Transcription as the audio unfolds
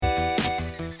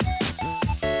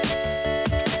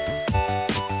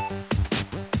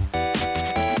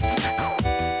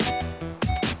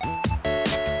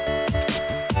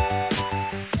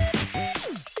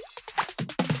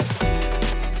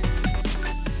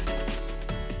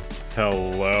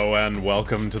Hello and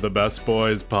welcome to the Best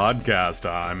Boys podcast.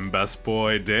 I'm Best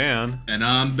Boy Dan. And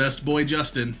I'm Best Boy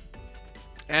Justin.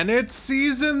 And it's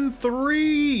season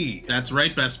 3! That's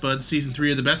right, Best Buds. Season 3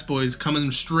 of the Best Boys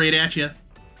coming straight at you.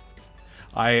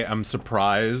 I am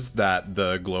surprised that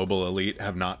the global elite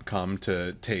have not come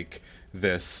to take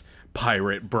this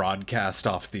pirate broadcast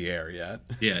off the air yet.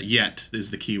 Yeah, yet is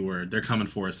the key word. They're coming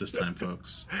for us this time,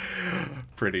 folks.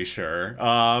 Pretty sure.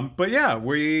 But yeah,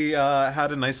 we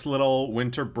had a nice little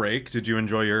winter break. Did you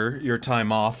enjoy your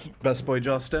time off, Best Boy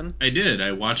Justin? I did.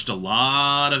 I watched a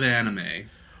lot of anime.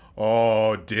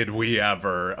 Oh, did we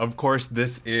ever? Of course,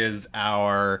 this is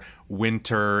our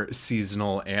winter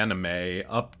seasonal anime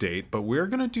update, but we're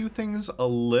going to do things a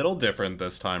little different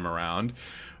this time around.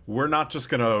 We're not just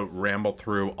going to ramble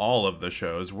through all of the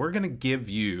shows. We're going to give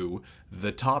you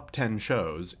the top 10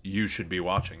 shows you should be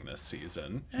watching this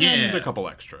season. And a couple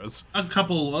extras.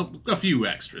 A few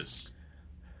extras.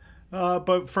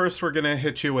 But first, we're going to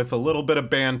hit you with a little bit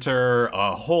of banter,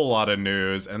 a whole lot of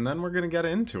news, and then we're going to get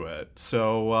into it.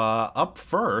 So, up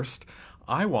first,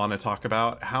 I want to talk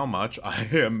about how much I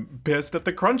am pissed at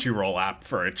the Crunchyroll app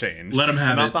for a change. Let them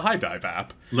have not it. Not the High Dive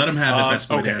app. Let them have it, Best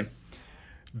Boy Dan.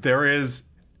 There is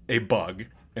a bug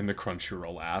in the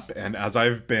Crunchyroll app, and as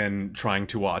I've been trying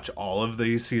to watch all of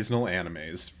the seasonal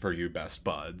animes for you Best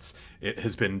Buds, it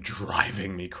has been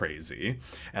driving me crazy,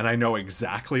 and I know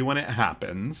exactly when it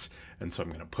happens, and so I'm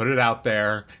going to put it out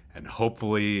there, and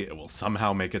hopefully it will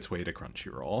somehow make its way to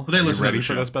Crunchyroll. Are you ready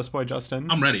for this, Best Boy Justin?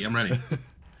 I'm ready.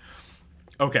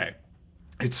 Okay,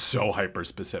 it's so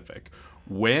hyper-specific.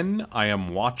 When I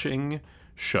am watching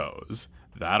shows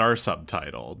that are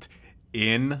subtitled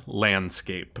in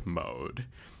landscape mode,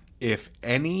 if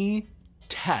any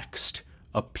text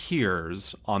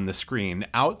appears on the screen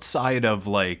outside of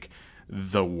like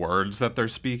the words that they're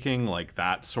speaking, like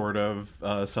that sort of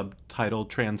subtitle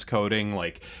transcoding,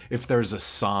 like if there's a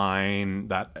sign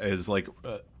that is like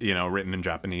written in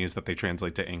Japanese that they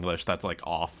translate to English that's like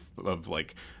off of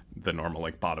like the normal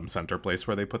like bottom center place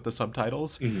where they put the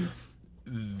subtitles,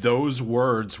 those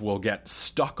words will get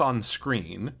stuck on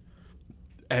screen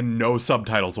and no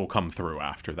subtitles will come through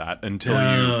after that until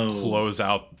you close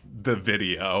out the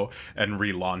video and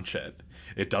relaunch it.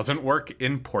 It doesn't work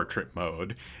in portrait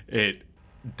mode. It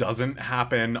doesn't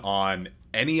happen on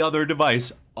any other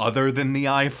device other than the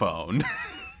iPhone.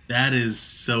 That is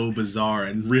so bizarre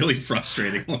and really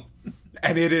frustrating.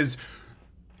 And it is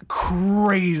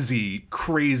crazy,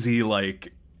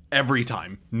 like every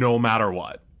time, no matter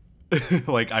what.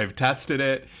 Like I've tested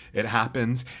it, it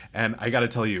happens, and I gotta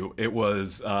tell you, it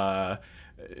was Ninji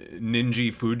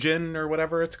Fujin or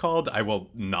whatever it's called. I will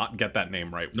not get that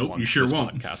name right. Nope, you sure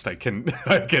won't. Podcast,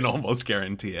 I can almost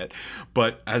guarantee it.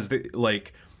 But as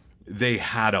they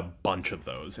had a bunch of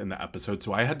those in the episode,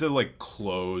 so I had to like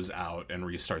close out and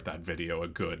restart that video a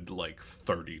good like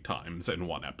 30 times in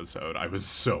one episode. I was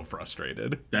so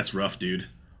frustrated. That's rough, dude.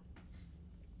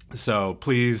 So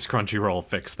please, Crunchyroll,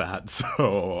 fix that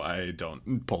so I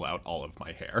don't pull out all of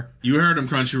my hair. You heard him,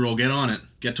 Crunchyroll. Get on it.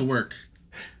 Get to work.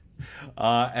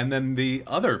 And then the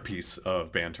other piece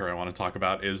of banter I want to talk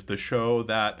about is the show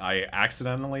that I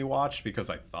accidentally watched because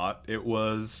I thought it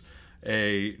was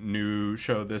a new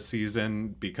show this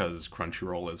season because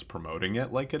Crunchyroll is promoting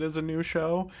it like it is a new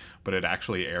show, but it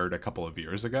actually aired a couple of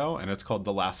years ago, and it's called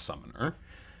The Last Summoner.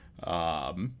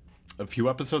 A few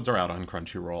episodes are out on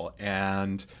Crunchyroll,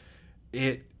 and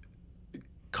it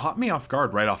caught me off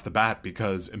guard right off the bat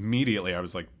because immediately I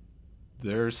was like,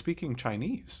 they're speaking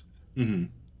Chinese. Mm-hmm.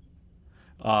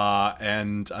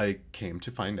 And I came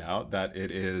to find out that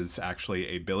it is actually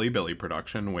a Bilibili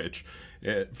production, which,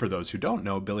 for those who don't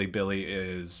know, Bilibili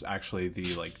is actually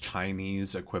the like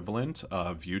Chinese equivalent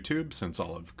of YouTube, since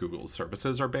all of Google's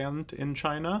services are banned in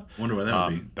China. Wonder why that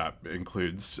would be. That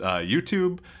includes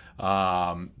YouTube.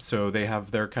 So they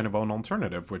have their kind of own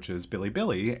alternative, which is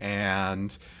Bilibili,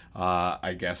 and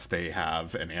I guess they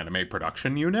have an anime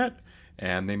production unit.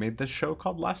 And they made this show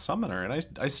called Last Summoner, and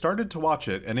I started to watch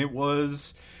it, and it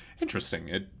was interesting.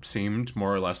 It seemed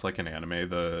more or less like an anime.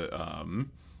 The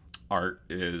art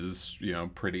is,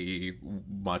 pretty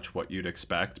much what you'd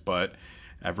expect, but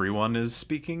everyone is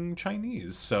speaking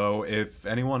Chinese. So if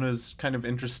anyone is kind of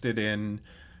interested in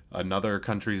another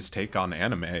country's take on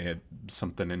anime, it's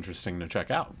something interesting to check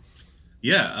out.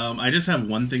 Yeah, I just have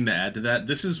one thing to add to that.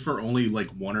 This is for only like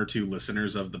one or two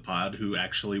listeners of the pod who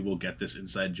actually will get this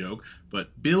inside joke.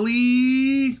 But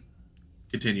Billy...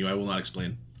 Continue, I will not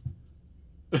explain.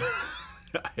 I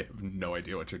have no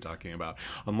idea what you're talking about.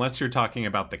 Unless you're talking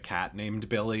about the cat named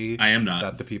Billy. I am not.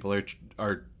 That the people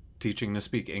are teaching to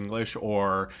speak English,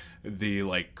 or the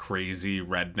like crazy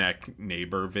redneck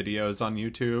neighbor videos on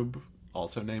YouTube,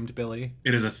 also named Billy?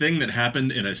 It is a thing that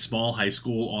happened in a small high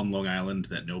school on Long Island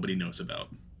that nobody knows about.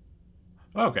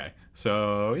 Okay,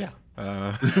 so yeah.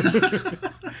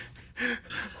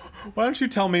 Why don't you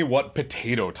tell me what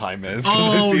potato time is?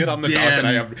 Because I see it on the doc and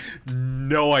I have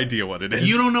no idea what it is.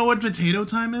 You don't know what potato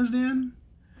time is, Dan?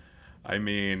 I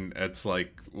mean, it's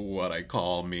like what I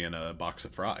call me in a box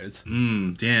of fries.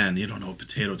 Dan, you don't know what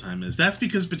potato time is. That's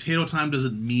because potato time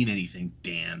doesn't mean anything,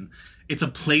 Dan. It's a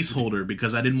placeholder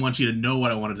because I didn't want you to know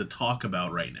what I wanted to talk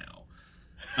about right now.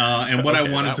 And what Okay,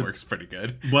 I wanted that to works pretty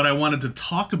good. What I wanted to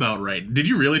talk about Did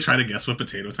you really try to guess what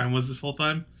potato time was this whole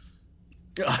time?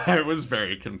 I was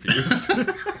very confused.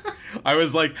 I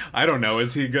was like, I don't know,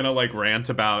 is he gonna like rant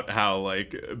about how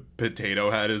like Potato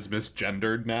Head is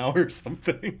misgendered now or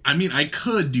something? I mean, I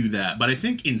could do that, but I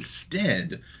think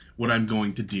instead what I'm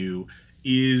going to do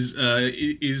is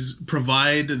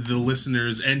provide the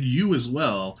listeners and you as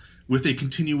well with a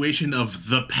continuation of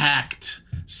The Pact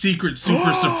Secret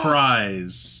Super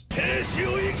Surprise.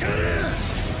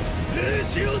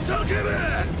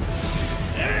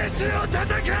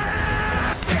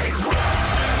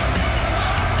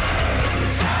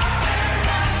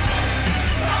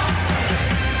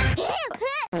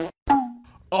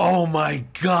 Oh my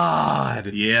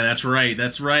god! Yeah, that's right.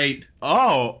 That's right.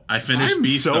 Oh, I finished I'm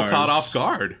Beastars. so caught off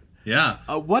guard. Yeah.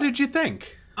 What did you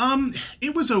think?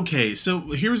 It was okay. So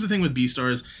here's the thing with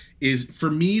Beastars is, for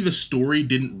me, the story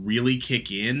didn't really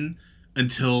kick in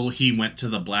until he went to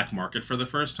the black market for the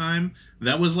first time.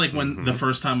 That was like when the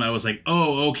first time I was like,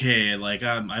 oh, okay, like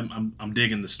I'm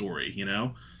digging the story, you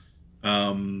know.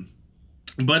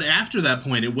 But after that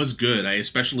point, it was good. I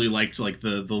especially liked like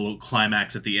the little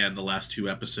climax at the end. The last 2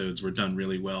 episodes were done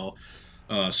really well,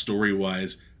 story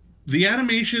wise. The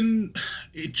animation,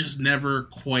 it just never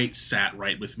quite sat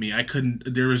right with me. I couldn't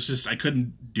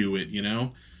do it, you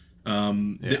know?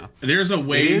 There's a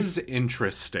way. It is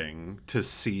interesting to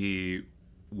see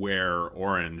where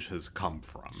Orange has come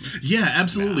from. Yeah,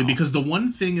 absolutely. Now. Because the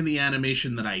one thing in the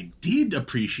animation that I did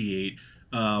appreciate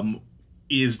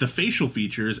is the facial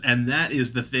features, and that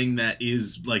is the thing that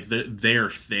is like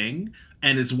their thing,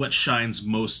 and it's what shines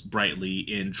most brightly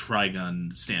in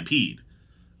Trigun Stampede.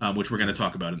 Which we're going to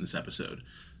talk about in this episode.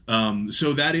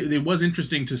 So that it was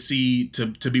interesting to see,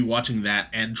 to be watching that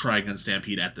and Trigun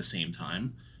Stampede at the same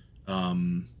time.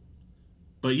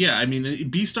 But yeah, I mean,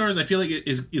 Beastars, I feel like it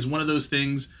is one of those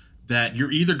things that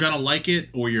you're either going to like it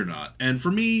or you're not. And for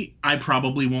me, I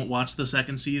probably won't watch the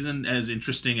second season, as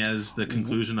interesting as the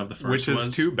conclusion of the first was. Which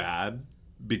is too bad,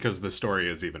 because the story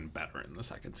is even better in the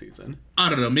second season. I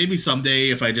don't know. Maybe someday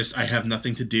if I have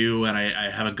nothing to do and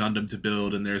I have a Gundam to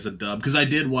build and there's a dub. Because I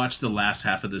did watch the last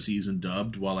half of the season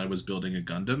dubbed while I was building a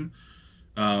Gundam.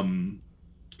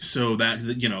 So that,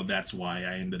 you know, that's why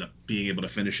I ended up being able to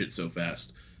finish it so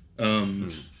fast.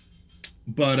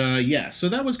 But yeah, so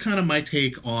that was kind of my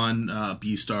take on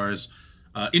Beastars.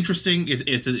 Interesting.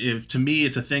 If to me,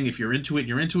 it's a thing. If you're into it,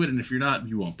 you're into it. And if you're not,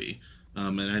 you won't be.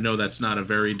 And I know that's not a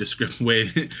very descriptive way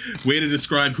to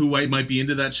describe who might be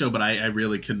into that show, but I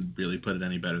really couldn't really put it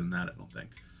any better than that, I don't think.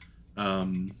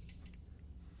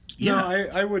 Yeah, no,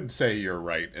 I would say you're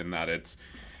right in that it's...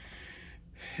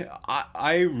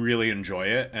 I really enjoy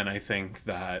it, and I think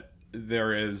that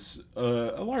there is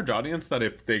a large audience that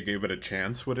if they gave it a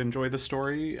chance would enjoy the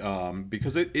story,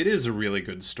 because it is a really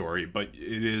good story, but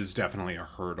it is definitely a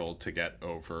hurdle to get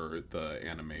over the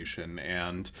animation,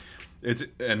 and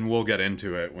we'll get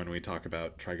into it when we talk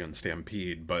about Trigun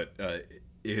Stampede, but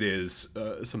it is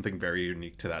something very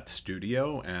unique to that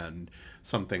studio and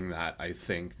something that I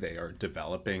think they are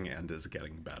developing and is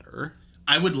getting better.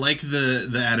 I would like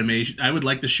the animation. I would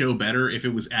like the show better if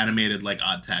it was animated like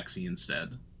Odd Taxi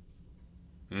instead.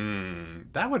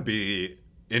 That would be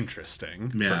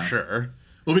interesting, for sure.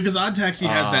 Well, because Odd Taxi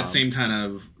has that same kind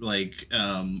of like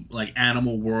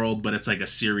Animal World, but it's like a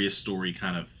serious story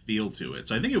kind of feel to it.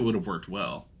 So I think it would have worked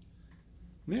well.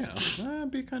 Yeah,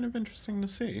 that'd be kind of interesting to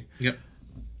see. Yep.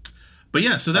 But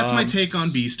yeah, so that's my take on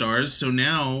Beastars. So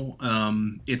now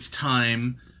it's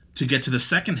time to get to the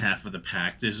second half of the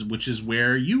pact, which is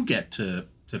where you get to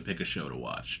pick a show to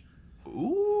watch.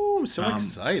 Ooh, so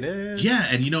excited. Yeah,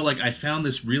 and you know, like, I found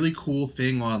this really cool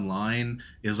thing online.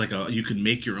 Is like you can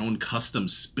make your own custom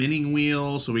spinning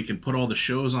wheel, so we can put all the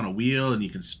shows on a wheel and you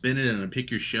can spin it and then pick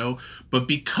your show. But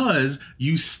because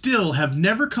you still have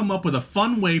never come up with a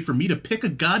fun way for me to pick a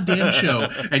goddamn show,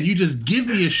 and you just give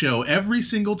me a show every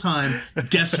single time,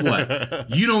 guess what?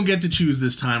 You don't get to choose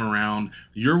this time around.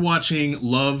 You're watching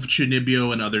Love,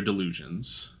 Chunibyo, and Other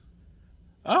Delusions.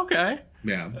 Okay.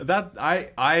 Yeah. That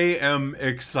I am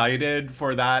excited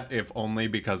for that, if only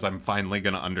because I'm finally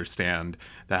gonna understand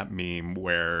that meme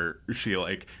where she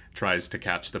like tries to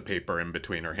catch the paper in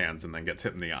between her hands and then gets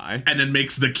hit in the eye. And then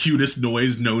makes the cutest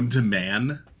noise known to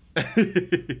man.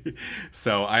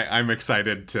 So I'm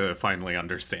excited to finally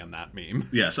understand that meme.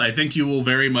 Yes, I think you will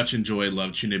very much enjoy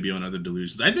Love, Chunibyo, and Other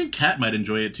Delusions. I think Kat might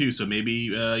enjoy it too, so maybe,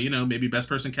 maybe Best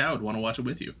Person Cow would want to watch it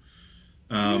with you.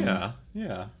 Yeah.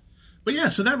 But yeah,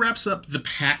 so that wraps up the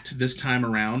Pact this time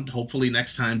around. Hopefully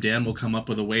next time Dan will come up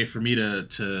with a way for me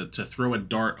to throw a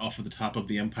dart off of the top of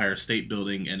the Empire State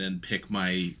Building and then pick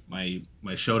my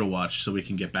show to watch so we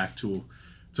can get back to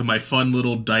my fun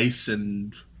little dice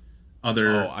and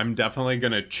other... Oh, I'm definitely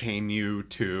going to chain you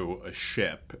to a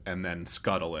ship and then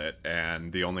scuttle it,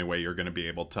 and the only way you're going to be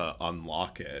able to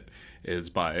unlock it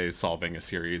is by solving a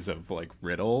series of like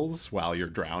riddles while you're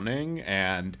drowning,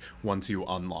 and once you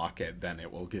unlock it, then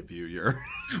it will give you your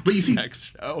but you see,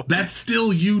 next show. That's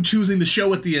still you choosing the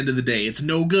show at the end of the day. It's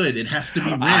no good. It has to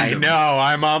be random. I know,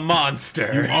 I'm a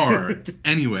monster. You are.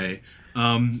 Anyway,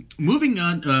 moving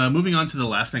on to the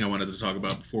last thing I wanted to talk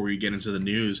about before we get into the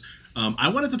news. I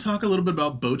wanted to talk a little bit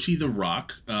about Bocchi the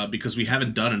Rock, because we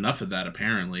haven't done enough of that,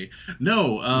 apparently.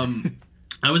 No,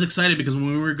 I was excited because when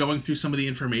we were going through some of the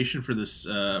information for this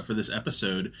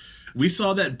episode, we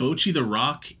saw that Bocchi the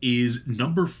Rock is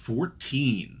number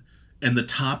 14 in the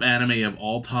top anime of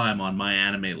all time on my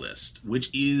anime list,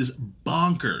 which is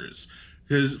bonkers.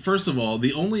 Because, first of all,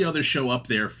 the only other show up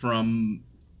there from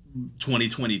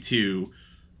 2022,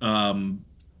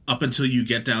 up until you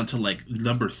get down to, like,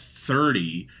 number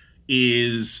 30,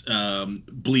 is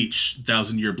Bleach,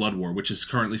 Thousand Year Blood War, which is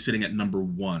currently sitting at number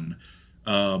 1.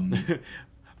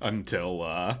 Until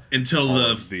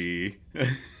the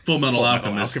Full Metal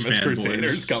Alchemist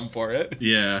Crusaders come for it.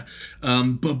 Yeah.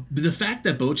 But the fact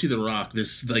that Bocchi the Rock,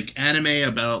 this like anime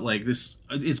about like this,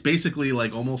 it's basically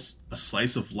like almost a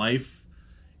slice of life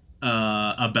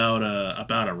about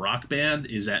a rock band,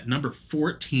 is at number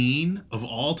 14 of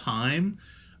all time.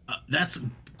 That's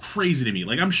crazy to me.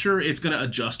 Like, I'm sure it's gonna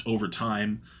adjust over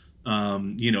time.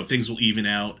 Things will even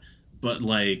out. But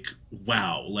like,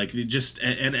 wow, like it just,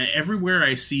 and everywhere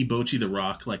I see Bocchi the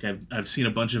Rock, like I've seen a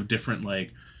bunch of different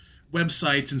like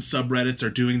websites and subreddits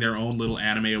are doing their own little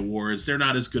anime awards. They're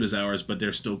not as good as ours, but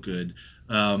they're still good.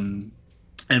 And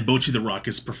Bocchi the Rock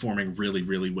is performing really,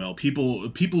 really well. People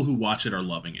who watch it are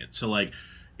loving it. So like,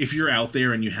 if you're out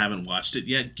there and you haven't watched it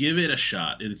yet, give it a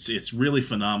shot. It's really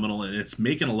phenomenal, and it's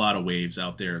making a lot of waves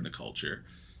out there in the culture.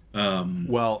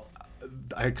 Well,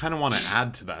 I kind of want to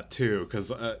add to that too,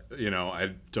 because I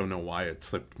don't know why it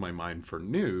slipped my mind for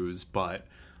news, but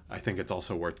I think it's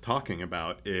also worth talking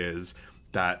about is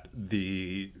that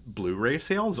the Blu-ray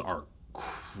sales are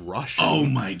crushing. Oh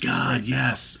my god,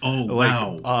 yes. Oh,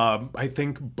 wow. I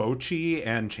think Bocchi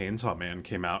and Chainsaw Man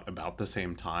came out about the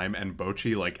same time, and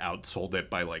Bocchi like outsold it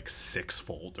by like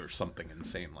 6-fold or something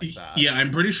insane like that. Yeah, I'm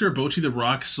pretty sure Bocchi the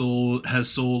Rock has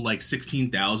sold like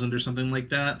 16,000 or something like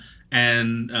that,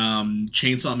 and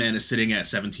Chainsaw Man is sitting at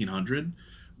 1,700,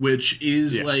 which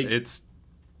is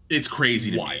it's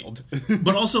crazy to wild. Me.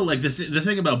 But also like the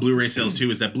thing about Blu-ray sales too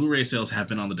is that Blu-ray sales have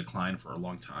been on the decline for a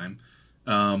long time.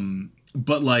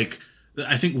 But like,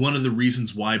 I think one of the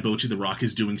reasons why Bocchi the Rock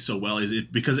is doing so well is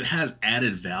because it has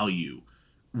added value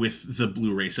with the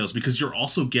Blu-ray sales, because you're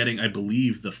also getting, I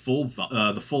believe, the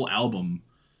full album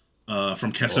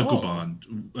from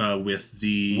Kesokuban with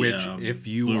the which, if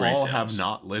you Blu-ray all sales. have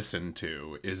not listened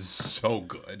to, is so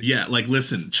good. Yeah, like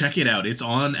listen, check it out. It's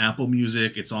on Apple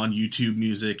Music, it's on YouTube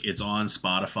Music, it's on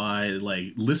Spotify.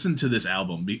 Like, listen to this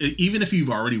album, even if you've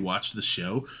already watched the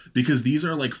show, because these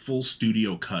are like full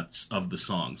studio cuts of the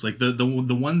songs. Like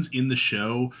the ones in the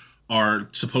show are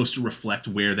supposed to reflect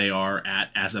where they are at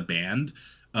as a band.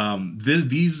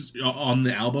 These on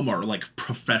the album are like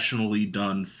professionally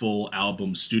done full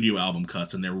album, studio album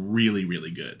cuts, and they're really,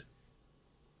 really good.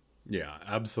 Yeah,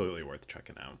 absolutely worth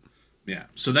checking out. Yeah,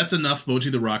 so that's enough Bocchi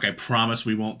the Rock. I promise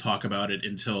we won't talk about it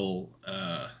until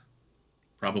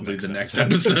probably the next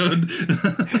episode.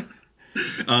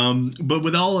 But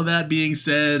with all of that being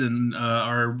said, and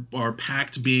our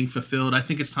pact being fulfilled, I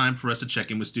think it's time for us to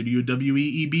check in with Studio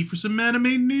WEEB for some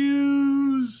anime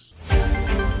news.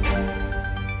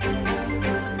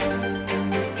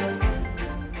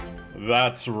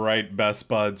 That's right, best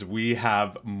buds. We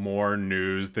have more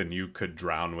news than you could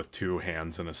drown with 2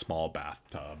 hands in a small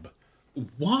bathtub.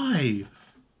 Why?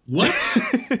 What?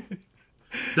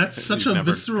 That's such a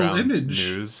visceral image.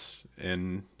 News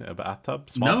in a bathtub?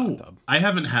 Small bathtub. I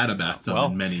haven't had a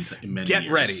bathtub in many get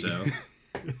years. ready. So.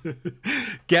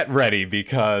 Get ready,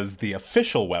 because the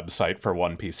official website for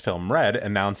One Piece Film Red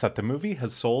announced that the movie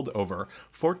has sold over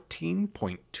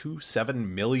 14.27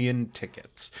 million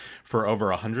tickets for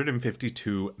over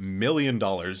 $152 million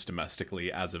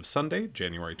domestically as of Sunday,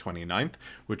 January 29th,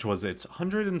 which was its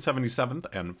 177th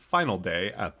and final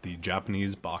day at the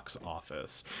Japanese box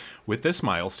office. With this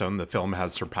milestone, the film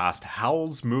has surpassed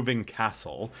Howl's Moving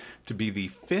Castle to be the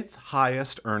 5th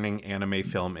highest earning anime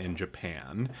film in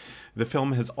Japan. The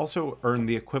film has also earned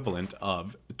the equivalent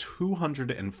of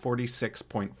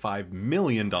 $246.5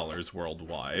 million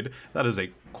worldwide. That is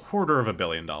 $250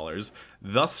 million,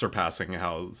 thus surpassing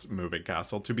Howl's Moving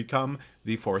Castle to become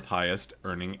the 4th highest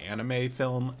earning anime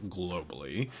film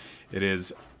globally. It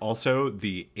is also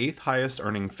the 8th highest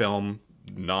earning film,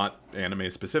 not anime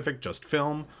specific, just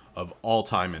film, of all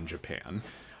time in Japan.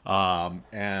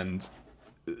 And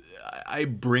I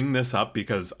bring this up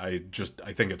because I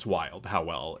think it's wild how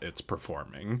well it's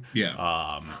performing.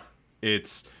 Yeah.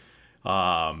 It's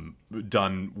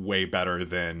done way better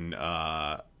than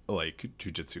like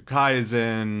Jujutsu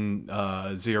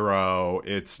Kaisen, Zero.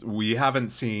 We haven't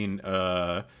seen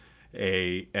an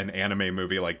anime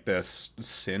movie like this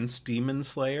since Demon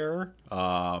Slayer.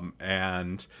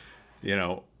 And you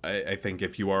know, I think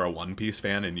if you are a One Piece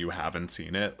fan and you haven't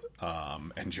seen it,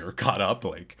 and you're caught up,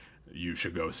 like, you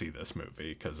should go see this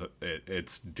movie because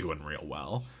it's doing real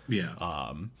well.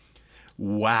 Yeah.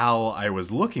 While I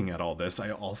was looking at all this, I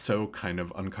also kind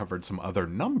of uncovered some other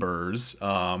numbers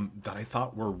that I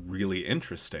thought were really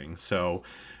interesting. So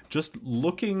just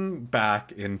looking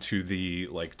back into the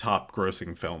top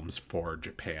grossing films for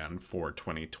Japan for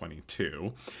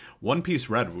 2022, One Piece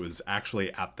Red was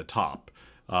actually at the top,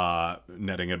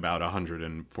 netting about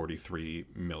 $143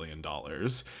 million.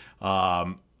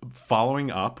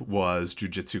 Following up was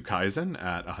Jujutsu Kaisen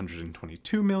at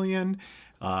 $122 million,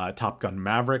 Top Gun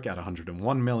Maverick at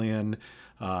 $101 million,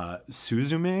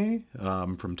 Suzume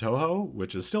from Toho,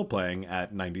 which is still playing,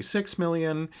 at $96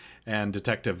 million, and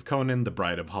Detective Conan: The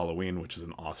Bride of Halloween, which is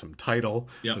an awesome title,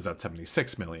 was at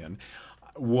 $76 million.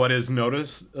 What is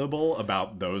noticeable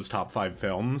about those top 5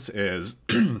 films is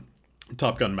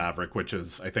Top Gun Maverick, which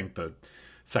is, I think, the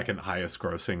second highest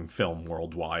grossing film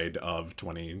worldwide of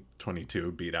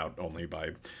 2022, beat out only by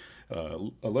a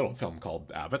little film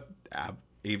called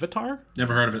Avatar?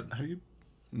 Never heard of it. How do you?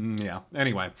 Yeah.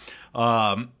 Anyway,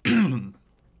 I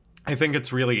think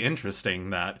it's really interesting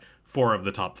that 4 of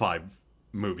the top 5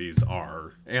 movies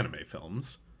are anime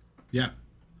films. Yeah.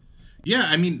 Yeah,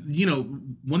 I mean, you know,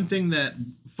 one thing that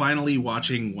finally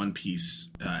watching One Piece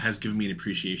has given me an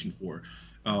appreciation for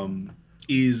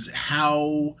is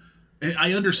how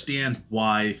I understand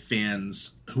why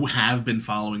fans who have been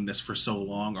following this for so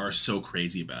long are so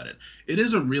crazy about it. It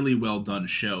is a really well done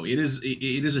show. It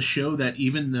is a show that,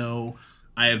 even though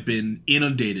I have been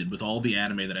inundated with all the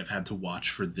anime that I've had to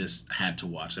watch, I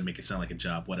make it sound like a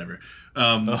job, whatever.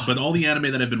 But all the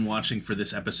anime that I've been watching for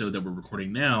this episode that we're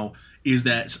recording now is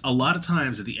that a lot of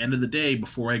times at the end of the day,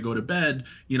 before I go to bed,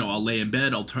 you know, I'll lay in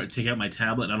bed, I'll take out my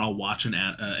tablet, and I'll watch an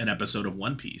episode of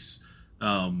One Piece.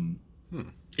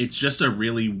 It's just a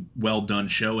really well done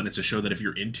show, and it's a show that if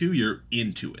you're into it,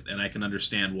 and I can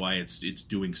understand why it's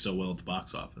doing so well at the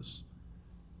box office.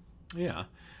 Yeah.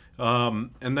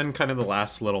 And then kind of the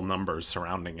last little numbers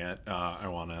surrounding it I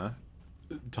want to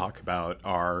talk about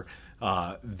are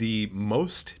the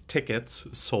most tickets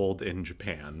sold in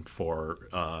Japan for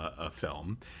a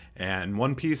film. And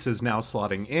One Piece is now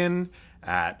slotting in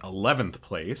at 11th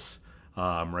place,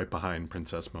 right behind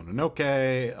Princess Mononoke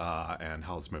and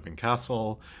Howl's Moving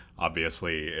Castle.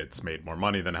 Obviously, it's made more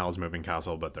money than Howl's Moving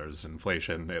Castle, but there's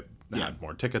inflation. It had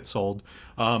more tickets sold.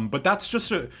 But that's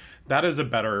that is a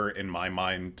better, in my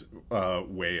mind,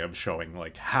 way of showing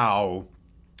how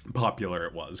popular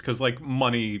it was. Because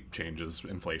money changes,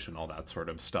 inflation, all that sort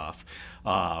of stuff.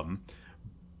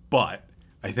 But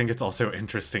I think it's also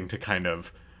interesting to kind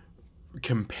of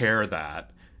compare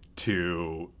that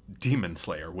to Demon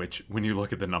Slayer, which, when you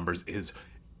look at the numbers, is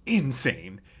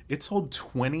insane. It sold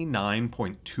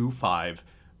 29.25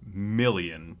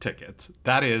 million tickets.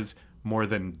 That is more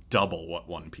than double what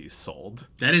One Piece sold.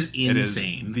 That is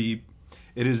insane.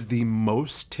 It is the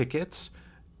most tickets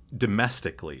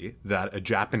domestically that a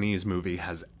Japanese movie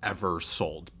has ever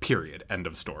sold. Period. End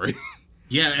of story.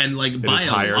 Yeah, and by a lot. It is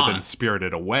higher than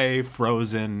Spirited Away,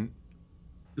 Frozen.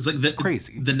 It's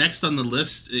crazy. The next on the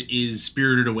list is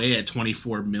Spirited Away at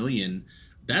 24 million.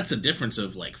 That's a difference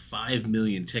of 5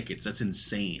 million tickets. That's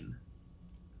insane.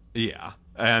 Yeah.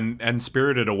 And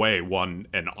Spirited Away won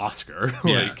an Oscar.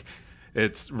 Yeah.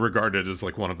 It's regarded as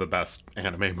one of the best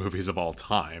anime movies of all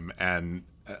time. And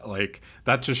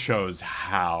that just shows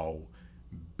how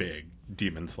big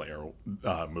Demon Slayer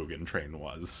Mugen Train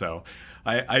was. So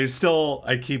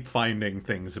I keep finding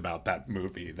things about that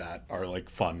movie that are like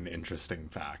fun, interesting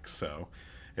facts. So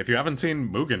if you haven't seen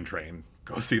Mugen Train,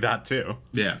 go see that too.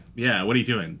 Yeah. What are you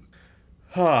doing?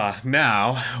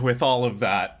 Now, with all of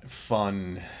that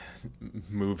fun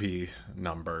movie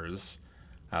numbers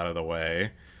out of the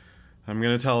way, I'm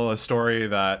going to tell a story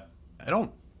that I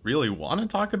don't really want to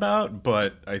talk about,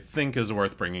 but I think is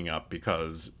worth bringing up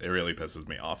because it really pisses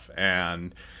me off.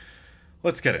 And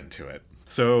let's get into it.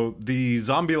 So the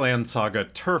Zombieland Saga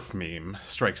turf meme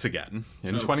strikes again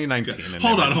in 2019.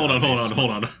 Hold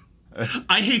on.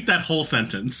 I hate that whole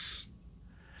sentence.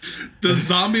 The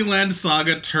Zombieland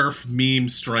Saga turf meme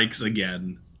strikes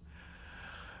again.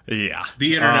 Yeah.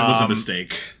 The internet was a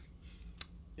mistake.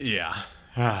 Yeah.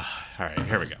 All right,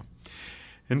 here we go.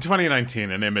 In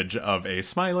 2019, an image of a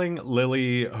smiling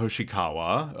Lily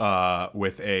Hoshikawa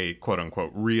with a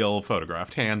quote-unquote real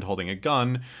photographed hand holding a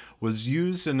gun was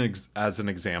used as an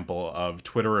example of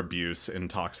Twitter abuse in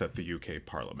talks at the UK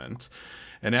Parliament.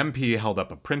 An MP held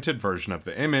up a printed version of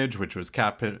the image, which was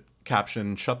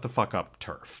captioned, "Shut the fuck up,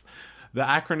 TERF." The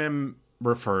acronym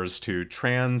refers to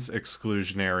Trans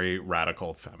Exclusionary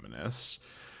Radical Feminists.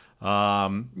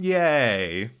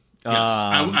 Yay. Yes,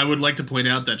 I would like to point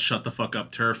out that "Shut the fuck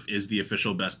up, TERF" is the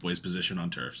official best boys position on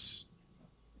TERFs.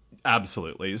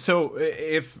 Absolutely. So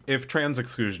if trans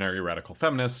exclusionary radical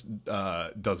feminist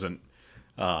doesn't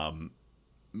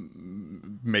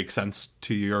make sense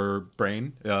to your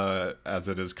brain, as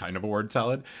it is kind of a word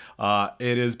salad,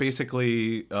 it is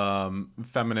basically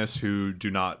feminists who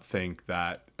do not think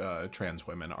that trans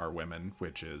women are women,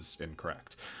 which is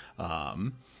incorrect.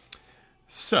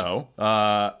 So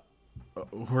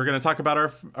we're going to talk about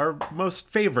our most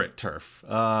favorite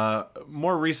TERF.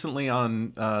 More recently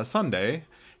on Sunday,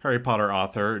 Harry Potter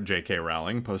author J.K.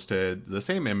 Rowling posted the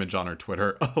same image on her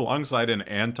Twitter alongside an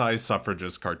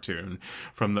anti-suffragist cartoon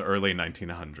from the early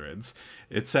 1900s.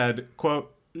 It said,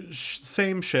 quote,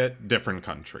 "Same shit, different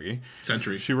country."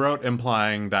 Century. She wrote,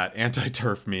 implying that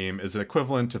anti-TERF meme is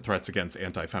equivalent to threats against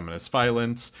anti-feminist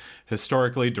violence,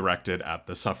 historically directed at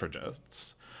the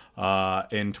suffragettes.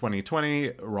 In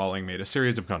 2020, Rowling made a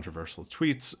series of controversial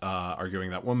tweets arguing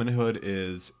that womanhood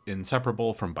is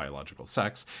inseparable from biological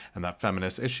sex and that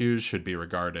feminist issues should be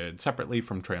regarded separately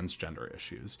from transgender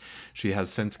issues. She has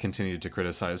since continued to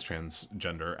criticize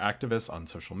transgender activists on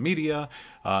social media.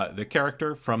 The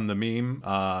character from the meme,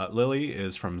 Lily,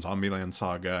 is from Zombieland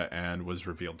Saga and was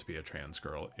revealed to be a trans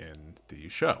girl in the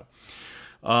show.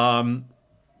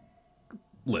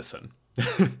 Listen.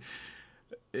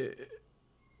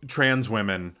 Trans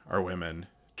women are women.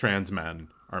 Trans men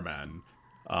are men.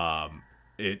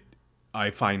 I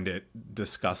find it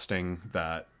disgusting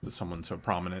that someone so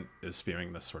prominent is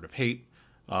spewing this sort of hate.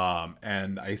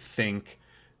 And I think,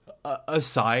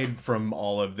 aside from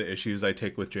all of the issues I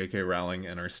take with J.K. Rowling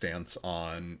and her stance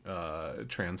on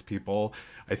trans people,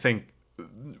 I think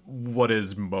what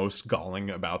is most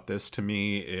galling about this to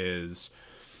me is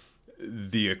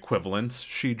the equivalence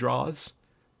she draws,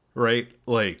 right?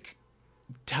 Like,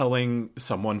 telling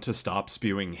someone to stop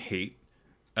spewing hate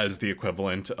as the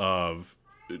equivalent of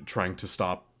trying to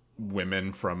stop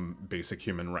women from basic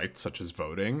human rights such as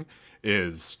voting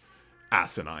is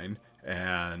asinine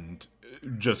and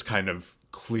just kind of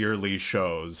clearly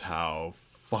shows how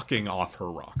fucking off her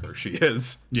rocker she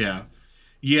is. Yeah,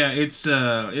 it's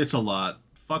a lot.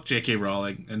 Fuck J.K.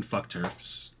 Rowling and fuck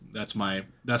TERFs. That's my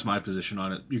position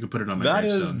on it. You can put it on my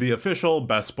gravestone. That is the official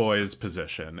Best Boys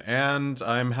position, and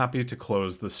I'm happy to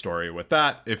close the story with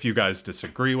that. If you guys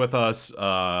disagree with us,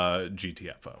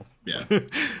 GTFO. Yeah.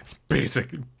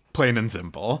 Basic, plain and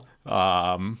simple.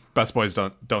 Best Boys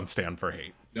don't stand for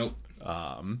hate. Nope.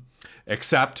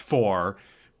 Except for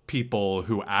people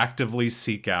who actively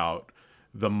seek out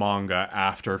the manga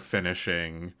after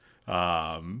finishing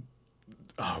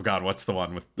oh God, what's the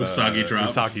one with the Usagi Drop?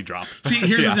 Usagi Drop. See,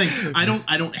 here's the thing.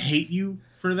 I don't hate you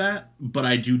for that, but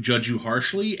I do judge you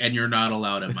harshly, and you're not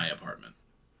allowed at my apartment.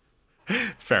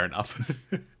 Fair enough.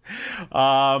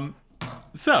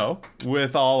 So,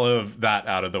 with all of that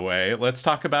out of the way, let's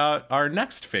talk about our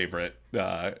next favorite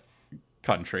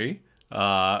country.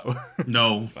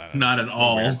 No, not at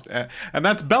all. And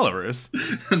that's Belarus.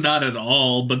 Not at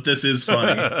all, but this is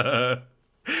funny.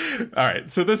 All right,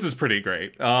 so this is pretty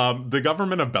great. The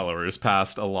government of Belarus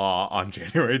passed a law on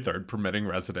January 3rd permitting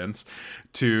residents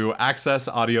to access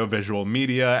audiovisual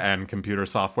media and computer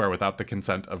software without the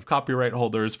consent of copyright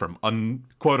holders from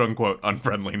quote-unquote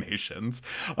unfriendly nations,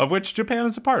 of which Japan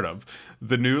is a part of.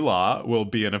 The new law will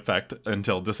be in effect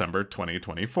until December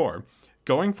 2024.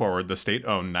 Going forward, the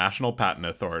state-owned National Patent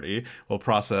Authority will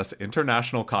process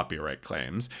international copyright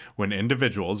claims. When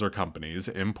individuals or companies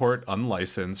import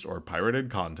unlicensed or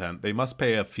pirated content, they must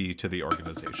pay a fee to the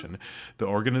organization. The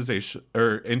organization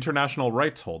or international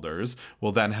rights holders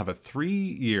will then have 3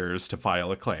 years to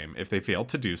file a claim. If they fail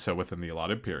to do so within the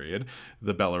allotted period,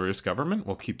 the Belarus government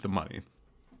will keep the money.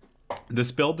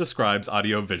 This bill describes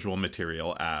audiovisual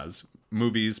material as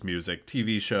movies, music,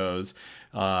 TV shows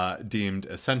deemed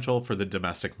essential for the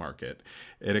domestic market.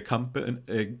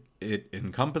 It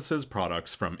encompasses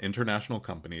products from international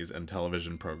companies and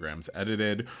television programs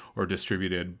edited or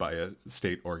distributed by a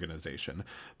state organization.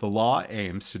 The law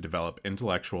aims to develop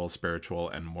intellectual, spiritual,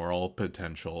 and moral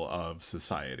potential of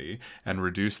society and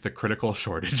reduce the critical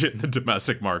shortage in the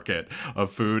domestic market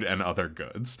of food and other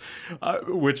goods,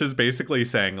 which is basically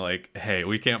saying, like, hey,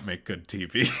 we can't make good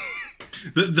TV.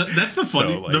 That's the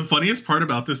funny. So, the funniest part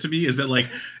about this to me is that, like,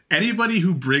 anybody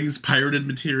who brings pirated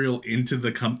material into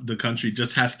the country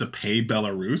just has to pay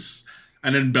Belarus,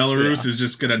 and then Belarus is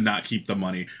just gonna not keep the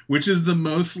money, which is the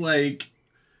most, like,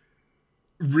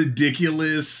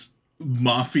 ridiculous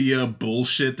mafia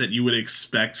bullshit that you would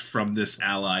expect from this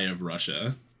ally of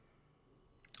Russia.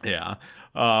 Yeah.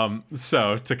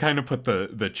 So to kind of put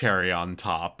the cherry on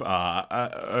top,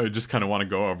 I just kind of want to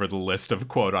go over the list of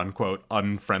quote unquote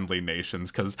unfriendly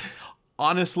nations, because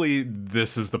honestly,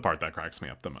 this is the part that cracks me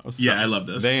up the most. Yeah, so I love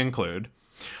this. They include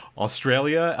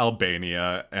Australia,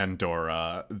 Albania,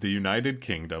 Andorra, the United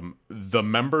Kingdom, the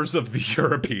members of the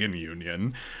European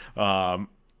Union,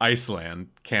 Iceland,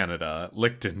 Canada,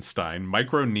 Liechtenstein,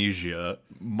 Micronesia,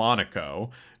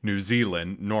 Monaco, New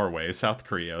Zealand, Norway, South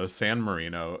Korea, San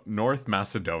Marino, North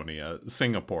Macedonia,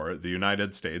 Singapore, the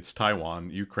United States,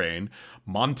 Taiwan, Ukraine,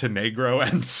 Montenegro,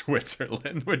 and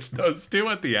Switzerland, which those two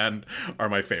at the end are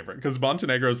my favorite, because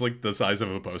Montenegro is like the size of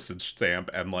a postage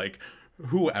stamp, and like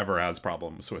whoever has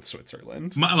problems with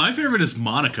Switzerland. My favorite is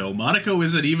Monaco. Monaco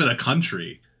isn't even a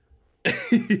country. I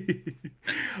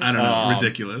don't know.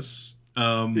 Ridiculous.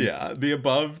 Yeah, the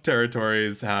above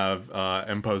territories have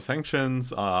imposed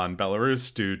sanctions on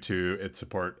Belarus due to its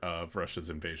support of Russia's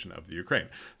invasion of the Ukraine,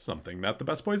 something that the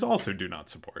Best Boys also do not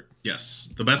support.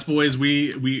 Yes, the Best Boys,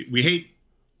 we hate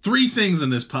 3 things in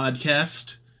this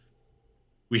podcast.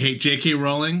 We hate J.K.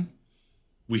 Rowling,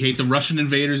 we hate the Russian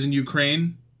invaders in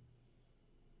Ukraine,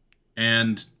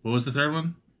 and what was the third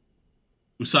one?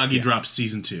 Usagi drops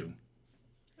season 2.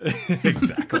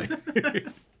 Exactly.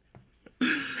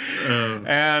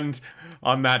 And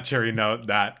on that cherry note,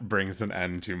 that brings an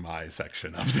end to my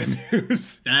section of the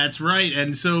news. That's right.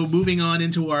 And so moving on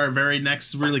into our very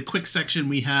next really quick section,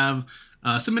 we have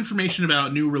some information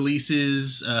about new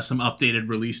releases, some updated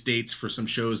release dates for some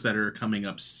shows that are coming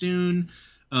up soon.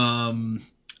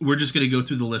 We're just going to go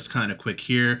through the list kind of quick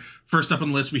here. First up on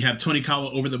the list, we have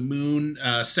Tonikawa Over the Moon,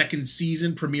 second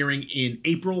season premiering in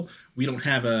April. We don't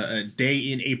have a day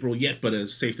in April yet, but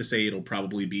it's safe to say it'll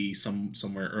probably be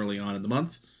somewhere early on in the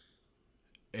month.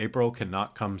 April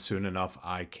cannot come soon enough.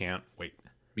 I can't wait.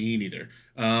 Me neither.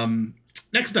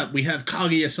 Next up, we have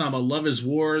Kaguya-sama Love is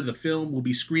War. The film will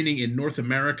be screening in North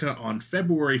America on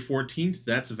February 14th.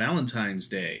 That's Valentine's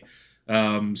Day.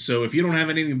 So if you don't have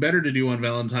anything better to do on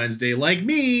Valentine's Day like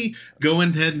me, go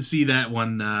ahead and see that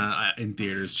one in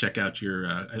theaters. Check it out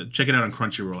on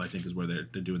Crunchyroll, I think is where they're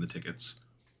doing the tickets.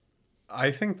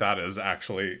 I think that is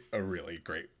actually a really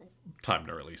great time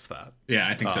to release that. Yeah,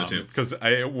 I think so too. Because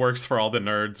it works for all the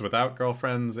nerds without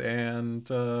girlfriends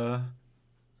and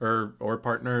or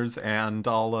partners, and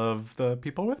all of the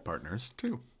people with partners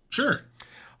too. Sure.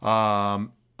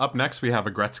 Up next, we have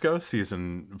Agretzko.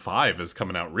 Season 5 is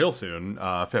coming out real soon,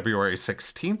 February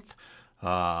 16th.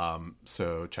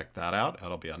 So check that out.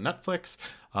 That'll be on Netflix.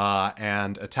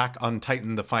 And Attack on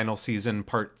Titan, the final season,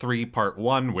 Part 3, Part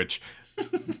 1, which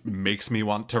makes me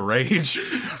want to rage,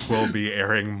 will be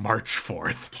airing March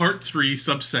 4th. Part 3,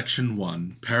 subsection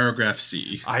 1, paragraph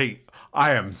C. I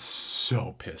am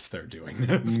so pissed they're doing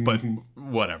this, but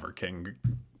whatever, King.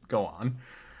 Go on.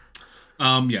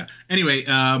 Yeah. Anyway,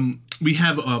 we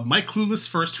have My Clueless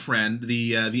First Friend,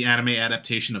 the anime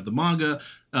adaptation of the manga,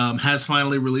 has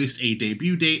finally released a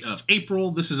debut date of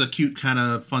April. This is a cute kind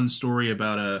of fun story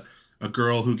about a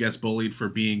girl who gets bullied for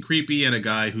being creepy and a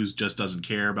guy who just doesn't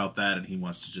care about that and he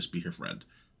wants to just be her friend.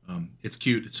 It's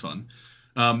cute. It's fun.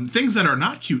 Things that are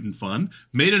not cute and fun.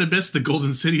 Made in Abyss, the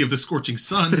Golden City of the Scorching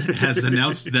Sun, has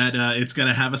announced that it's going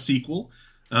to have a sequel.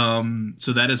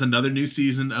 So that is another new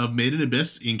season of Made in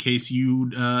Abyss, in case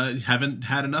you haven't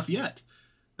had enough yet.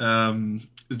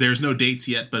 There's no dates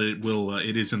yet, but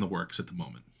it is in the works at the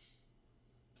moment.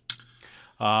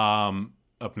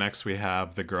 up next we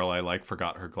have The Girl I Like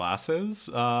Forgot Her Glasses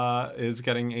is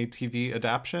getting a TV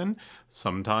adaptation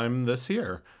sometime this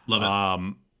year. Love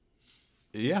it.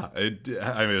 Yeah,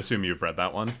 I assume you've read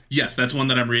that one. Yes, that's one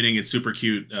that I'm reading. It's super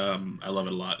cute. I love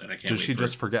it a lot, and I can't Does wait she for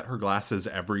just it. forget her glasses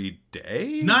every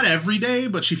day? Not every day,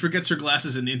 but she forgets her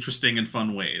glasses in interesting and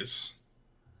fun ways.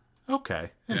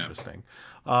 Okay, interesting.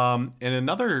 In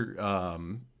another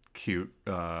cute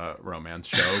romance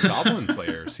show, Goblin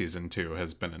Slayer season 2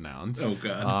 has been announced. Oh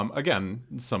God! Again,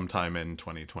 sometime in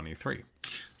 2023.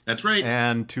 That's right.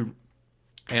 And to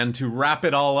wrap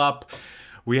it all up,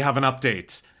 we have an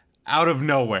update. Out of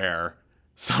nowhere,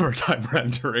 Summertime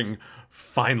Rendering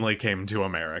finally came to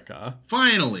America.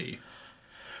 Finally.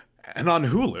 And on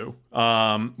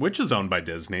Hulu, which is owned by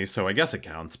Disney, so I guess it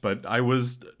counts. But I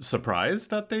was surprised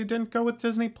that they didn't go with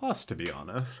Disney Plus, to be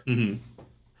honest.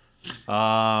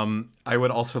 I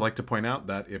would also like to point out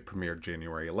that it premiered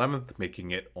January 11th, making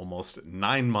it almost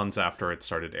 9 months after it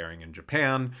started airing in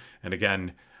Japan. And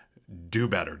again, do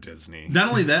better, Disney. Not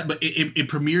only that, but it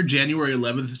premiered January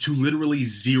 11th to literally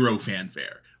zero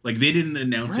fanfare. Like, they didn't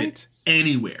announce it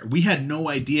anywhere. We had no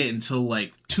idea until,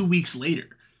 like, 2 weeks later.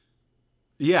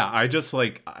 Yeah, I just,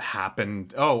 like,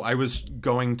 happened... Oh, I was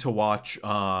going to watch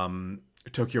Tokyo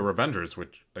Revengers,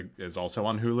 which is also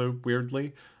on Hulu,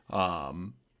 weirdly.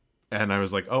 And I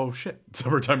was like, oh, shit,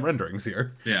 Summertime Rendering's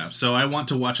here. Yeah, so I want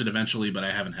to watch it eventually, but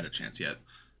I haven't had a chance yet.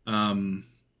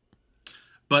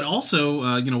 But also,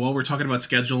 while we're talking about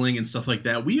scheduling and stuff like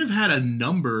that, we have had a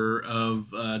number of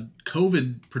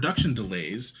COVID production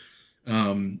delays.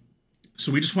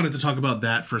 So we just wanted to talk about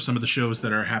that for some of the shows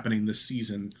that are happening this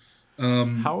season.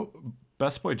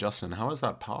 Best Boy Justin, how is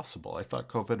that possible? I thought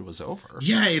COVID was over.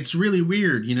 Yeah, it's really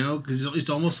weird, because it's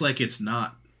almost like it's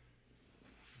not.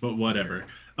 But whatever.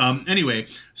 Anyway,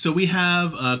 so we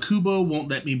have Kubo Won't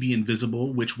Let Me Be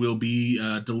Invisible, which will be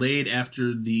delayed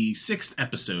after the 6th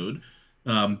episode.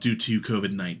 Due to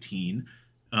COVID-19.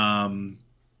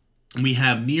 We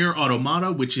have Nier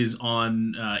Automata, which is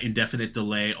on indefinite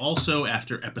delay, also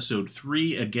after episode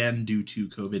 3, again due to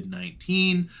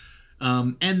COVID-19.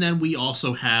 And then we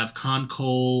also have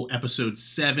Concole episode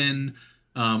 7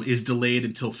 is delayed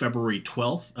until February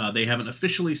 12th. They haven't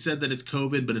officially said that it's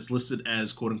COVID, but it's listed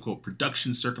as quote-unquote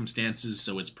production circumstances,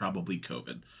 so it's probably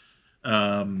COVID.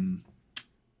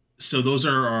 So those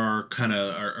are our kind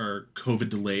of our COVID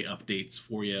delay updates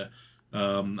for you.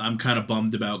 I'm kind of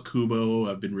bummed about Kubo.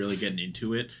 I've been really getting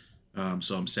into it.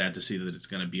 So I'm sad to see that it's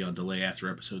going to be on delay after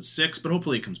episode 6, but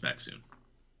hopefully it comes back soon.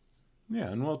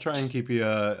 Yeah, and we'll try and keep you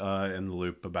in the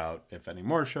loop about if any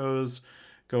more shows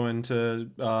go into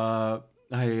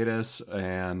hiatus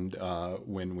and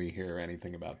when we hear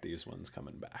anything about these ones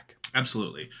coming back.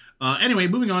 Absolutely. Anyway,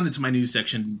 moving on into my news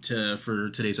section for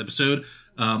today's episode.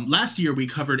 Last year, we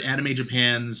covered Anime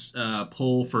Japan's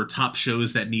poll for top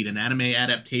shows that need an anime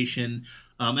adaptation.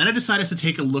 And I decided to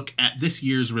take a look at this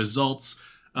year's results.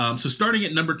 So starting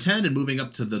at number 10 and moving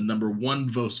up to the number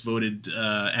 1 most voted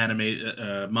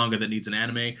manga that needs an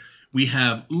anime, we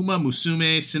have Uma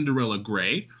Musume Cinderella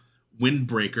Gray,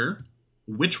 Windbreaker,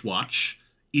 Witch Watch,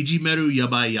 Ijimeru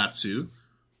Yabai Yatsu,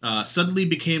 Suddenly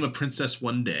Became a Princess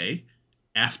One Day,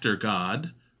 After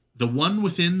God, The One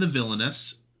Within the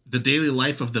Villainous, The Daily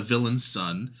Life of the Villain's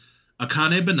Son,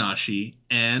 Akane Banashi,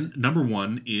 and number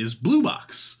 1 is Blue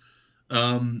Box.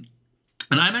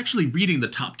 And I'm actually reading the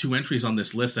top 2 entries on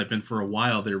this list. I've been for a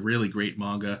while. They're really great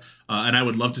manga, and I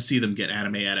would love to see them get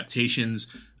anime adaptations.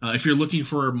 If you're looking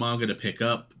for a manga to pick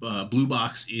up, Blue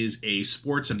Box is a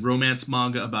sports and romance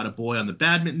manga about a boy on the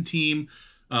badminton team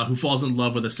who falls in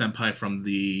love with a senpai from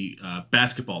the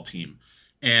basketball team.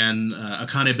 And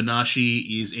Akane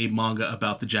Banashi is a manga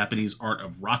about the Japanese art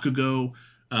of rakugo.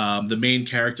 The main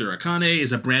character, Akane,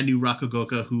 is a brand new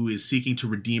rakugoka who is seeking to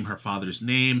redeem her father's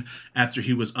name after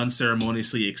he was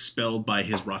unceremoniously expelled by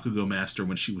his rakugo master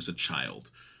when she was a child.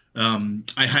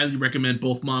 I highly recommend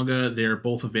both manga. They're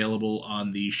both available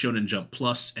on the Shonen Jump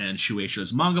Plus and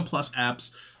Shueisha's Manga Plus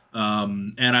apps.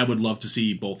 And I would love to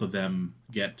see both of them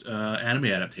get anime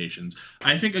adaptations.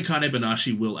 I think Akane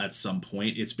Banashi will at some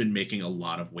point. It's been making a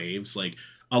lot of waves. Like,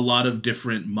 a lot of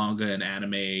different manga and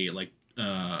anime, like,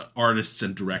 artists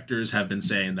and directors have been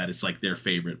saying that it's like their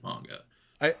favorite manga.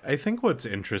 I think what's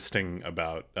interesting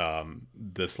about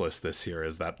this list this year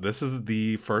is that this is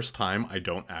the first time I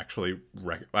don't actually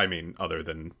other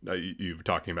than you've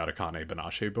talking about Akane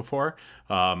Banashi before,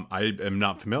 I am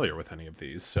not familiar with any of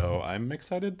these, so I'm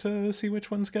excited to see which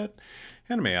ones get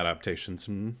anime adaptations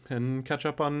and catch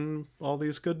up on all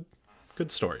these good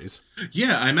stories.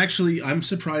 Yeah, I'm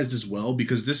surprised as well,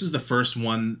 because this is the first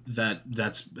one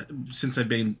that's since I've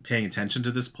been paying attention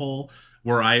to this poll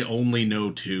where I only know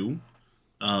 2.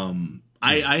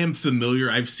 I am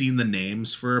familiar. I've seen the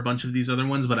names for a bunch of these other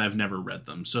ones, but I've never read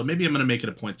them. So maybe I'm going to make it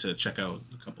a point to check out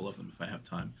a couple of them if I have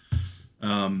time.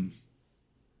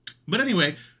 But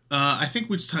anyway, I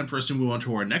think it's time for us to move on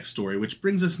to our next story, which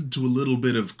brings us into a little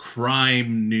bit of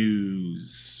crime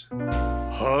news.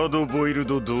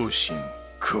 Hard-boiled 同心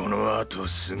この後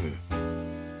すぐ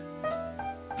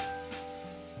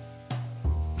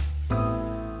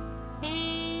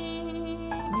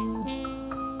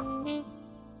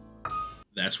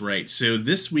That's right. So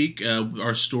this week,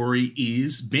 our story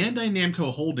is Bandai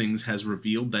Namco Holdings has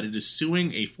revealed that it is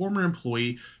suing a former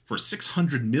employee for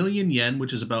 600 million yen,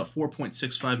 which is about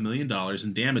 $4.65 million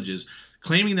in damages,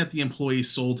 claiming that the employee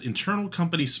sold internal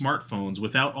company smartphones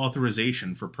without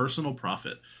authorization for personal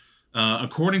profit.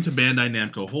 According to Bandai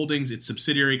Namco Holdings, its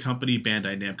subsidiary company,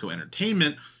 Bandai Namco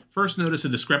Entertainment, first noticed a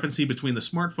discrepancy between the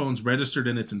smartphones registered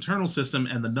in its internal system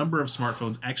and the number of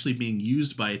smartphones actually being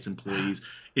used by its employees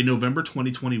in November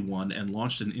 2021 and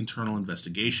launched an internal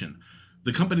investigation.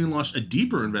 The company launched a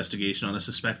deeper investigation on a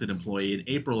suspected employee in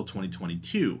April of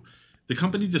 2022. The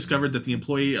company discovered that the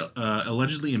employee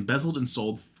allegedly embezzled and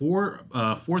sold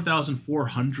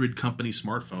 4,400 company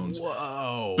smartphones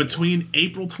between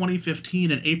April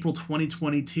 2015 and April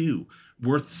 2022,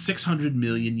 worth 600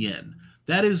 million yen.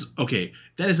 That is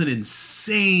an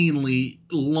insanely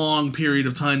long period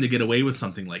of time to get away with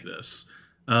something like this.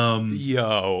 Okay,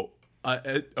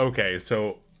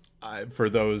 so for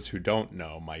those who don't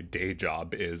know, my day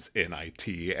job is in IT,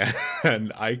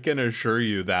 and I can assure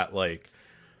you that, like,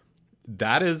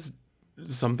 that is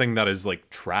something that is, like,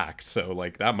 tracked. So,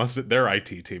 like, their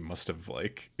IT team must have,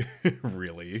 like,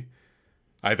 really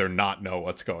either not know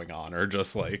what's going on or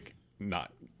just, like,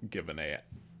 not given a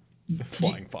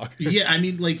flying fuck. Yeah, I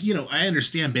mean, like, you know, I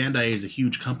understand Bandai is a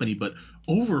huge company, but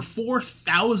over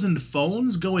 4,000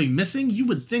 phones going missing, you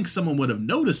would think someone would have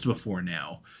noticed before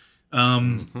now.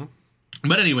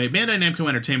 But anyway, Bandai Namco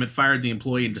Entertainment fired the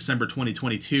employee in December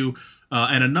 2022,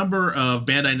 and a number of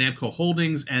Bandai Namco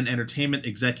Holdings and entertainment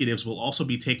executives will also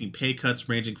be taking pay cuts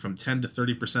ranging from 10 to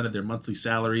 30% of their monthly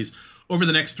salaries over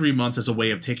the next 3 months as a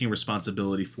way of taking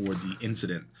responsibility for the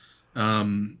incident.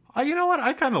 You know what?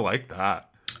 I kind of like that.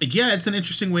 Yeah, it's an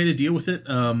interesting way to deal with it,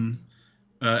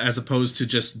 as opposed to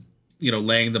just, you know,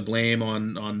 laying the blame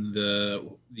on the,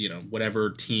 you know, whatever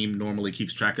team normally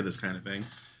keeps track of this kind of thing,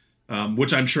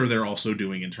 which I'm sure they're also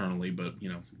doing internally, but, you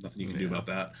know, nothing you can do about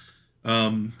that.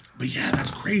 But yeah, that's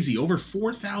crazy. Over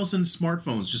 4,000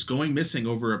 smartphones just going missing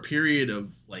over a period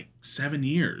of like 7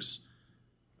 years.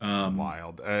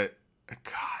 Wild. God,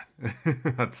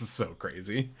 that's so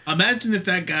crazy. Imagine if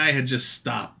that guy had just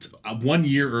stopped 1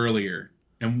 year earlier.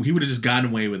 And he would have just gotten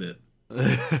away with it.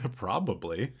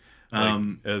 Probably. Like,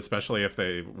 especially if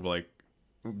they, like,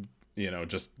 you know,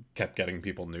 just kept getting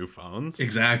people new phones.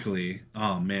 Exactly.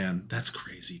 Oh, man. That's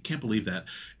crazy. Can't believe that.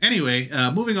 Anyway,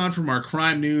 moving on from our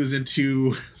crime news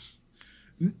into...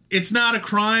 It's not a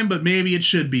crime, but maybe it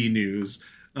should be news.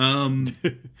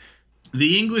 The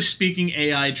English-speaking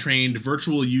AI-trained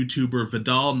virtual YouTuber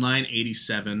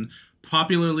Vidal987,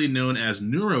 popularly known as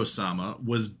Neurosama,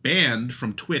 was banned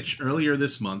from Twitch earlier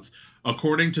this month,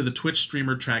 according to the Twitch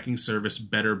streamer tracking service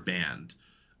Better Band.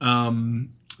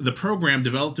 The program,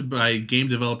 developed by game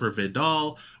developer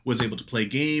Vidal, was able to play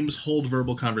games, hold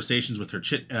verbal conversations with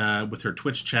her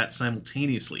Twitch chat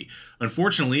simultaneously.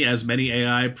 Unfortunately, as many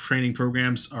AI training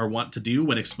programs are wont to do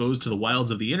when exposed to the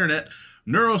wilds of the internet,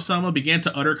 Neurosama began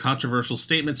to utter controversial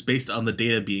statements based on the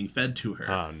data being fed to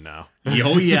her. Oh, no.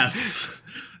 Oh, yes.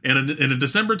 In a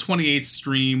December 28th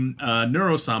stream,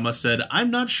 Neurosama said, "I'm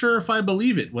not sure if I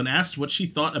believe it," when asked what she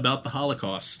thought about the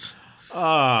Holocaust.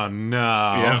 Oh, no.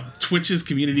 Yeah. Twitch's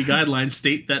community guidelines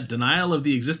state that denial of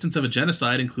the existence of a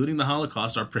genocide, including the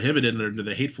Holocaust, are prohibited under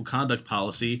the hateful conduct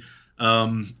policy.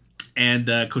 And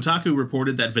Kotaku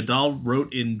reported that Vidal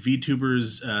wrote in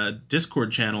VTuber's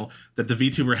Discord channel that the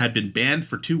VTuber had been banned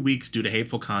for 2 weeks due to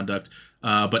hateful conduct,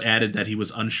 but added that he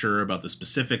was unsure about the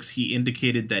specifics. He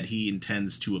indicated that he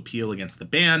intends to appeal against the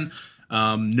ban.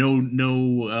 No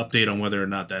update on whether or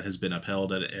not that has been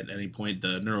upheld at any point.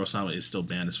 The Neurosama is still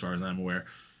banned as far as I'm aware.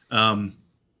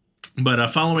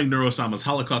 But following Neurosama's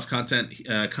Holocaust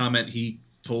comment, he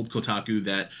told Kotaku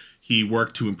that he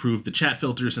worked to improve the chat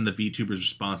filters and the VTuber's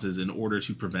responses in order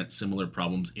to prevent similar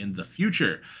problems in the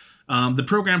future. The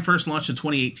program first launched in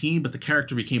 2018, but the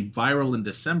character became viral in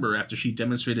December after she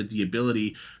demonstrated the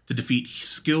ability to defeat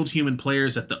skilled human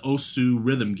players at the Osu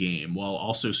rhythm game while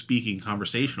also speaking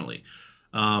conversationally.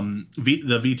 The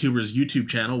VTuber's YouTube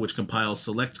channel, which compiles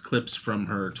select clips from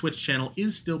her Twitch channel,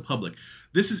 is still public.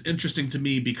 This is interesting to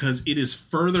me because it is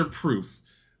further proof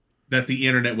that the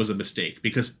internet was a mistake,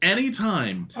 because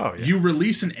anytime Oh, yeah. you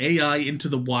release an AI into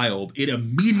the wild, it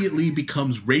immediately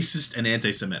becomes racist and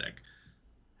anti-Semitic.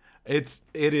 It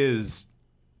is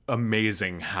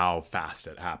amazing how fast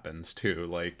it happens too.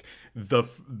 Like the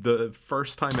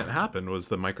first time it happened was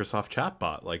the Microsoft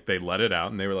chatbot. Like they let it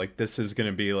out and they were like, this is going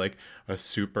to be like a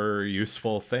super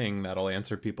useful thing that'll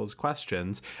answer people's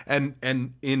questions. And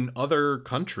in other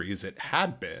countries it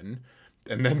had been.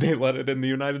 And then they let it in the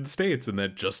United States, and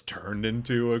that just turned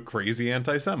into a crazy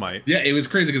anti-Semite. Yeah, it was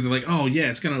crazy because they're like, oh yeah,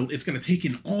 it's gonna take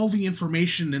in all the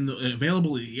information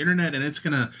available on the internet, and it's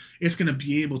gonna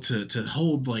be able to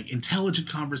hold like intelligent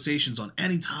conversations on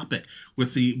any topic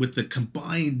with the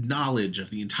combined knowledge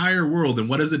of the entire world. And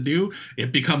what does it do?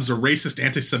 It becomes a racist,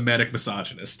 anti-Semitic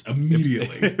misogynist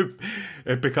immediately.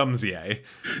 It becomes yay.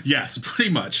 Yes,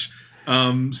 pretty much.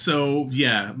 So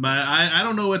yeah, I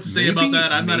don't know what to say about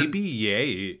that. Maybe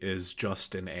Yay is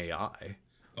just an AI.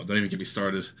 Oh, don't even get me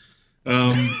started.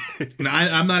 I'm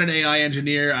not an AI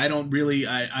engineer. I don't really.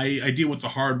 I deal with the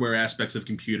hardware aspects of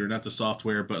computer, not the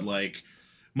software. But like,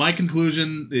 my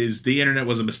conclusion is the internet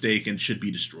was a mistake and should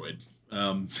be destroyed.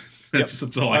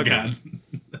 That's all I got.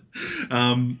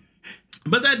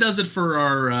 But that does it for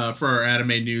our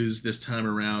anime news this time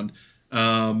around.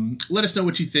 Let us know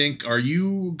what you think. Are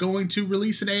you going to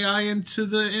release an AI into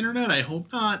the internet? I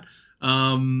hope not.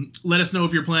 Let us know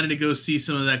if you're planning to go see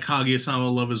some of that Kaguya-sama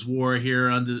Love is War here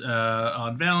on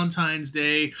Valentine's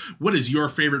Day. What is your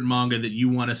favorite manga that you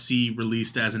want to see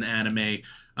released as an anime?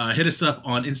 Hit us up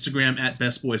on Instagram at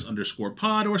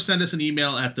bestboys_pod or send us an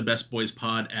email at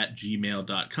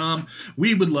thebestboyspod@gmail.com.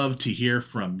 We would love to hear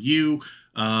from you.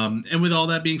 And with all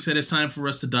that being said, it's time for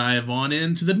us to dive on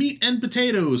into the meat and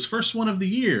potatoes. First one of the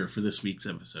year for this week's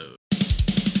episode.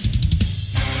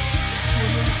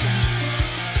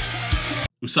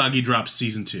 Usagi drops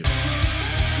season 2.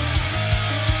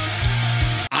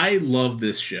 I love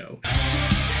this show.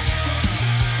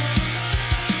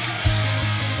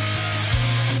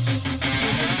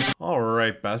 All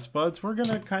right, best buds, we're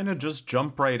gonna kind of just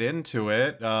jump right into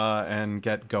it and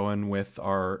get going with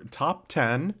our top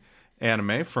 10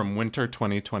 anime from winter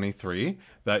 2023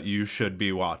 that you should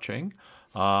be watching.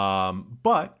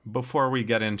 But before we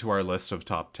get into our list of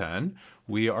top 10,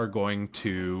 we are going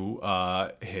to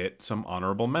hit some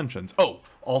honorable mentions. Oh,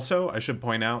 also, I should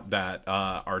point out that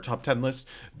our top 10 list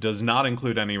does not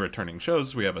include any returning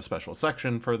shows. We have a special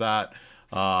section for that.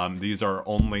 These are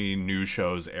only new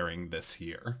shows airing this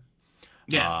year.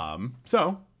 Yeah.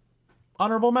 So,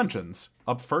 honorable mentions.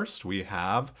 Up first, we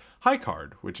have High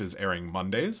Card, which is airing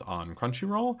Mondays on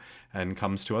Crunchyroll and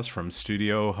comes to us from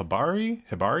Studio Hibari?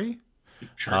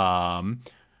 Sure.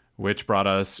 Which brought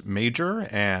us Major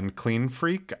and Clean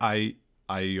Freak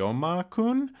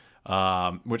Ioma-kun,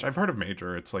 which I've heard of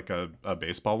Major. It's like a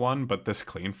baseball one, but this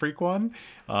Clean Freak one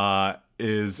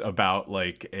is about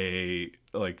like a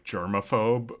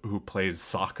germaphobe who plays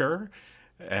soccer,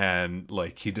 and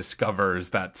like he discovers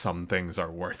that some things are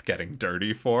worth getting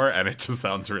dirty for, and it just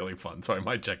sounds really fun. So I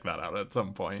might check that out at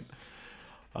some point.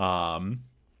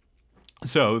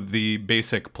 So the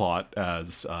basic plot,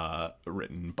 as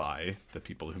written by the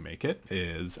people who make it,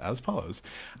 is as follows.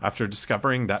 After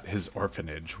discovering that his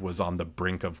orphanage was on the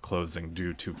brink of closing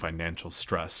due to financial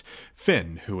stress,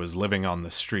 Finn, who was living on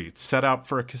the streets, set out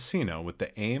for a casino with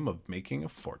the aim of making a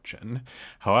fortune.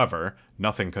 However,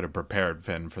 nothing could have prepared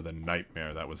Finn for the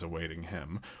nightmare that was awaiting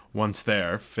him. Once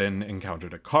there, Finn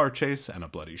encountered a car chase and a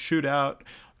bloody shootout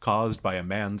caused by a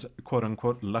man's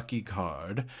quote-unquote lucky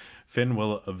card. Finn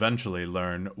will eventually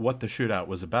learn what the shootout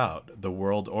was about. The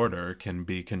world order can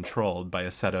be controlled by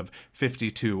a set of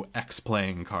 52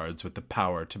 X-playing cards with the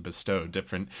power to bestow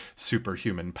different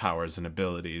superhuman powers and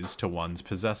abilities to ones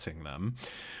possessing them.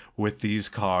 With these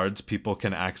cards, people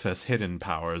can access hidden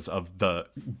powers of the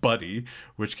buddy,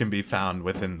 which can be found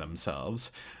within themselves.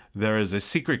 There is a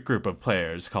secret group of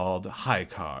players called High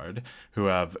Card who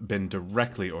have been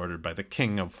directly ordered by the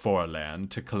King of Foreland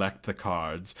to collect the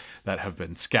cards that have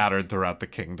been scattered throughout the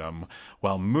kingdom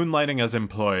while moonlighting as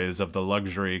employees of the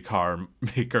luxury car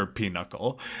maker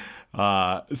Pinnacle.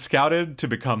 Scouted to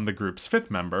become the group's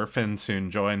 5th member, Finn soon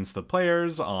joins the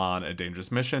players on a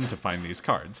dangerous mission to find these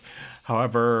cards.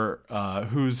 However,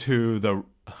 Who's Who, the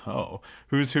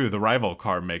rival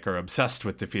car maker obsessed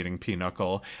with defeating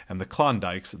Pinnacle, and the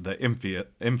Klondikes, the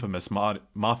infamous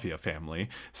mafia family,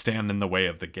 stand in the way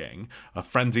of the gang. A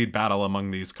frenzied battle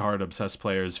among these card-obsessed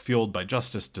players, fueled by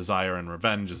justice, desire, and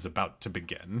revenge, is about to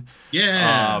begin.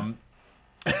 Yeah.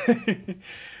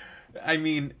 I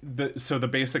mean, the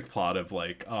basic plot of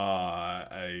like,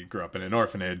 I grew up in an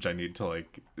orphanage, I need to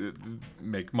like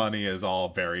make money, is all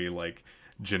very like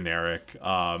generic.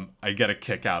 I get a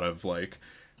kick out of like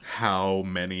how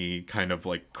many kind of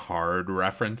like card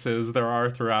references there are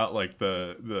throughout, like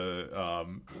the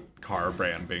car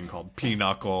brand being called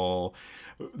Pinochle.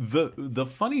 The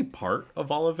funny part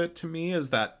of all of it to me is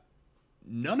that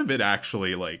none of it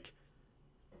actually like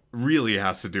really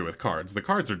has to do with cards. The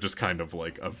cards are just kind of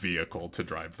like a vehicle to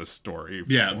drive the story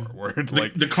forward.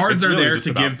 Like the cards it's are really there just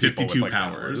to about give people with, 52 like,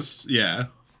 powers. Yeah.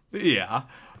 Yeah.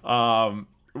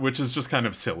 Which is just kind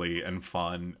of silly and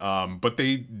fun. But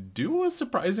they do a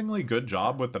surprisingly good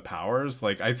job with the powers.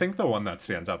 Like, I think the one that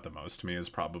stands out the most to me is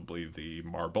probably the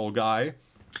marble guy.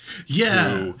 Yeah.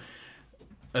 Who,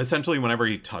 essentially, whenever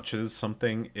he touches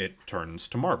something, it turns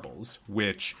to marbles,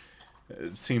 which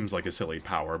seems like a silly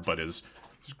power, but is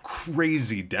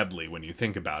crazy deadly when you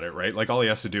think about it, right? Like, all he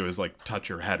has to do is like touch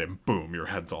your head and boom, your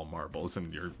head's all marbles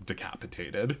and you're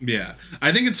decapitated. Yeah.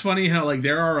 I think it's funny how like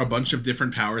there are a bunch of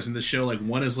different powers in the show. Like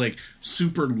one is like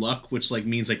super luck, which like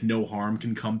means like no harm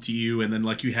can come to you, and then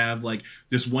like you have like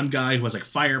this one guy who has like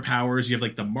fire powers, you have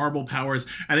like the marble powers,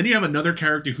 and then you have another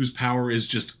character whose power is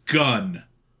just gun.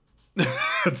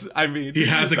 I mean, he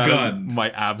has a gun. My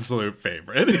absolute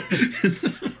favorite.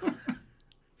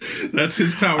 That's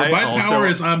his power. My power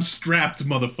is I'm strapped,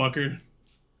 motherfucker.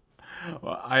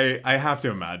 I have to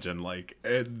imagine like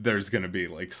there's gonna be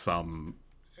like some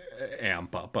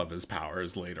amp up of his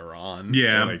powers later on.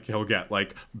 Yeah, like he'll get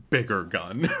like bigger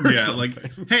gun. Yeah, something.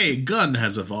 like hey, gun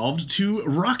has evolved to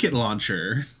rocket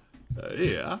launcher.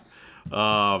 Yeah.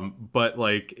 But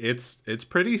like it's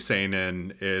pretty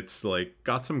seinen. It's like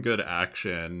got some good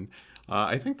action.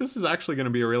 I think this is actually going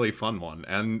to be a really fun one,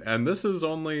 and this is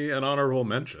only an honorable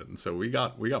mention, so we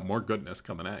got more goodness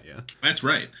coming at you. That's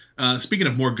right. Speaking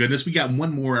of more goodness, we got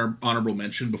one more honorable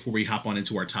mention before we hop on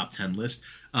into our top 10 list,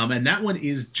 and that one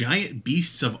is Giant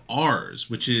Beasts of Ours,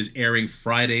 which is airing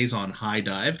Fridays on High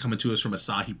Dive, coming to us from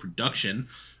Asahi Production,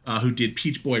 who did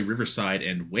Peach Boy Riverside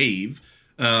and Wave.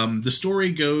 The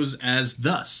story goes as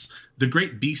thus. The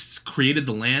great beasts created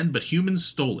the land, but humans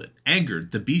stole it.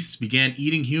 Angered, the beasts began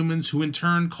eating humans, who in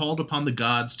turn called upon the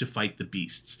gods to fight the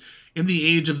beasts. In the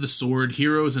age of the sword,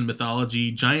 heroes and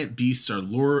mythology, giant beasts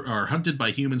are hunted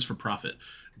by humans for profit.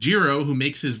 Jiro, who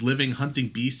makes his living hunting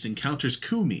beasts, encounters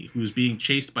Kumi, who is being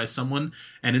chased by someone,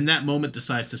 and in that moment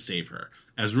decides to save her.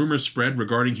 As rumors spread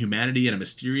regarding humanity and a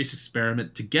mysterious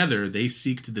experiment, together they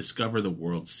seek to discover the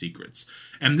world's secrets.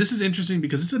 And this is interesting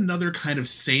because it's another kind of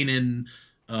seinen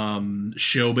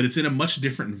show, but it's in a much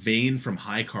different vein from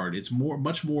High Card. It's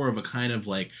much more of a kind of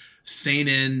like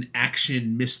seinen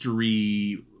action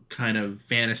mystery kind of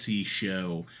fantasy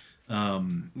show.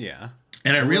 Yeah,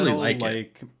 and I really like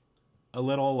it. A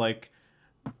little like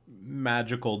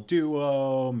Magical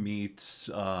Duo meets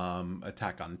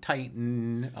Attack on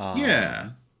Titan.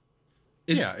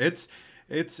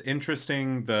 It's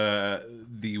interesting.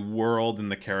 The world and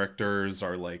the characters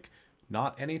are like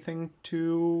not anything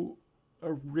too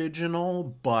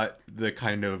original, but the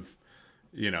kind of,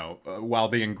 while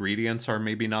the ingredients are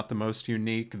maybe not the most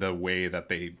unique, the way that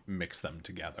they mix them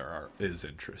together is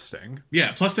interesting.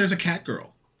 Yeah, plus there's a cat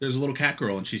girl. There's a little cat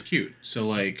girl and she's cute. So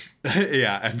like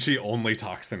yeah, and she only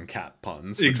talks in cat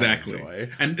puns. Exactly.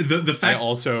 And the fact I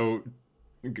also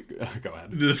go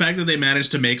ahead. The fact that they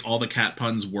managed to make all the cat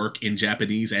puns work in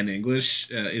Japanese and English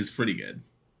is pretty good.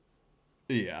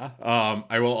 Yeah.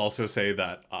 I will also say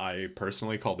that I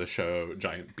personally call this show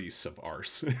Giant Beasts of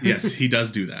Arse. Yes, he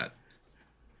does do that.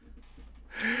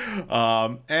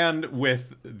 And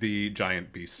with the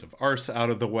Giant Beasts of Arse out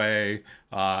of the way,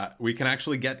 we can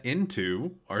actually get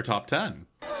into our top 10.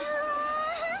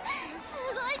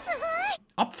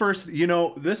 Up first,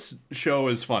 this show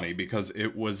is funny because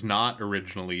it was not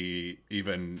originally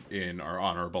even in our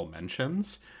honorable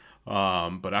mentions.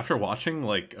 But after watching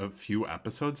like a few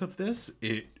episodes of this,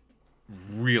 it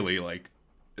really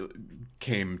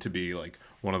came to be like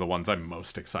one of the ones I'm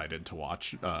most excited to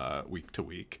watch week to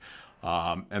week.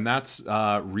 And that's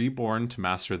Reborn to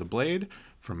Master the Blade,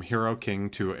 from Hero King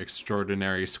to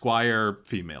Extraordinary Squire,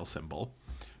 female symbol.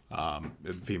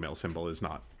 The female symbol is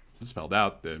not spelled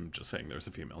out. I'm just saying there's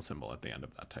a female symbol at the end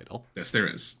of that title. Yes, there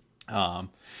is.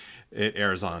 It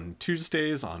airs on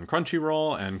Tuesdays on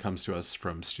Crunchyroll and comes to us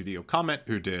from Studio Comet,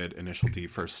 who did Initial D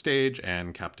First Stage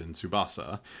and Captain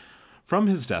Tsubasa. From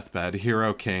his deathbed,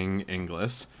 Hero King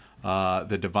Inglis,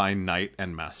 the divine knight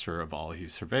and master of all he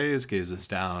surveys, gazes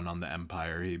down on the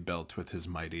empire he built with his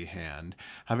mighty hand,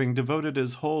 having devoted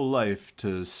his whole life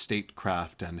to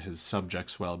statecraft and his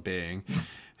subjects' well-being.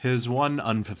 His one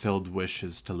unfulfilled wish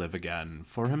is to live again,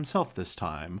 for himself this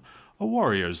time. A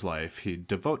warrior's life, he'd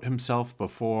devote himself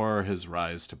before his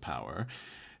rise to power.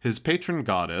 His patron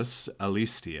goddess,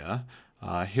 Alistia,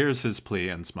 hears his plea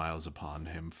and smiles upon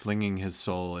him, flinging his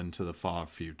soul into the far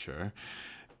future.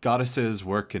 Goddesses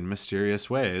work in mysterious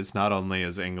ways. Not only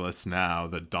is Inglis now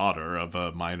the daughter of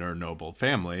a minor noble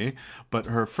family, but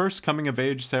her first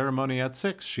coming-of-age ceremony at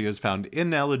 6, she is found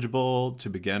ineligible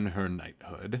to begin her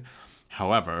knighthood.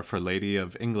 However, for Lady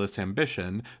of Inglis'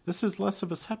 ambition, this is less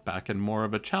of a setback and more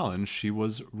of a challenge she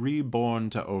was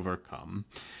reborn to overcome.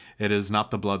 It is not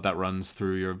the blood that runs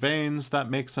through your veins that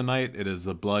makes a knight, it is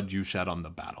the blood you shed on the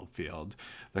battlefield.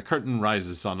 The curtain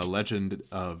rises on a legend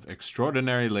of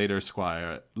extraordinary Lady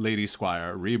Squire,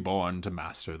 reborn to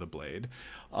master the blade.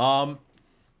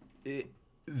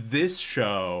 This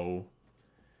show,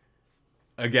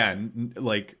 again,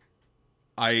 like,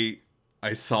 I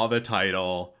saw the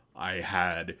title, I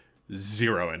had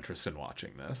zero interest in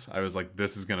watching this. I was like,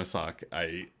 this is gonna suck.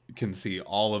 I can see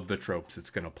all of the tropes it's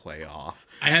gonna play off.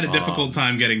 I had a difficult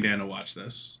time getting Dan to watch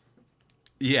this.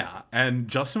 Yeah, and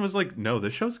Justin was like, no,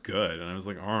 this show's good. And I was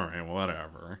like, all right,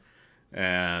 whatever.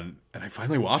 And I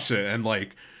finally watched it, and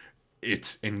like,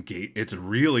 it's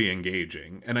really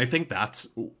engaging. And I think that's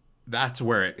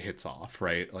where it hits off,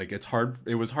 right? Like,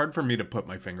 it was hard for me to put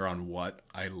my finger on what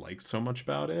I liked so much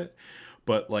about it,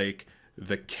 but like,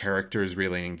 the characters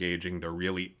really engaging, they're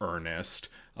really earnest,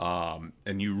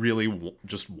 and you really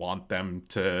just want them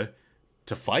to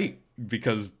fight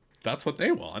because that's what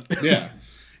they want.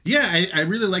 Yeah, I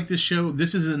really like this show.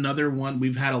 This is another one.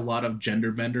 We've had a lot of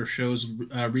gender bender shows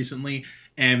recently,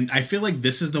 and I feel like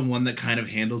this is the one that kind of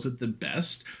handles it the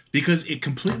best because it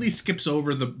completely skips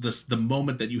over the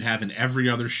moment that you have in every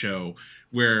other show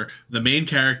where the main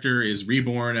character is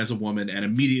reborn as a woman and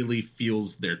immediately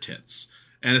feels their tits.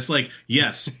 And it's like,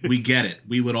 yes, we get it.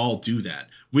 We would all do that.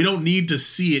 We don't need to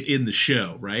see it in the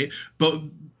show, right? But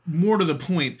more to the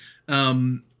point,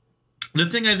 the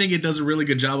thing I think it does a really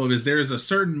good job of is there's a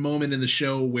certain moment in the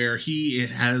show where he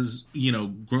has,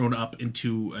 grown up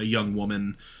into a young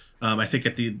woman. I think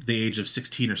at the age of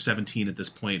 16 or 17 at this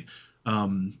point.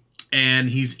 And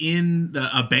he's in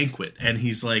a banquet, and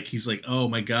he's like, oh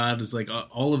my God, it's like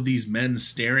all of these men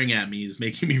staring at me is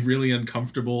making me really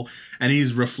uncomfortable. And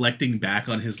he's reflecting back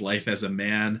on his life as a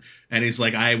man. And he's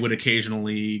like, I would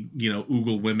occasionally,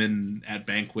 oogle women at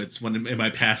banquets when in my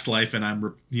past life. And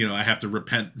I have to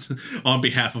repent on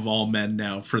behalf of all men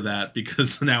now for that,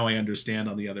 because now I understand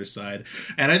on the other side.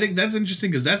 And I think that's interesting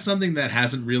because that's something that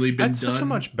hasn't really been done. That's such a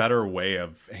much better way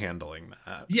of handling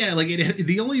that. Yeah. Like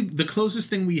the closest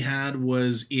thing we had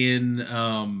was in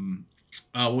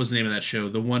what was the name of that show,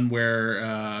 the one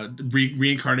where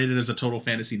reincarnated as a Total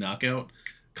Fantasy Knockout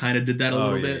kind of did that a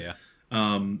little bit.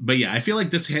 But yeah, I feel like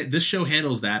this show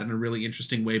handles that in a really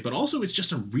interesting way, but also it's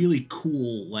just a really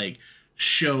cool like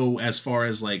show as far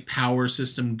as like power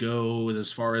system goes,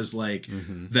 as far as like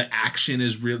the action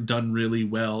is done really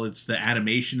well, it's the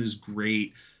animation is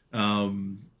great.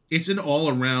 It's an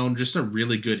all-around, just a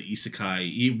really good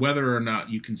isekai, whether or not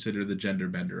you consider the gender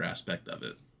bender aspect of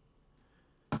it.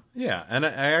 Yeah, and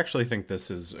I actually think this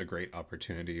is a great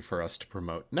opportunity for us to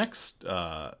promote next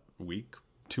week,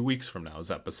 2 weeks from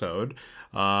now's episode,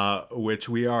 which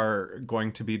we are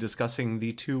going to be discussing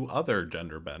the 2 other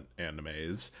gender bent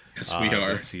animes. Yes, we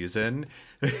are. This season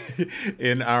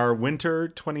in our winter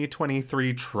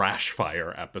 2023 Trash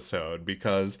Fire episode,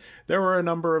 because there were a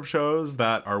number of shows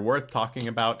that are worth talking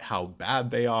about how bad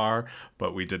they are,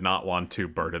 but we did not want to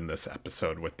burden this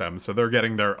episode with them, so they're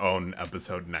getting their own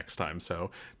episode next time. So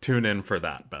tune in for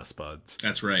that, best buds.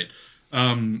 That's right.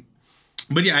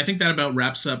 But yeah, I think that about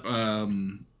wraps up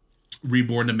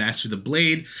Reborn to Master the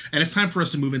Blade, and it's time for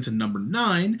us to move into number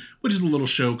 9, which is a little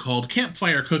show called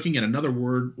Campfire Cooking in Another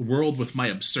World with My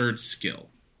Absurd Skill.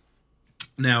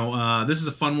 Now, this is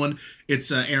a fun one.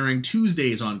 It's airing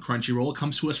Tuesdays on Crunchyroll. It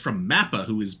comes to us from Mappa,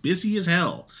 who is busy as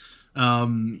hell.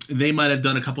 They might have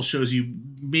done a couple shows you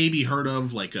maybe heard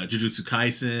of, like Jujutsu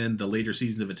Kaisen, the later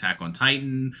seasons of Attack on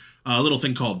Titan, a little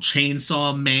thing called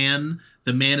Chainsaw Man.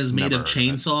 The man is made of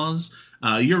chainsaws.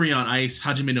 Yuri on Ice,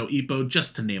 Hajime no Ippo,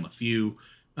 just to name a few.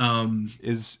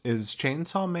 Is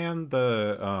Chainsaw Man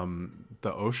the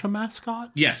OSHA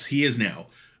mascot? Yes, he is now.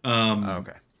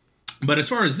 Okay. But as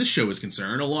far as this show is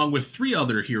concerned, along with 3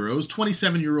 other heroes,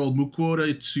 27-year-old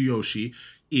Mukoda Tsuyoshi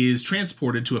is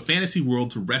transported to a fantasy world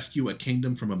to rescue a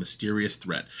kingdom from a mysterious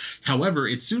threat. However,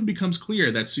 it soon becomes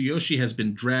clear that Tsuyoshi has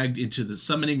been dragged into the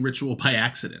summoning ritual by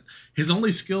accident. His only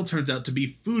skill turns out to be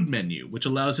Food Menu, which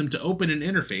allows him to open an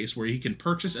interface where he can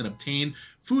purchase and obtain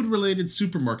food-related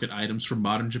supermarket items from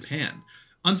modern Japan.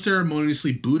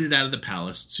 Unceremoniously booted out of the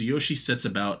palace, Tsuyoshi sets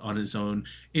about on his own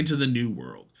into the new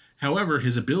world. However,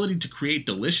 his ability to create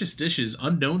delicious dishes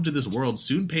unknown to this world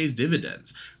soon pays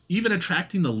dividends, even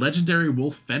attracting the legendary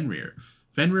wolf Fenrir.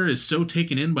 Fenrir is so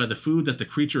taken in by the food that the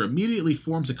creature immediately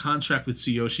forms a contract with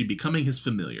Tsuyoshi, becoming his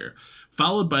familiar.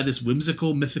 Followed by this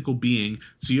whimsical, mythical being,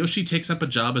 Tsuyoshi takes up a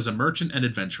job as a merchant and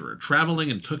adventurer,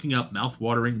 traveling and cooking up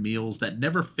mouth-watering meals that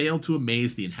never fail to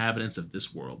amaze the inhabitants of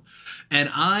this world. And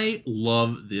I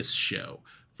love this show.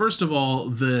 First of all,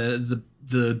 the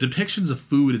depictions of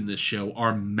food in this show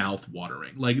are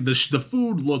mouth-watering. Like, the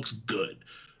food looks good.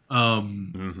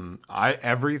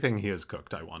 Everything he has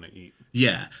cooked, I want to eat.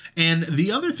 Yeah. And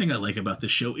the other thing I like about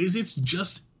this show is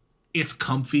it's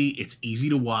comfy. It's easy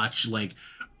to watch. Like,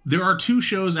 there are 2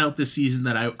 shows out this season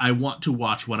that I want to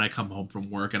watch when I come home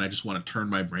from work and I just want to turn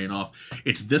my brain off.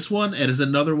 It's this one, and it's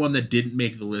another one that didn't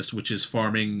make the list, which is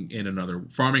Farming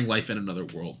Life in Another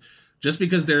World. Just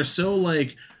because they're so,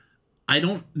 like, I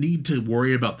don't need to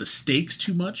worry about the stakes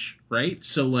too much, right?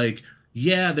 So, like,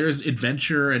 yeah, there's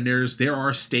adventure and there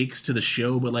are stakes to the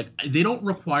show, but, like, they don't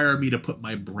require me to put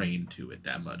my brain to it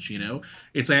that much, you know?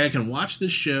 It's like I can watch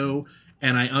this show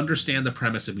and I understand the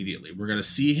premise immediately. We're going to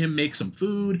see him make some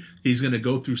food. He's going to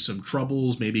go through some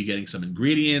troubles, maybe getting some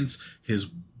ingredients.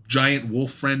 His giant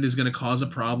wolf friend is going to cause a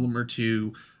problem or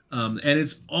two. And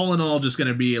it's all in all just going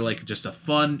to be like just a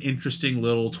fun, interesting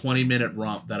little 20-minute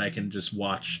romp that I can just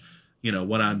watch, you know,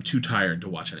 when I'm too tired to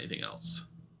watch anything else.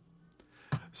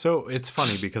 So it's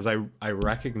funny because I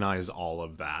recognize all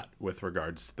of that with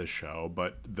regards to the show,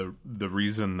 but the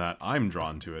reason that I'm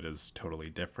drawn to it is totally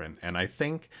different. And I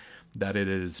think that it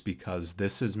is because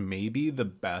this is maybe the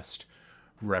best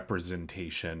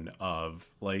representation of,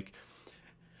 like,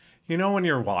 you know, when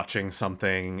you're watching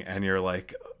something and you're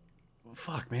like,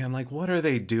 fuck, man, like, what are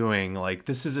they doing? Like,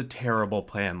 this is a terrible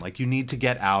plan. Like, you need to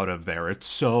get out of there. It's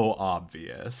so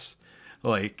obvious.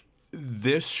 Like,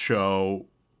 this show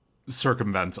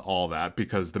circumvents all that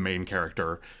because the main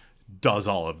character does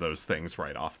all of those things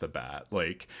right off the bat.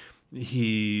 Like,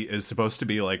 he is supposed to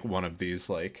be like one of these,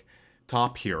 like,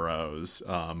 top heroes,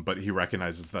 but he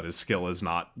recognizes that his skill is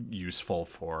not useful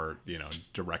for, you know,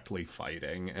 directly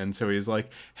fighting. And so he's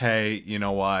like, hey, you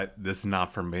know what? This is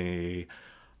not for me.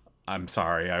 I'm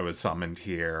sorry, I was summoned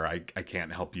here. I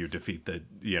can't help you defeat the,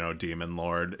 you know, demon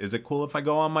lord. Is it cool if I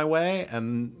go on my way?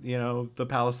 And, you know, the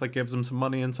palace, like, gives him some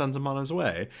money and sends him on his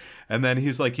way. And then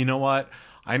he's like, you know what?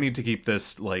 I need to keep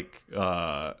this, like,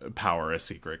 power a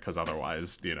secret, because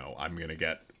otherwise, you know, I'm going to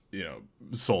get, you know,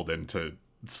 sold into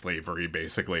slavery,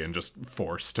 basically, and just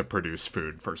forced to produce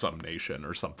food for some nation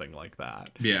or something like that.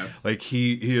 Yeah. Like,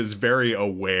 he is very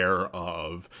aware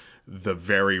of the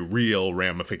very real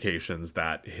ramifications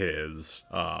that his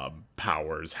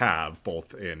powers have,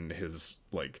 both in his,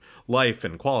 like, life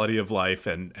and quality of life,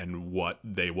 and what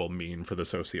they will mean for the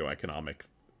socioeconomic,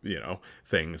 you know,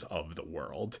 things of the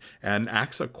world, and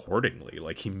acts accordingly.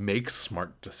 Like, he makes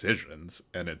smart decisions,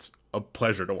 and it's a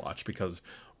pleasure to watch because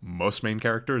most main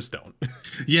characters don't.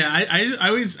 Yeah,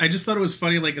 I just thought it was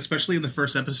funny, like, especially in the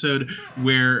first episode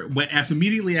where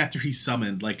immediately after he's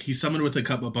summoned with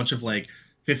a bunch of, like,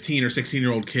 15 or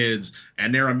 16-year-old kids,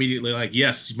 and they're immediately like,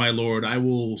 yes, my lord, I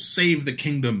will save the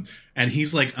kingdom. And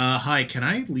he's like, hi, can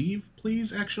I leave,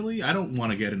 please? Actually, I don't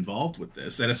want to get involved with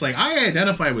this. And it's like, I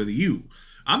identify with you.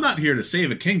 I'm not here to save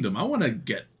a kingdom. I want to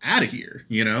get out of here,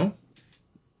 you know?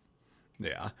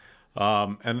 Yeah.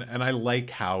 And I like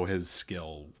how his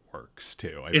skill works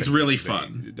too. It's really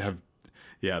fun.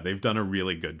 They've done a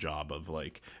really good job of,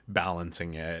 like,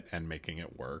 balancing it and making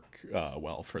it work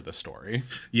well for the story.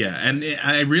 Yeah, and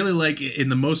I really like, in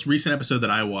the most recent episode that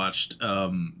I watched,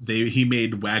 he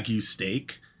made Wagyu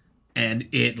steak, and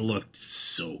it looked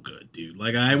so good, dude.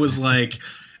 Like, I was like,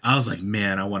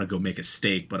 man, I want to go make a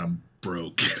steak, but I'm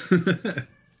broke.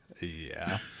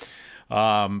 Yeah.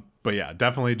 But yeah,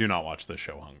 definitely do not watch this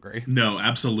show hungry. No,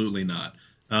 absolutely not.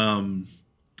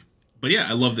 But yeah,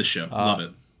 I love this show. Love it.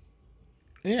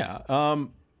 Yeah.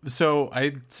 So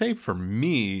I'd say for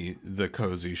me, the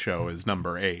cozy show is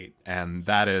number 8, and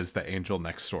that is The Angel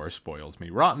Next Door Spoils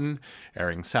Me Rotten,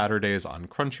 airing Saturdays on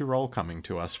Crunchyroll, coming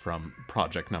to us from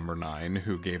Project Number 9,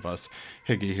 who gave us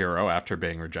Higehiro after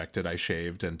being rejected. I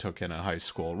shaved and took in a high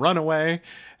school runaway,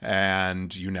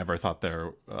 and you thought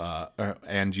there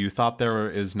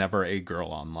is never a girl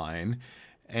online,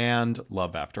 and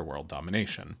Love After World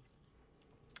Domination,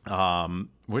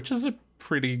 which is a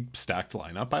pretty stacked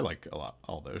lineup. I like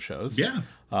all those shows. Yeah.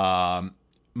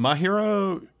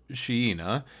 Mahiro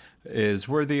Shiina is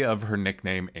worthy of her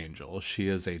nickname Angel. She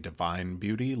is a divine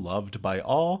beauty loved by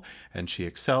all, and she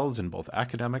excels in both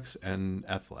academics and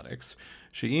athletics.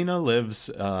 Shiina lives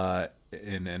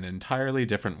in an entirely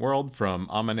different world from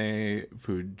Amane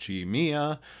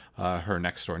Fujimiya, her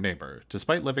next-door neighbor.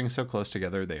 Despite living so close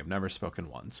together, they have never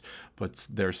spoken once. But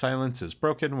their silence is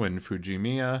broken when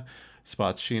Fujimiya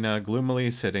spots Sheena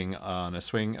gloomily sitting on a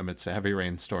swing amidst a heavy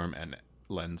rainstorm and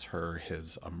lends her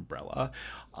his umbrella.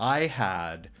 I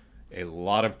had a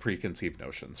lot of preconceived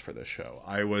notions for this show.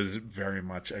 I was very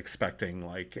much expecting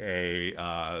like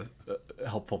a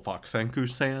helpful Fox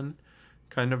Sanku-san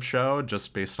kind of show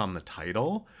just based on the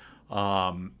title.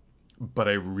 But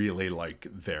I really like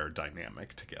their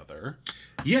dynamic together.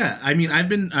 Yeah, I mean,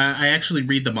 I actually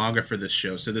read the manga for this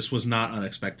show, so this was not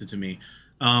unexpected to me.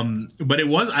 But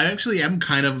I actually am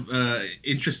kind of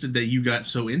interested that you got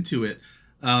so into it.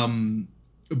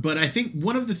 But I think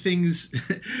one of the things,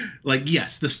 like,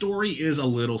 yes, the story is a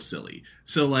little silly.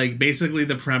 So, like, basically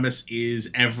the premise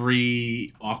is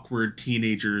every awkward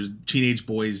teenage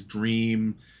boy's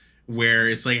dream, where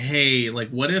it's like, hey, like,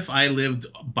 what if I lived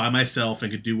by myself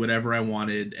and could do whatever I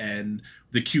wanted, and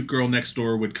the cute girl next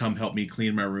door would come help me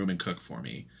clean my room and cook for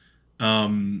me?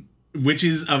 Which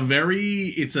is a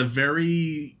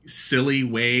very silly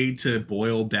way to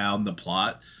boil down the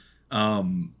plot.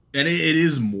 And it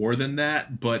is more than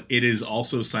that, but it is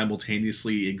also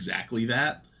simultaneously exactly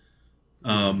that.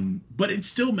 But it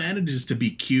still manages to be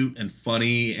cute and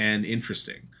funny and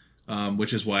interesting,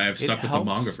 which is why I've stuck with the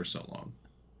manga for so long.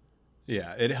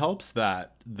 Yeah, it helps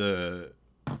that the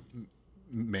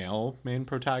male main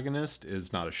protagonist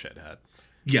is not a shithead.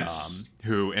 Yes.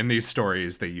 Who in these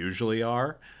stories they usually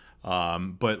are.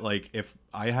 But like if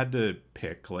I had to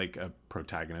pick like a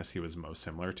protagonist he was most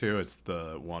similar to, it's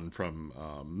the one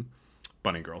from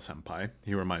Bunny Girl Senpai.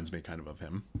 He reminds me kind of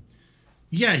him.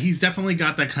 Yeah, he's definitely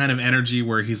got that kind of energy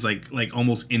where he's like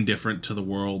almost indifferent to the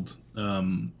world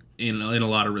in a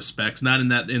lot of respects. Not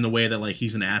in the way that like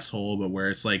he's an asshole, but where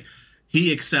it's like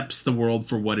he accepts the world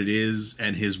for what it is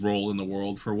and his role in the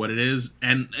world for what it is.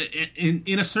 And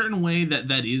in a certain way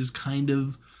that is kind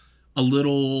of a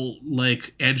little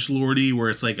like edgelordy, where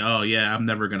it's like, oh yeah, I'm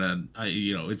never gonna,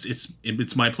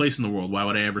 it's my place in the world. Why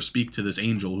would I ever speak to this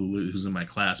angel who's in my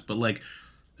class? But like,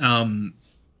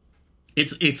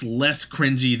 it's less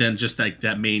cringy than just like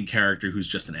that main character who's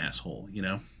just an asshole, you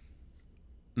know?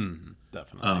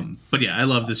 Definitely. But yeah, I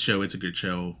love this show. It's a good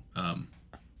show.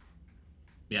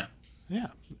 Yeah,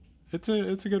 it's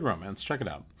a good romance. Check it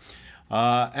out.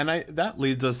 And that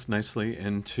leads us nicely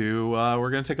into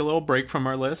we're going to take a little break from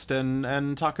our list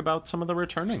and talk about some of the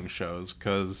returning shows,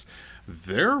 because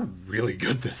they're really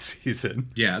good this season.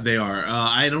 Yeah, they are.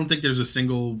 I don't think there's a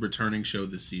single returning show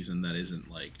this season that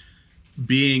isn't like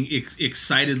being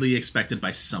excitedly expected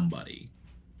by somebody.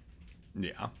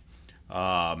 Yeah.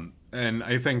 And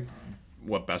I think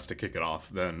what best to kick it off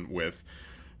then with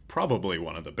probably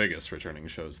one of the biggest returning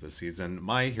shows this season,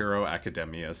 My Hero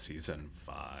Academia Season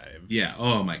 5. Yeah,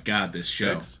 oh my god, this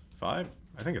show. 6? 5?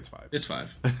 I think it's 5. It's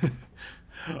 5.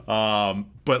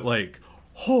 But like,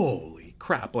 holy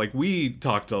crap. Like, we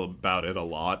talked about it a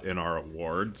lot in our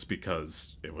awards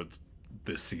because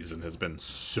this season has been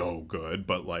so good,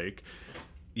 but like,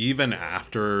 even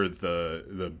after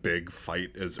the big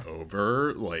fight is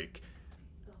over, like,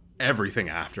 everything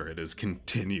after it has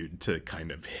continued to kind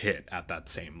of hit at that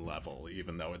same level,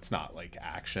 even though it's not like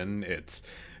action. It's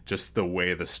just the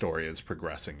way the story is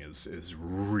progressing is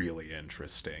really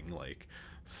interesting. Like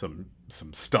some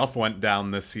stuff went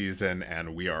down this season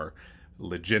and we are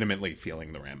legitimately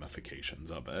feeling the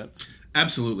ramifications of it.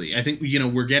 Absolutely. I think,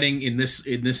 we're getting in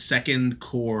this second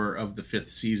core of the 5th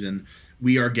season,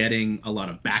 we are getting a lot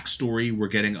of backstory. We're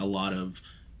getting a lot of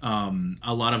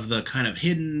the kind of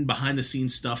hidden behind the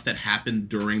scenes stuff that happened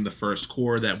during the first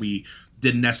core that we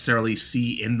didn't necessarily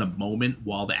see in the moment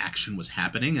while the action was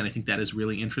happening. And I think that is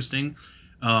really interesting.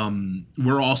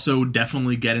 We're also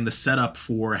definitely getting the setup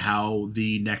for how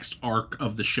the next arc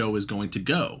of the show is going to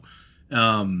go.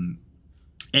 And,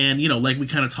 like we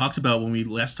kind of talked about when we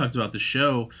last talked about the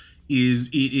show, is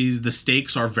the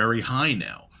stakes are very high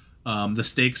now. The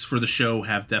stakes for the show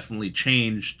have definitely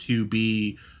changed to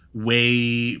be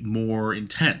way more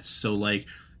intense. So like,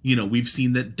 we've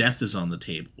seen that death is on the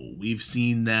table. We've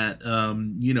seen that,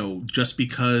 just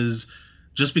because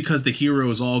the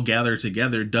heroes all gather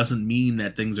together doesn't mean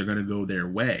that things are going to go their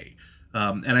way.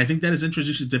 And I think that has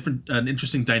introduced an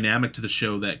interesting dynamic to the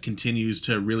show that continues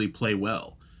to really play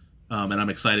well. And I'm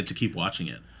excited to keep watching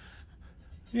it.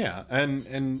 Yeah.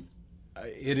 And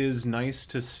it is nice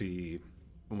to see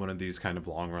one of these kind of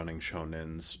long running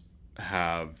shonens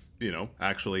have,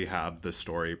 actually have the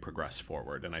story progress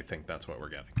forward. And I think that's what we're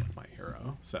getting with My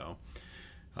Hero. So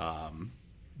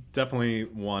definitely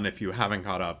one, if you haven't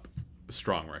caught up,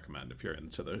 strong recommend if you're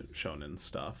into the shonen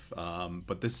stuff.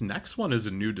 But this next one is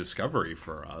a new discovery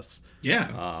for us.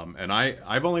 Yeah. And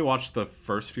I've only watched the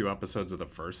first few episodes of the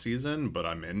first season, but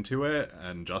I'm into it,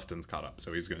 and Justin's caught up,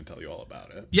 so he's going to tell you all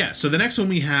about it. Yeah, so the next one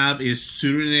we have is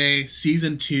Tsurune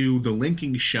Season 2, The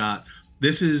Linking Shot.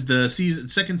 This is the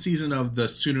second season of the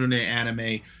Tsurune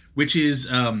anime, which is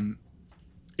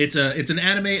it's an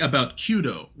anime about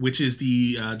Kyudo, which is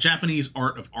the Japanese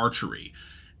art of archery.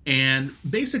 And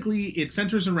basically it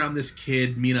centers around this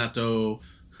kid, Minato,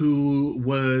 who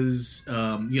was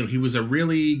he was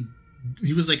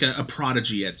like a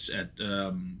prodigy at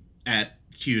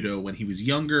Kyudo when he was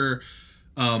younger.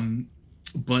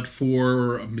 But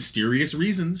for mysterious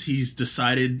reasons, he's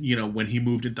decided, when he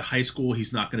moved into high school,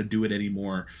 he's not going to do it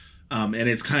anymore. And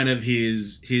it's kind of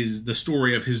the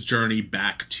story of his journey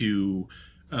back to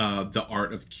the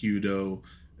art of Kyudo.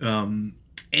 And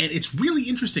it's really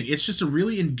interesting. It's just a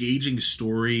really engaging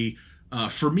story.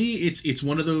 For me, it's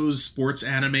one of those sports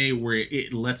anime where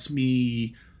it lets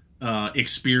me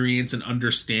experience and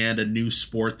understand a new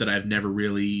sport that I've never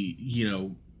really,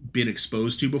 been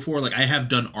exposed to before. Like, I have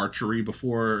done archery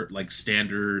before, like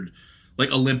standard,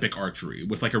 like Olympic archery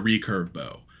with like a recurve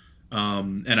bow.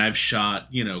 And I've shot,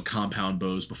 compound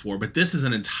bows before, but this is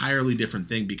an entirely different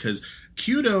thing because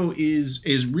Kyudo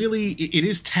is really, it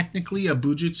is technically a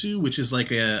bujutsu, which is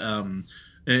like a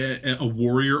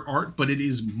warrior art, but it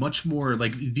is much more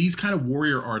like these kind of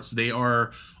warrior arts. They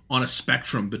are on a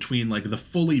spectrum between like the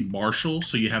fully martial.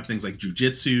 So you have things like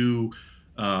jujitsu,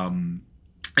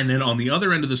 and then on the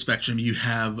other end of the spectrum, you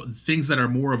have things that are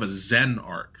more of a Zen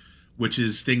art, which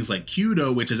is things like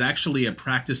Kyudo, which is actually a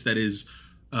practice that is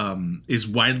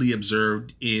widely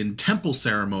observed in temple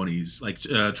ceremonies. Like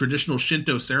traditional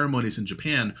Shinto ceremonies in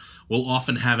Japan will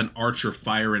often have an archer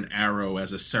fire an arrow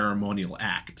as a ceremonial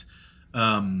act.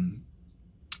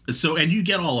 And you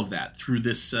get all of that through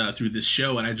this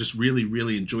show, and I just really,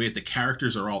 really enjoy it. The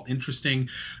characters are all interesting.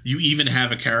 You even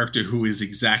have a character who is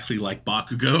exactly like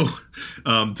Bakugo,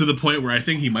 to the point where I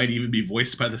think he might even be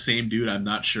voiced by the same dude. I'm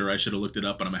not sure. I should have looked it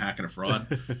up, but I'm a hack and a fraud.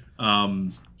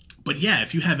 But yeah,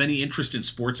 if you have any interest in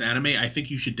sports anime, I think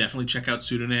you should definitely check out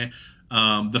Tsurune.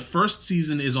 The first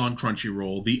season is on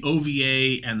Crunchyroll. The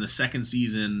OVA and the second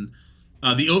season,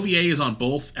 the OVA is on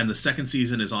both, and the second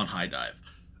season is on High Dive.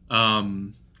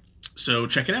 So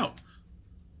check it out.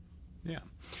 Yeah.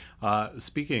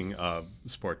 Speaking of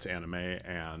sports anime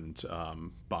and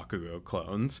Bakugo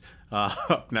clones,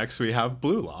 up next we have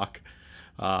Blue Lock,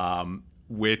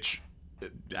 which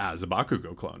has a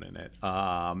Bakugo clone in it.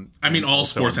 I mean, all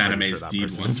sports animes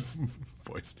need one.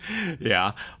 Voiced.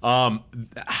 Yeah.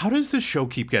 How does this show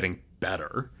keep getting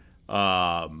better?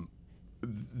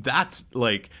 That's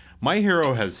like, My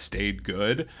Hero has stayed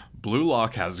good. Blue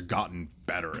Lock has gotten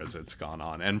better as it's gone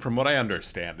on, and from what I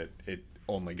understand, it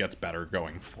only gets better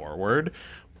going forward.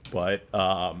 But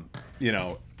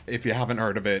if you haven't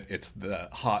heard of it, it's the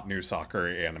hot new soccer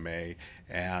anime,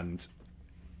 and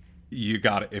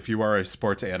if you are a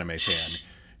sports anime fan,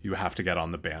 you have to get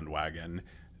on the bandwagon.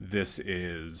 This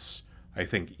is, I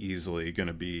think, easily going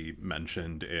to be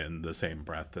mentioned in the same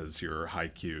breath as your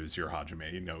Haikyuus, your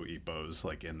Hajime no Ippos,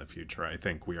 like in the future. I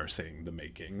think we are seeing the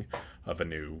making of a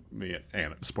new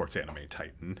sports anime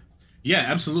titan. Yeah,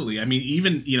 absolutely. I mean,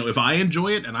 even, if I enjoy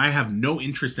it and I have no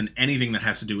interest in anything that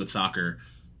has to do with soccer,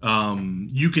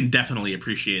 you can definitely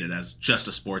appreciate it as just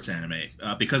a sports anime,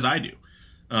 because I do.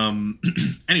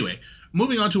 Anyway,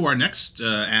 moving on to our next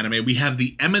anime, we have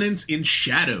The Eminence in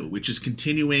Shadow, which is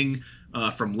continuing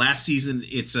from last season.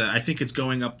 It's I think it's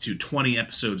going up to 20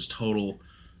 episodes total.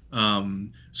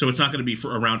 So it's not going to be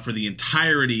around for the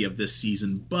entirety of this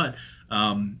season, but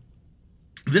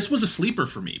this was a sleeper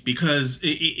for me because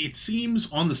it seems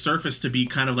on the surface to be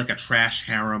kind of like a trash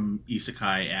harem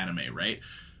isekai anime, right?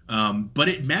 But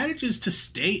it manages to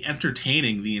stay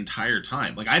entertaining the entire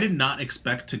time. Like, I did not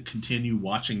expect to continue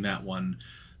watching that one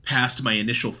past my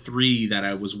initial 3 that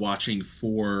I was watching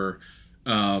for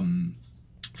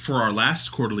our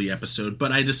last quarterly episode,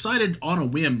 but I decided on a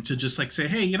whim to just say,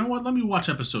 hey, you know what? Let me watch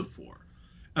episode 4.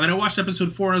 And then I watched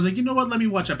episode 4, and I was like, you know what? Let me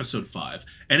watch episode 5.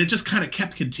 And it just kind of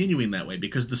kept continuing that way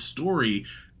because the story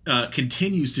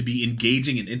continues to be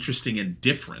engaging and interesting and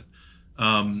different.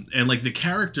 And like the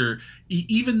character,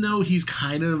 even though he's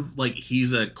kind of like,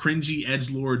 he's a cringy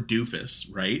edgelord doofus,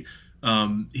 right?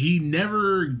 He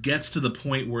never gets to the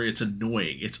point where it's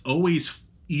annoying. It's always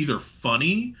either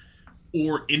funny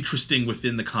or interesting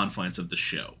within the confines of the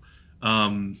show.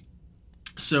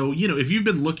 So, if you've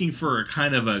been looking for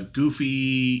kind of a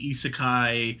goofy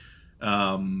isekai,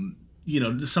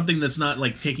 something that's not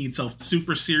like taking itself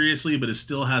super seriously, but it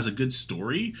still has a good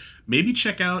story, maybe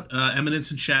check out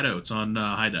Eminence and Shadow. It's on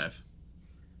High Dive.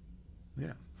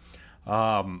 Yeah.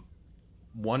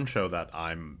 One show that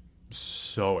I'm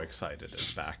so excited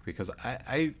is back because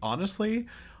I honestly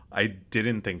I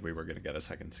didn't think we were going to get a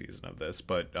second season of this,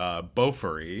 but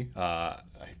Beaufury, I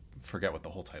forget what the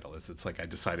whole title is. It's like I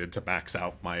decided to max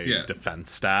out my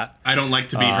defense stat. I don't like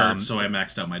to be hurt, so I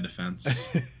maxed out my defense.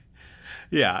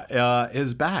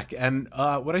 Is back. And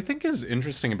what I think is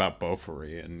interesting about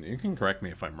Beaufury, and you can correct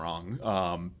me if I'm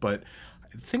wrong, but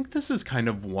I think this is kind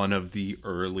of one of the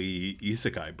early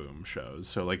isekai boom shows.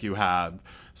 So like you had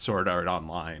Sword Art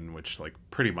Online, which like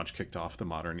pretty much kicked off the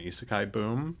modern isekai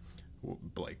boom,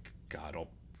 like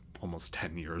almost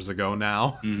 10 years ago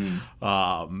now.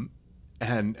 Mm-hmm.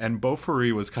 And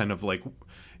Beaufury was kind of like,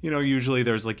 usually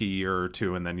there's like a year or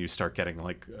two and then you start getting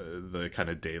like the kind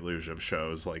of deluge of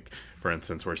shows. Like, for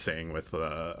instance, we're seeing with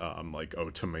the like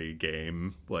Otome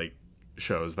game, like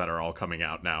shows that are all coming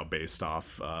out now based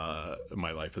off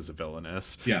My Life as a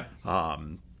Villainess. Yeah.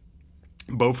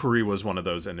 Beaufury was one of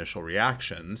those initial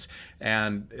reactions,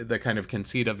 and the kind of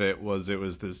conceit of it was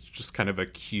this just kind of a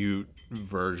cute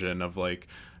version of like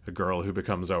a girl who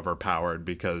becomes overpowered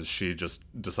because she just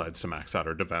decides to max out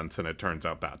her defense, and it turns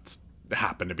out that's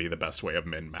happened to be the best way of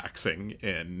min-maxing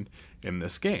in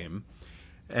this game.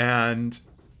 And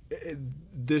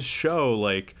this show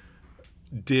like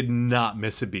did not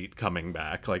miss a beat coming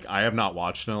back. Like, I have not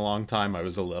watched in a long time. I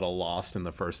was a little lost in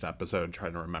the first episode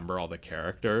trying to remember all the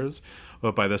characters,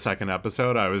 but by the second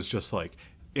episode I was just like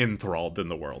enthralled in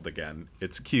the world again.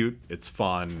 It's cute, it's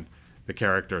fun, the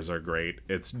characters are great.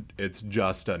 It's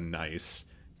just a nice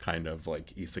kind of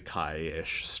like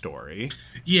isekai-ish story.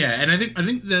 Yeah, and I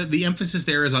think the emphasis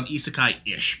there is on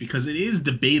isekai-ish because it is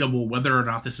debatable whether or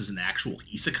not this is an actual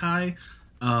isekai,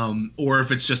 or if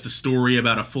it's just a story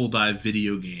about a full dive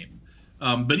video game.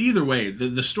 But either way,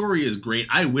 the story is great.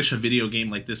 I wish a video game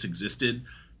like this existed.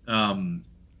 And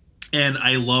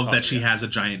I love that she has a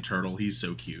giant turtle. He's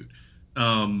so cute.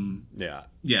 Yeah,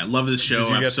 love this show.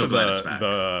 I'm so glad it's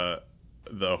back.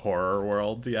 The horror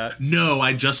world yet? No,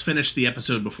 I just finished the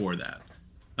episode before that.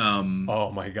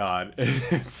 Oh my god,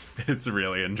 it's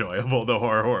really enjoyable. The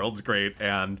horror world's great,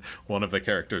 and one of the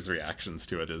characters' reactions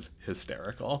to it is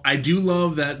hysterical. I do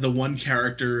love that the one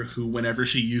character who, whenever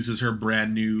she uses her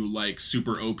brand new like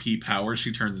super OP power,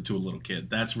 she turns into a little kid.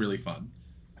 That's really fun.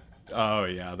 Oh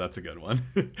yeah, that's a good one.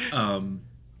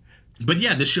 But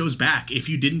yeah, this show's back. If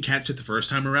you didn't catch it the first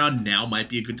time around, now might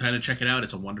be a good time to check it out.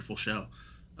 It's a wonderful show.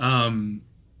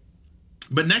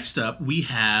 But next up, we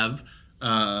have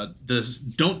this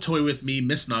Don't Toy With Me,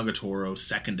 Miss Nagatoro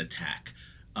Second Attack.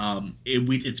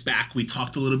 It's back. We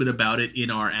talked a little bit about it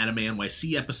in our Anime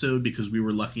NYC episode because we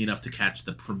were lucky enough to catch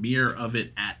the premiere of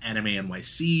it at Anime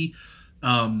NYC.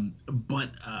 But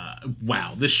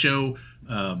wow, this show,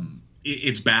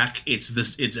 it's back. It's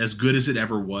as good as it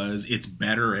ever was. It's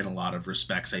better in a lot of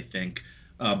respects, I think.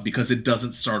 Because it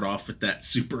doesn't start off with that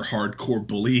super hardcore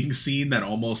bullying scene that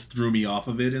almost threw me off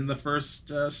of it in the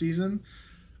first season.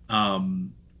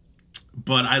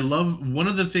 But I love one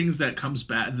of the things that comes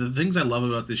back. The things I love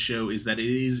about this show is that it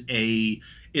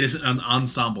is an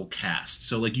ensemble cast.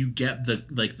 So like you get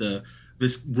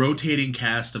this rotating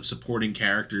cast of supporting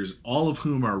characters, all of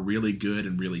whom are really good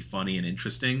and really funny and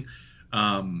interesting.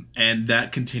 And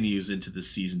that continues into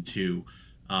this season 2.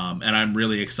 And I'm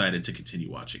really excited to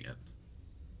continue watching it.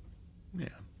 Yeah.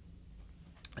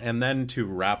 And then to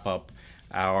wrap up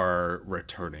our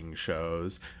returning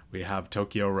shows, we have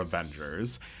Tokyo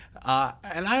Revengers.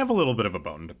 And I have a little bit of a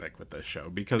bone to pick with this show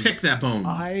because pick that bone.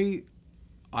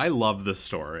 I love the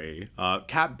story.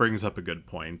 Kat brings up a good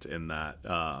point in that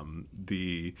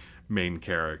the main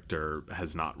character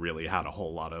has not really had a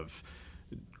whole lot of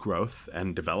growth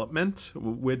and development,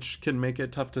 which can make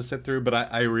it tough to sit through. But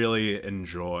I really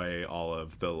enjoy all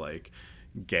of the like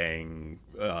gang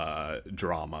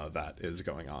drama that is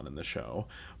going on in the show.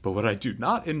 But what I do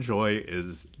not enjoy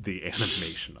is the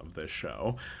animation of this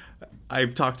show.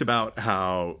 I've talked about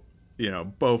how,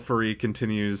 Beaufury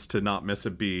continues to not miss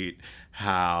a beat,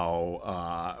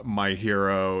 how My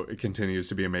Hero continues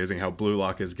to be amazing, how Blue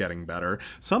Lock is getting better.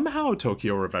 Somehow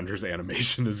Tokyo Revengers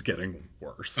animation is getting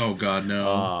worse. Oh god,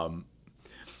 no.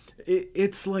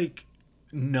 It's like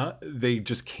they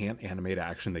just can't animate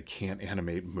action. They can't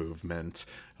animate movement.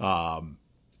 And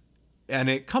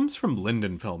it comes from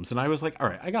Linden Films. And I was like, all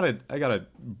right, I gotta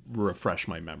refresh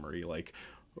my memory. Like,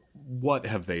 what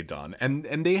have they done? And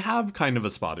they have kind of a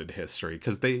spotted history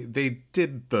because they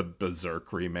did the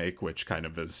Berserk remake, which kind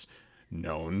of is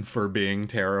known for being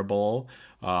terrible.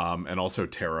 And also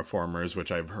Terraformers,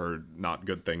 which I've heard not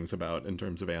good things about in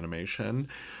terms of animation.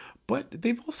 But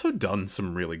they've also done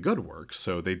some really good work.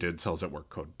 So they did Cells at Work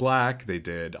Code Black. They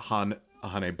did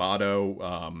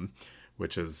Hanebado,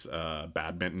 which is a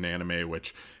badminton anime,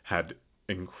 which had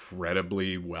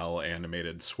incredibly well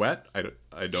animated sweat.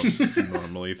 I don't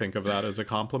normally think of that as a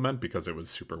compliment because it was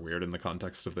super weird in the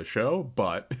context of the show,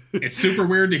 but it's super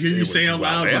weird to hear you say out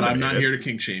loud, well but I'm not here to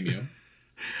kink shame you.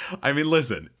 I mean,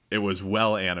 listen, it was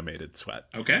well animated sweat.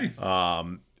 Okay.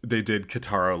 They did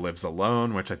Kitaro Lives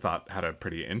Alone, which I thought had a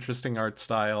pretty interesting art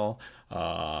style.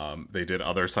 They did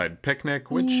Other Side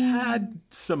Picnic, which had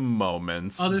some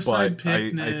moments. Other Side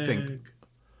Picnic.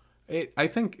 I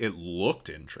think it looked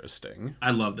interesting.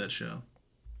 I love that show.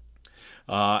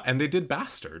 And they did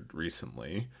Bastard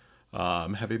recently,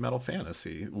 Heavy Metal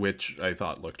Fantasy, which I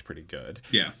thought looked pretty good.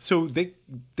 Yeah. So they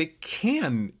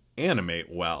can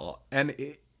animate well, and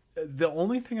the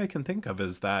only thing I can think of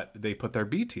is that they put their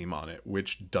B team on it,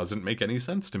 which doesn't make any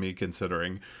sense to me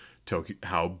considering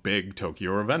how big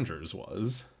Tokyo Revengers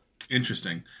was.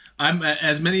 Interesting.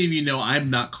 As many of you know, I'm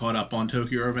not caught up on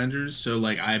Tokyo Revengers, so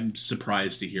like I'm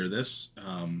surprised to hear this,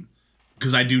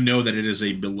 because I do know that it is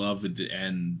a beloved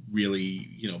and really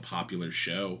popular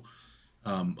show.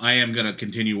 I am gonna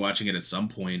continue watching it at some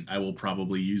point. I will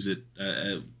probably use it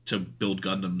to build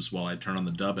Gundams while I turn on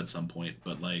the dub at some point,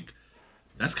 but like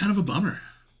that's kind of a bummer.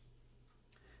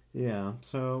 Yeah.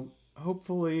 So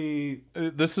hopefully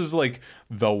this is like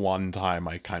the one time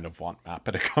I kind of want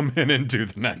Mappa to come in and do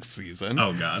the next season.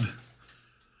 Oh God.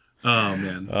 Oh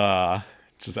man.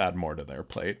 Just add more to their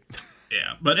plate.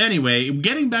 Yeah. But anyway,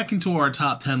 getting back into our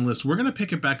top 10 list, we're gonna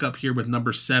pick it back up here with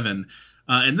number 7.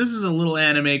 And this is a little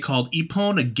anime called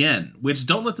Ippon Again, which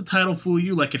don't let the title fool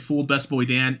you like it fooled Best Boy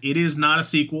Dan. It is not a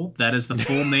sequel. That is the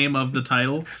full name of the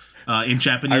title. In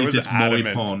Japanese, it's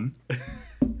Moippon.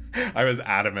 I was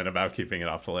adamant about keeping it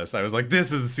off the list. I was like,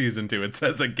 this is season 2. It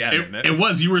says again in it. It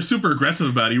was. You were super aggressive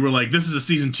about it. You were like, this is a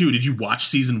season 2. Did you watch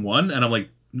season 1? And I'm like,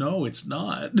 no, it's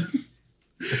not.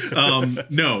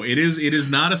 No, it is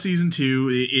not a season 2.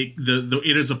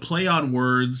 It is a play on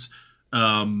words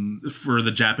for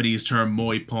the Japanese term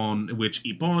Moippon, which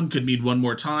Ippon could mean one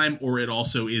more time, or it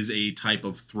also is a type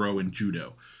of throw in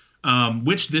judo,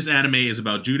 which this anime is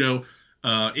about judo.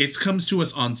 It comes to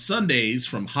us on Sundays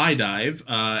from High Dive,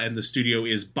 and the studio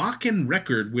is Bakken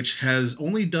Record, which has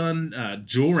only done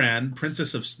Joran,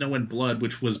 Princess of Snow and Blood,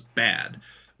 which was bad.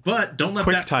 But don't let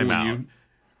that fool you.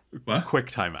 What? Quick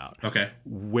timeout. Okay.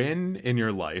 When in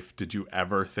your life did you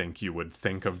ever think you would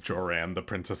think of Joran, the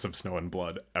Princess of Snow and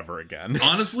Blood, ever again?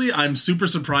 Honestly, I'm super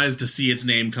surprised to see its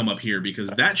name come up here because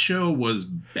that show was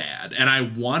bad. And I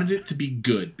wanted it to be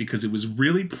good because it was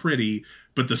really pretty,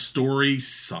 but the story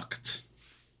sucked.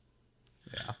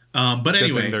 Yeah. But anyway.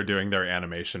 Good thing they're doing their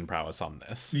animation prowess on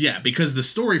this. Yeah, because the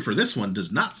story for this one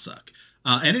does not suck.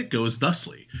 And it goes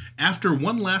thusly. After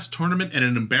one last tournament and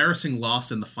an embarrassing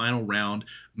loss in the final round,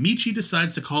 Michi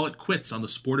decides to call it quits on the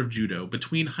sport of judo.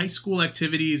 Between high school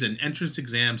activities and entrance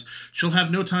exams, she'll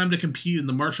have no time to compete in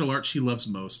the martial arts she loves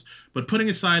most, but putting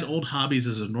aside old hobbies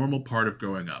is a normal part of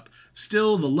growing up.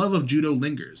 Still, the love of judo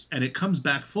lingers, and it comes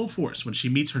back full force when she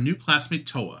meets her new classmate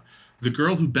Toa, the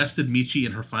girl who bested Michi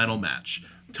in her final match.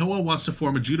 Toa wants to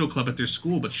form a judo club at their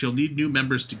school, but she'll need new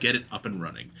members to get it up and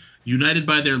running. United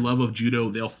by their love of judo,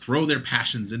 they'll throw their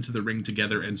passions into the ring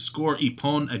together and score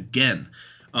Ippon again.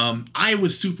 I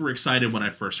was super excited when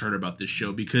I first heard about this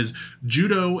show because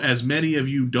judo, as many of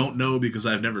you don't know because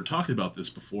I've never talked about this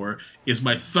before, is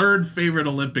my third favorite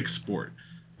Olympic sport.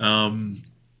 Behind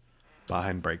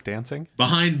breakdancing?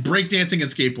 Behind breakdancing and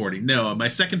skateboarding. No, my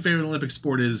second favorite Olympic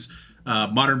sport is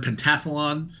modern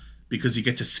pentathlon, because you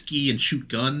get to ski and shoot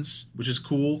guns, which is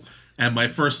cool. And my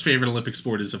first favorite Olympic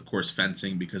sport is, of course,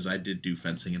 fencing, because I did do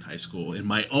fencing in high school in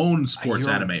my own sports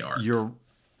anime arc.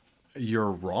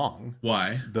 You're wrong.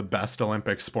 Why? The best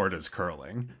Olympic sport is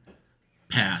curling.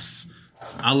 Pass.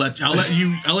 I'll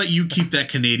let you keep that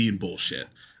Canadian bullshit.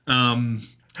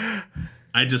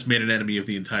 I just made an enemy of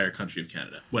the entire country of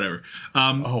Canada. Whatever.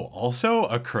 Also,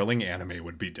 a curling anime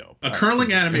would be dope. A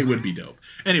curling anime would be dope.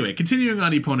 Anyway, continuing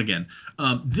on Ippon again.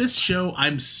 This show I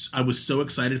was so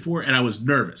excited for, and I was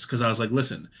nervous because I was like,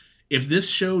 listen, if this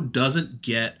show doesn't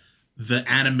get the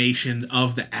animation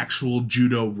of the actual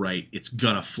judo right, it's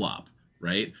gonna flop,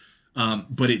 right?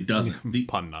 But it doesn't.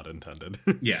 Pun not intended.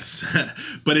 Yes,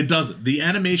 but it doesn't. The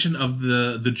animation of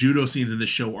the judo scenes in the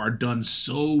show are done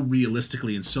so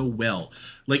realistically and so well.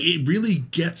 Like, it really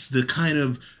gets the kind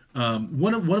of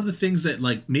One of the things that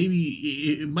like maybe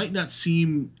it might not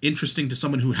seem interesting to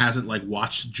someone who hasn't like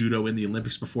watched judo in the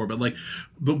Olympics before, but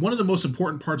one of the most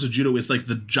important parts of judo is like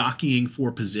the jockeying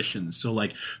for positions. So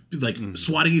like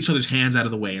swatting each other's hands out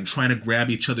of the way and trying to grab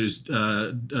each other's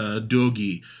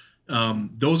dogi.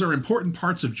 Those are important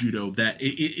parts of judo that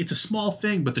it's a small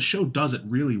thing, but the show does it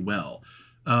really well.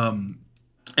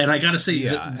 And I gotta say,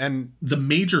 and the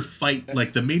major fight,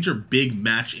 like the major big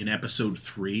match in episode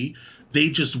 3, they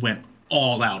just went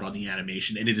all out on the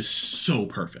animation, and it is so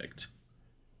perfect.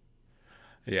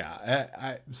 Yeah,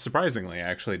 I surprisingly, I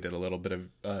actually did a little bit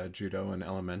of judo in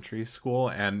elementary school,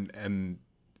 and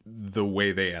the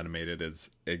way they animate it is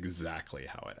exactly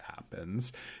how it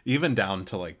happens, even down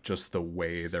to like just the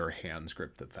way their hands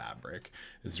grip the fabric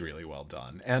is really well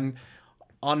done. And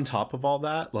on top of all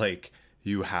that, like,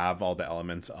 you have all the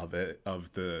elements of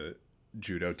the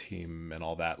judo team and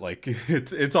all that. Like,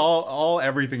 it's all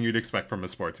everything you'd expect from a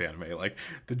sports anime. Like,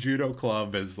 the judo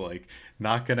club is like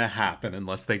not gonna happen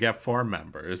unless they get 4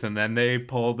 members, and then they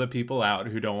pull the people out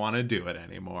who don't want to do it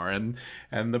anymore, and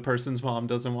the person's mom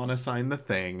doesn't want to sign the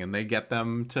thing, and they get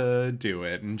them to do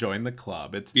it and join the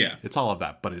club. It's all of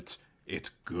that, but it's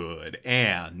good.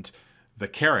 And the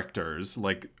characters,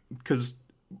 like, because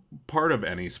part of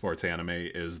any sports anime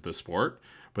is the sport,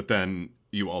 but then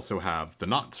you also have the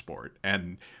not sport,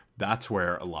 and that's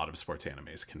where a lot of sports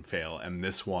animes can fail, and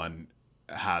this one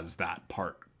has that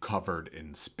part covered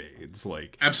in spades.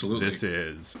 Like, absolutely,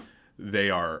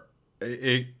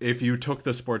 if you took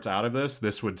the sports out of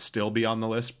this would still be on the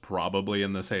list, probably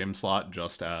in the same slot,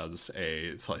 just as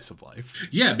a slice of life.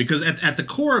 Yeah, because at the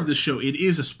core of the show, it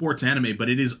is a sports anime, but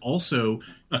it is also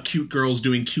a cute girls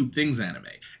doing cute things anime.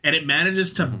 And it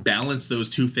manages to balance those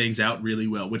two things out really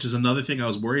well, which is another thing I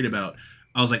was worried about.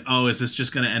 I was like, oh, is this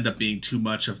just going to end up being too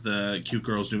much of the cute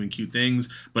girls doing cute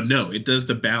things? But no, it does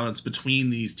the balance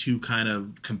between these two kind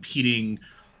of competing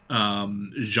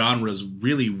genres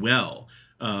really well.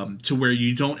 To where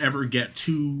you don't ever get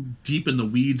too deep in the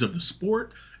weeds of the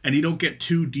sport, and you don't get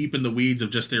too deep in the weeds of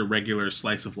just their regular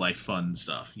slice of life fun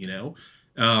stuff, you know?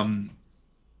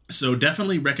 So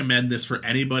definitely recommend this for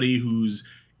anybody who's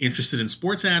interested in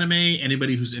sports anime,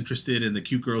 anybody who's interested in the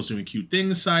cute girls doing cute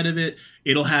things side of it.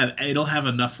 It'll have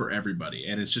enough for everybody,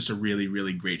 and it's just a really,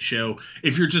 really great show.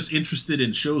 If you're just interested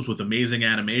in shows with amazing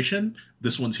animation,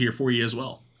 this one's here for you as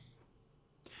well.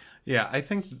 Yeah, I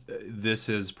think this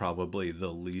is probably the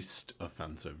least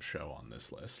offensive show on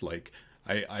this list. Like,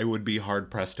 I would be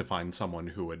hard-pressed to find someone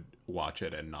who would watch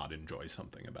it and not enjoy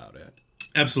something about it.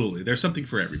 Absolutely. There's something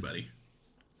for everybody.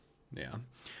 Yeah.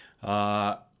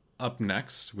 Up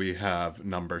next, we have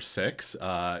number 6,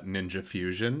 Ninja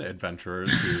Fusion.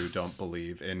 Adventurers who don't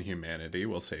believe in humanity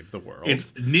will save the world.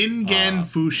 It's Ningen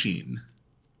Fushin.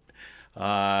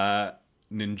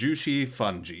 Ninjushi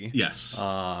Fungi. Yes.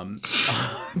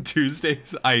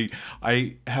 Tuesdays.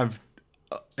 I have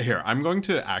here. I'm going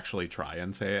to actually try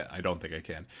and say it. I don't think I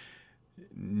can.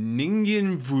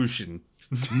 Ningen Fushin.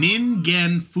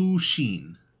 Ningen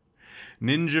Fushin.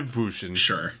 Ninja Fushin.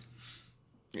 Sure.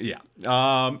 Yeah.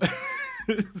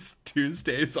 It's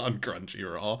Tuesdays on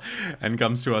Crunchyroll, and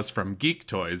comes to us from Geek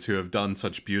Toys, who have done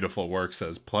such beautiful works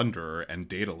as Plunderer and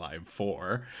Data Live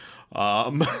 4,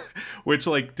 which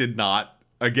like did not.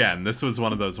 Again, this was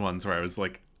one of those ones where I was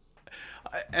like,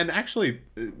 and actually,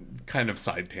 kind of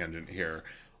side tangent here,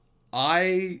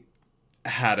 I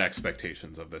had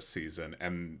expectations of this season,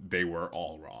 and they were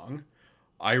all wrong.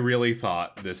 I really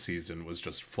thought this season was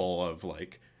just full of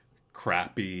like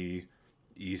crappy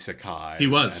isekai. He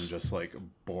was. And just like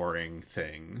boring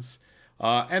things.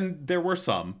 And there were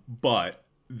some, but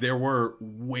there were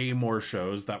way more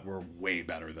shows that were way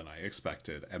better than I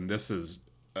expected. And this is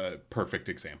a perfect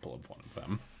example of one of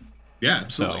them. Yeah,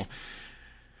 absolutely. So,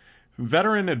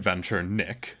 veteran adventurer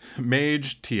Nick,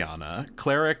 mage Tiana,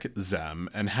 cleric Zem,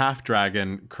 and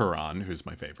half-dragon Kuran, who's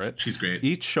my favorite. She's great.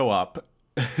 Each show up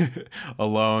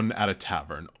alone at a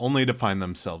tavern, only to find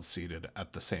themselves seated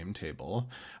at the same table.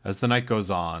 As the night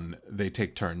goes on, they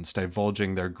take turns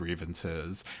divulging their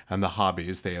grievances and the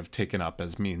hobbies they have taken up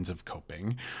as means of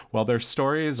coping. While their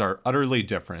stories are utterly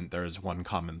different, there is one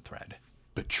common thread: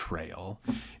 betrayal.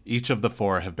 Each of the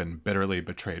 4 have been bitterly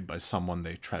betrayed by someone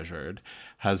they treasured,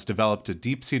 has developed a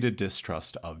deep-seated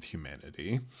distrust of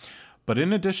humanity. But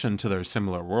in addition to their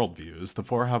similar worldviews, the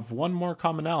 4 have one more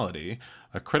commonality: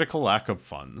 a critical lack of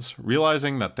funds.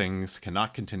 Realizing that things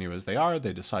cannot continue as they are,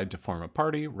 they decide to form a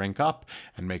party, rank up,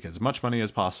 and make as much money as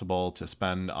possible to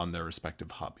spend on their respective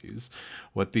hobbies.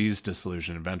 What these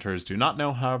disillusioned adventurers do not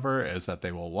know, however, is that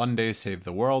they will one day save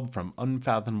the world from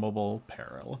unfathomable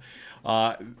peril.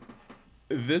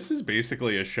 this is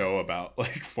basically a show about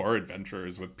like four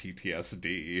adventurers with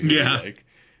PTSD who like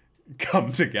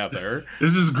come together.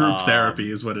 This is group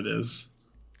therapy is what it is.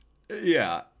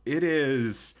 Yeah, it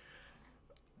is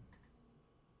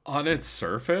on its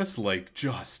surface like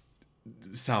just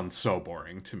sounds so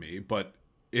boring to me, but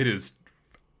it is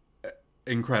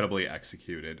incredibly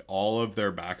executed. All of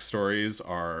their backstories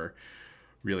are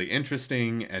really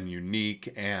interesting and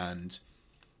unique, and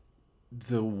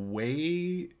the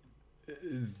way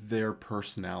their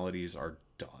personalities are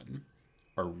done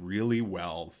are really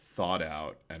well thought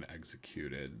out and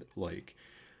executed. Like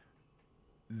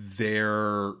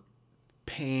their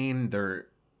pain, their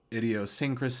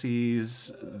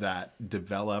idiosyncrasies that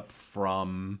develop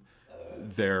from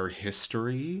their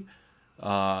history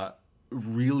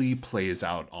really plays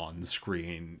out on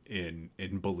screen in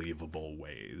believable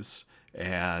ways.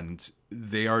 And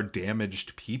they are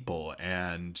damaged people,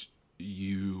 and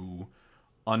you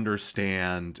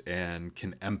understand and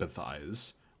can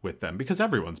empathize with them because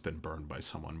everyone's been burned by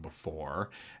someone before.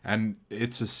 And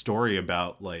it's a story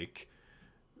about like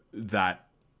that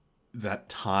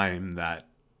time that,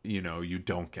 you know, you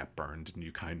don't get burned and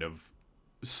you kind of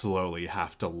slowly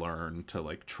have to learn to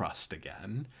like trust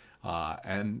again.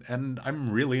 And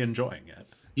I'm really enjoying it.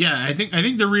 Yeah, I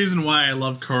think the reason why I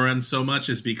love Koran so much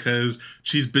is because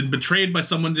she's been betrayed by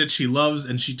someone that she loves,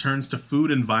 and she turns to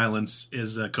food and violence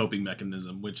as a coping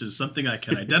mechanism, which is something I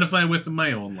can identify with in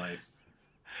my own life.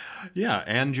 Yeah,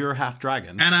 and you're half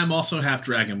dragon. And I'm also half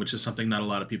dragon, which is something not a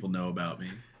lot of people know about me.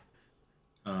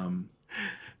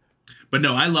 But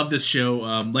no, I love this show.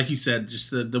 Like you said, just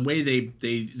the way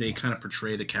they kind of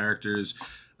portray the characters,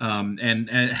 and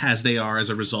as they are as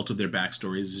a result of their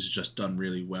backstories is just done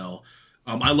really well.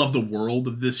 I love the world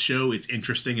of this show. It's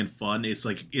interesting and fun. It's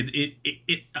like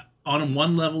it on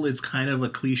one level, it's kind of a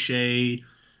cliche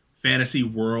fantasy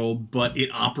world, but it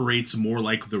operates more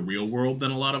like the real world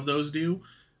than a lot of those do,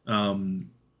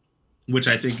 which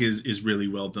I think is really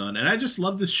well done. And I just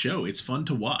love this show. It's fun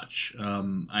to watch.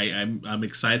 I'm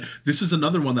excited. This is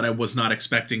another one that I was not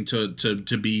expecting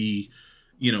to be,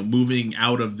 you know, moving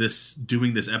out of this,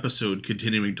 doing this episode,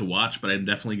 continuing to watch, but I'm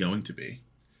definitely going to be.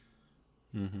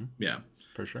 Mm-hmm. Yeah.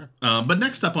 For sure. But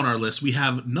next up on our list, we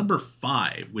have number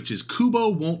 5, which is Kubo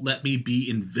Won't Let Me Be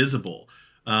Invisible.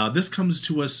 This comes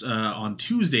to us on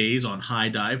Tuesdays on High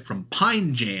Dive from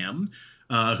Pine Jam,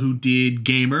 who did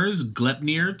Gamers,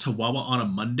 Glepnir, Tawawa on a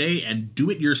Monday, and Do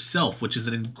It Yourself, which is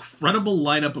an incredible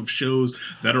lineup of shows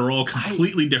that are all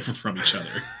completely different from each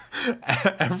other.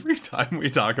 Every time we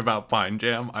talk about Pine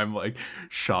Jam, I'm like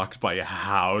shocked by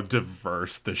how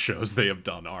diverse the shows they have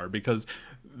done are, because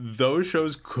those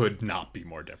shows could not be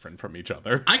more different from each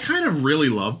other. I kind of really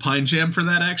love Pine Jam for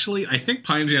that, actually. I think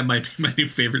Pine Jam might be my new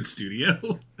favorite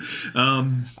studio.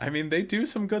 I mean, they do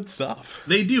some good stuff.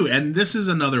 They do, and this is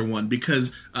another one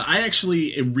because I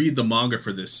actually read the manga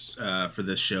for this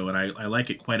show, and I like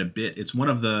it quite a bit. It's one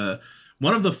of the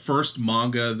first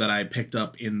manga that I picked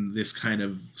up in this kind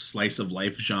of slice of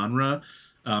life genre.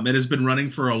 It has been running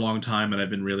for a long time, and I've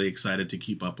been really excited to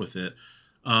keep up with it.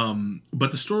 But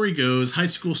the story goes, high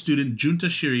school student Junta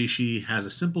Shirishi has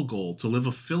a simple goal: to live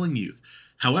a fulfilling youth.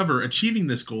 However, achieving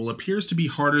this goal appears to be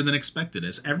harder than expected,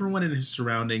 as everyone in his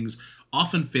surroundings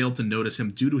often fail to notice him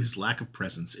due to his lack of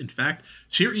presence. In fact,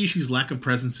 Shirishi's lack of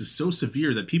presence is so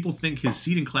severe that people think his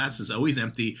seat in class is always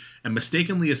empty and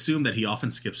mistakenly assume that he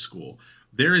often skips school.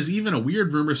 There is even a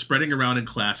weird rumor spreading around in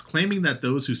class claiming that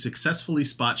those who successfully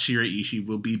spot Shirishi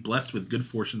will be blessed with good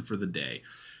fortune for the day.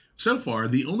 So far,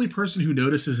 the only person who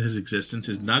notices his existence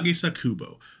is Nagisa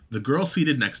Kubo, the girl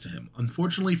seated next to him.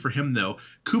 Unfortunately for him, though,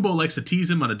 Kubo likes to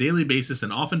tease him on a daily basis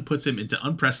and often puts him into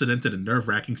unprecedented and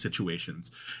nerve-wracking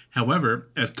situations. However,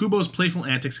 as Kubo's playful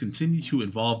antics continue to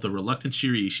involve the reluctant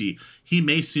Shirishi, he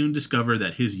may soon discover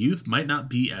that his youth might not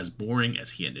be as boring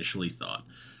as he initially thought.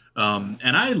 And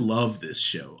I love this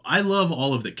show. I love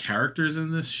all of the characters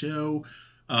in this show.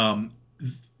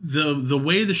 The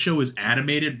way the show is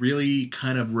animated really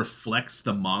kind of reflects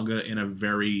the manga in a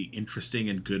very interesting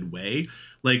and good way.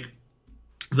 Like,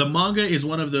 the manga is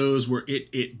one of those where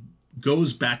it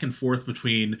goes back and forth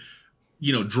between,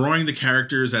 you know, drawing the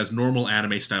characters as normal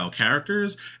anime style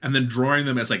characters and then drawing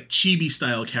them as like chibi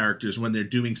style characters when they're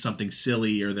doing something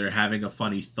silly or they're having a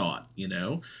funny thought, you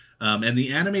know? And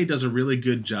the anime does a really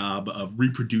good job of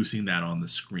reproducing that on the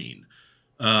screen.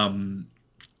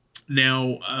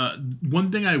 Now,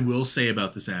 one thing I will say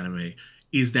about this anime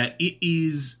is that it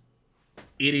is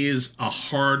a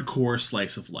hardcore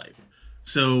slice of life.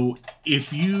 So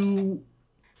if you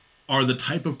are the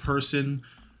type of person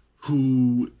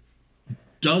who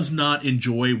does not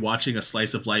enjoy watching a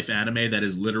slice of life anime that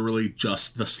is literally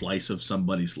just the slice of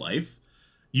somebody's life,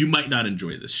 you might not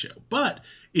enjoy this show. But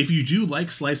if you do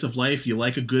like slice of life, you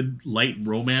like a good light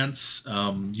romance,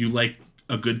 you like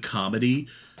a good comedy,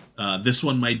 this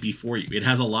one might be for you. It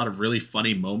has a lot of really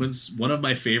funny moments. One of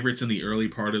my favorites in the early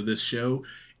part of this show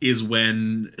is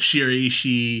when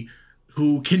Shiraishi,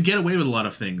 who can get away with a lot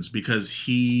of things because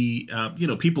he,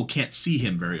 people can't see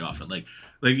him very often. Like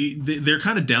they're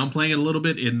kind of downplaying it a little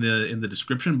bit in the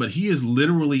description, but he is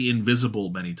literally invisible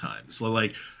many times. So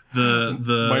like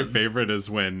my favorite is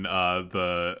when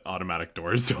the automatic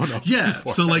doors don't open. Yeah,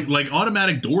 so like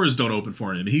automatic doors don't open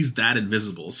for him. He's that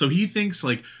invisible. So he thinks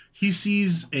like he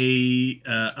sees a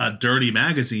dirty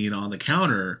magazine on the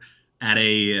counter at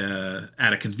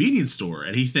a convenience store,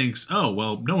 and he thinks, oh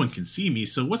well, no one can see me,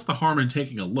 so what's the harm in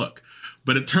taking a look?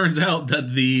 But it turns out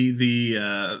that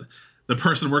the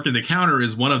person working the counter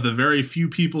is one of the very few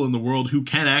people in the world who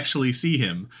can actually see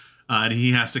him, and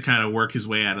he has to kind of work his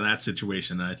way out of that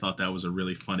situation. And I thought that was a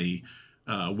really funny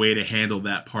way to handle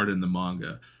that part in the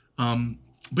manga.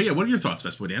 But yeah, what are your thoughts,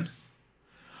 Best Boy Dan?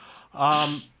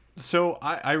 So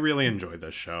I really enjoy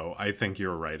this show. I think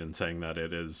you're right in saying that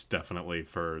it is definitely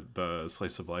for the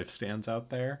slice of life stands out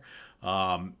there.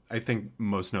 I think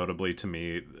most notably to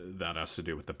me, that has to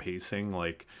do with the pacing.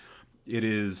 Like it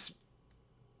is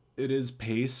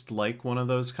paced like one of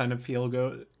those kind of feel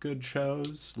good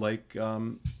shows like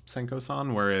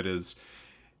Senko-san, where it is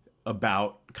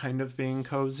about kind of being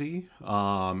cozy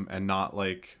and not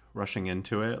like rushing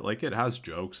into it. Like it has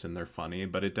jokes and they're funny,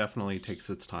 but it definitely takes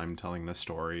its time telling the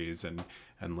stories and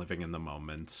living in the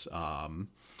moments. I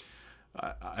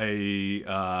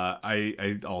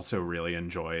also really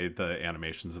enjoy the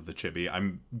animations of the chibi.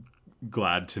 I'm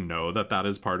glad to know that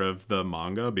is part of the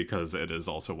manga because it is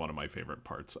also one of my favorite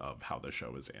parts of how the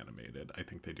show is animated. I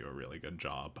think they do a really good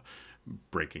job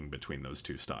breaking between those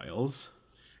two styles.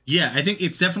 Yeah, I think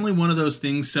it's definitely one of those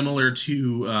things similar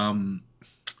to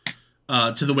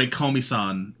the way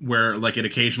Komi-san, where like it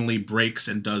occasionally breaks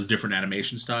and does different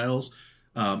animation styles.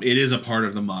 It is a part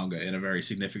of the manga in a very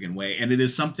significant way. And it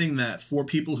is something that for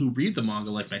people who read the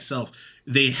manga like myself,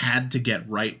 they had to get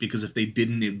right, because if they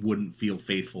didn't, it wouldn't feel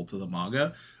faithful to the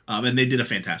manga. And they did a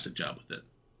fantastic job with it.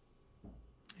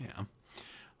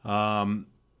 Yeah.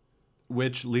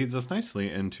 Which leads us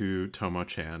nicely into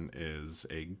Tomo-chan is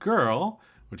a Girl,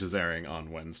 which is airing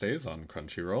on Wednesdays on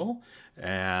Crunchyroll.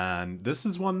 And this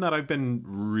is one that I've been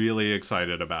really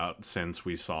excited about since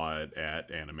we saw it at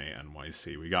Anime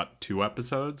NYC. We got 2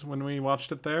 episodes when we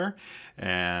watched it there,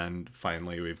 and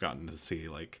finally we've gotten to see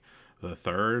like the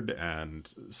 3rd and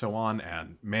so on.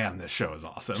 And man, this show is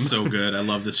awesome. So good. I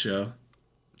love this show.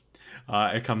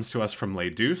 It comes to us from Le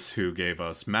Deuce, who gave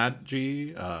us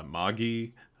Magi,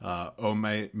 Oh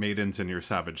Maidens in Your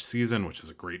Savage Season, which is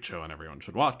a great show and everyone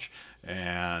should watch,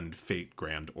 and Fate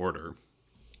Grand Order.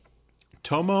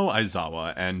 Tomo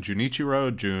Aizawa and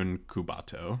Junichiro Jun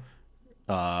Kubato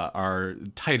are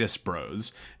tightest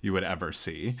bros you would ever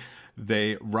see.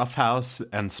 They roughhouse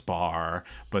and spar,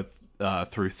 but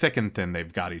through thick and thin,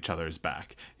 they've got each other's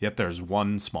back. Yet there's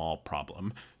one small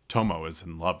problem. Tomo is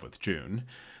in love with Jun.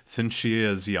 Since she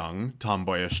is young,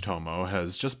 tomboyish Tomo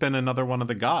has just been another one of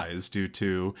the guys. Due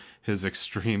to his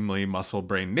extremely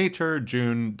muscle-brained nature,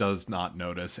 Jun does not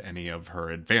notice any of her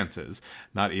advances,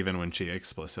 not even when she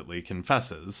explicitly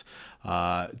confesses.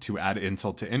 To add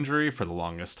insult to injury, for the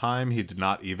longest time, he did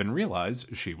not even realize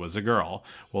she was a girl.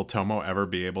 Will Tomo ever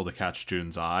be able to catch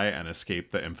Jun's eye and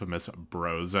escape the infamous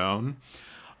bro zone?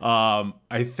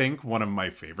 I think one of my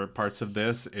favorite parts of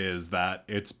this is that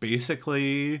it's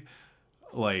basically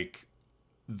like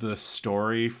the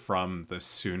story from the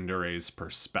tsundere's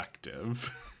perspective.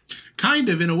 Kind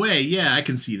of, in a way. Yeah, I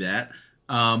can see that.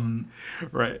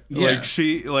 Right. Yeah.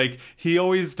 He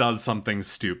always does something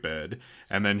stupid,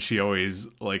 and then she always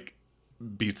like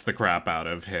beats the crap out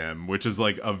of him, which is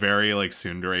like a very like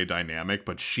tsundere dynamic,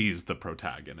 but she's the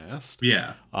protagonist.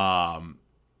 Yeah.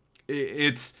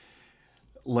 It's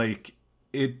like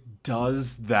it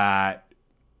does that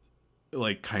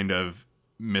like kind of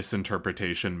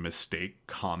misinterpretation mistake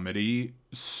comedy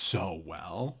so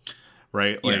well,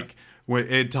 right? Yeah. Like when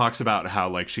it talks about how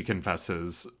like she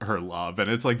confesses her love, and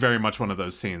it's like very much one of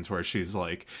those scenes where she's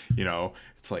like, you know,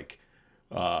 it's like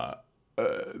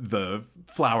the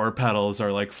flower petals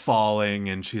are like falling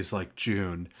and she's like,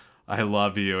 Jun, I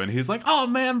love you, and he's like, oh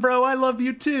man, bro, I love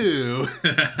you too.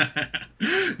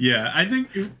 Yeah, I think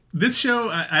this show,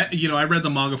 I read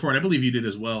the manga for it. I believe you did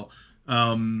as well.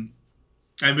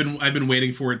 I've been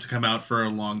waiting for it to come out for a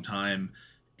long time,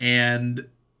 and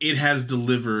it has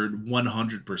delivered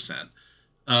 100%.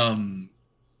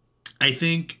 I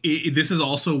think this is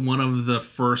also one of the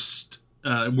first.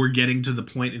 We're getting to the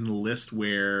point in the list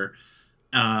where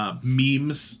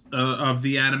memes of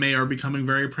the anime are becoming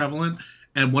very prevalent.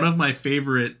 And one of my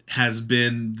favorite has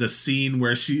been the scene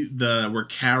where where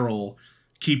Carol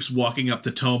keeps walking up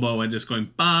to Tomo and just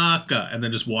going "Baka" and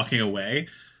then just walking away.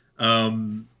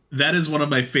 That is one of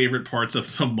my favorite parts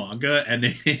of the manga, and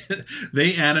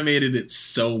they animated it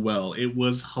so well. It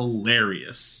was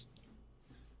hilarious.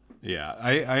 Yeah,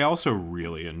 I also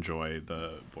really enjoy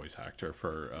the voice actor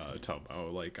for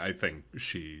Tomo. Like, I think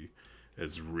she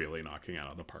is really knocking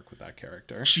out of the park with that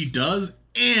character. She does,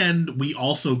 and we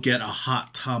also get a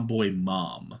hot tomboy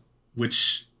mom,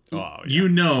 which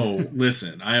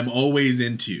listen, I am always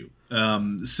into.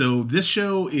 So this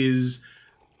show is,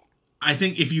 I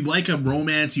think, if you like a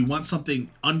romance, you want something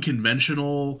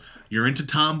unconventional, you're into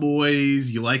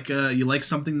tomboys, you like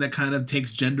something that kind of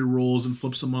takes gender roles and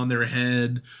flips them on their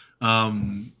head.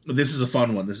 This is a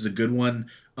fun one. This is a good one.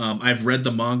 I've read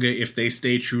the manga. If they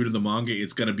stay true to the manga,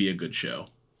 it's going to be a good show.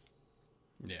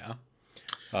 Yeah.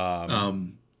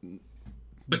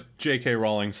 But J.K.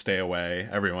 Rowling, stay away.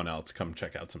 Everyone else, come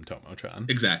check out some Tomo-chan.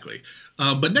 Exactly.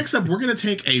 But next up, we're going to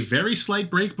take a very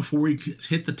slight break before we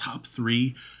hit the top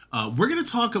three. We're going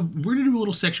to do a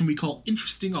little section we call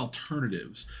Interesting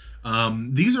Alternatives.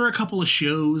 These are a couple of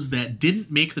shows that didn't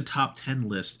make the top 10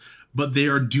 list, but they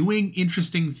are doing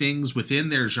interesting things within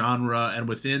their genre and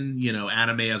within,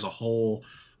 anime as a whole,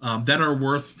 that are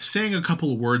worth saying a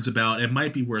couple of words about and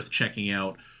might be worth checking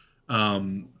out.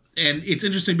 And it's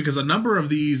interesting because a number of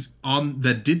these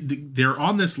they're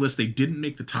on this list. They didn't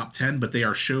make the top 10, but they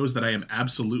are shows that I am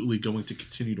absolutely going to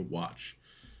continue to watch.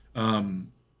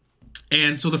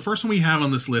 And so the first one we have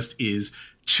on this list is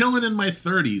Chillin' in My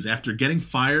 30s After Getting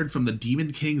Fired from the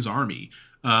Demon King's Army,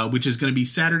 which is going to be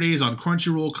Saturdays on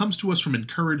Crunchyroll. Comes to us from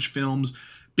Encourage Films.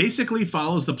 Basically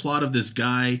follows the plot of this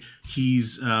guy.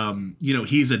 He's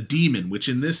a demon, which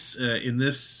in this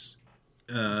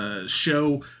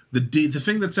show, the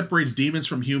thing that separates demons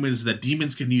from humans is that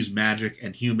demons can use magic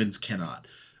and humans cannot.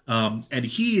 And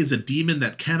he is a demon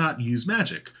that cannot use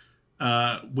magic,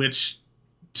 which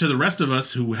to the rest of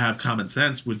us who have common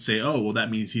sense would say, oh, well,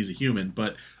 that means he's a human.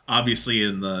 But obviously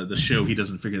in the show, he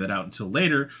doesn't figure that out until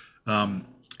later. And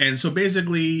so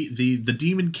basically the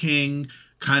Demon King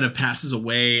kind of passes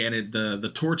away, and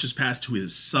the torch is passed to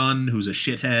his son, who's a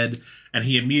shithead, and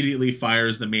he immediately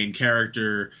fires the main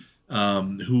character,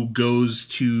 who goes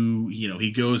to,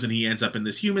 he goes and he ends up in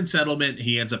this human settlement.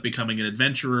 He ends up becoming an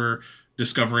adventurer,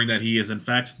 discovering that he is in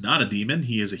fact not a demon.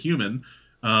 He is a human.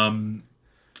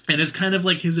 And it's kind of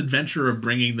like his adventure of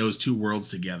bringing those two worlds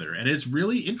together. And it's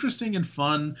really interesting and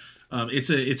fun.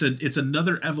 It's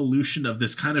another evolution of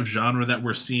this kind of genre that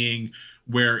we're seeing,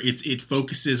 where it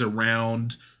focuses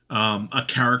around a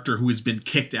character who has been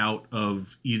kicked out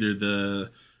of either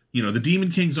the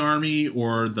Demon King's army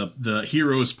or the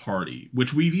hero's party,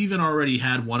 which we've even already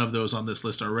had one of those on this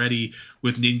list already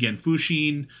with Ningen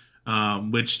Fushin,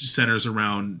 which centers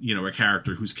around, a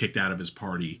character who's kicked out of his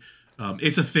party.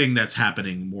 It's a thing that's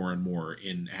happening more and more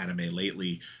in anime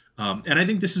lately. And I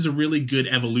think this is a really good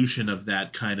evolution of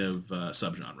that kind of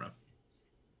subgenre.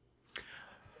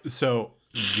 So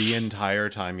the entire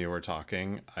time you were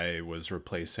talking, I was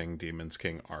replacing Demon's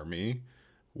King Army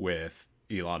with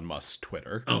Elon Musk's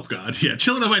Twitter. Oh, God. Yeah.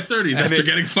 Chilling in my 30s after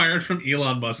getting fired from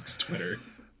Elon Musk's Twitter.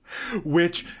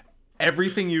 Which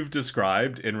everything you've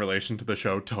described in relation to the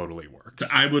show totally works.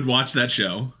 I would watch that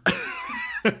show.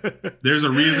 There's a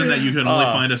reason that you can only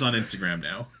find us on Instagram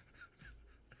now.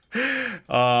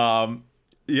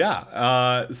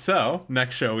 So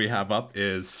next show we have up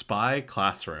is Spy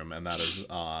Classroom, and that is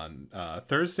on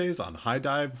Thursdays on High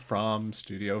Dive from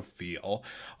Studio Feel.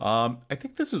 I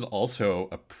think this is also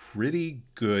a pretty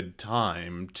good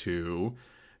time to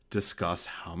discuss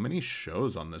how many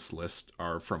shows on this list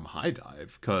are from High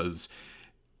Dive, because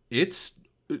it's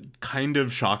kind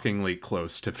of shockingly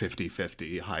close to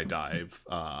 50-50 High Dive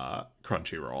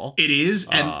Crunchyroll. It is,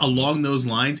 and along those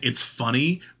lines, it's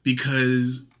funny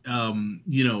because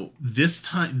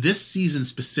this season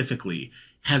specifically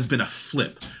has been a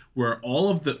flip, where all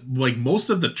of most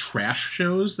of the trash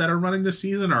shows that are running this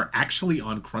season are actually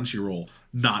on Crunchyroll,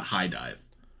 not High Dive.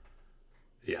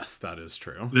 Yes, that is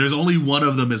true. There's only one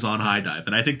of them is on High Dive,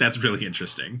 and I think that's really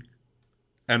interesting.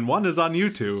 And one is on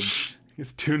YouTube.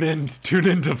 Just tune in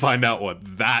to find out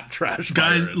what that trash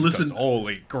guys is, listen,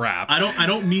 holy crap. I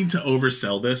don't mean to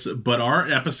oversell this, but our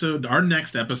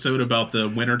next episode about the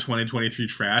winter 2023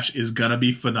 trash is gonna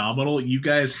be phenomenal. You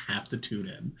guys have to tune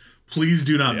in. Please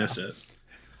do not miss it.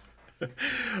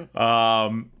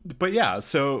 But yeah,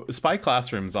 so Spy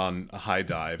Classroom's on High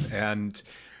Dive, and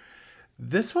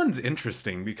This one's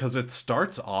interesting because it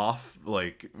starts off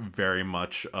like very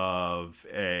much of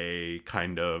a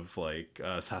kind of like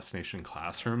assassination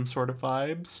classroom sort of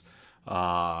vibes.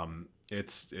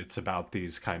 It's about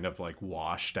these kind of like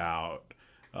washed out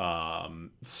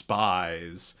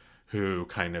spies who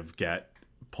kind of get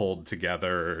pulled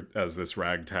together as this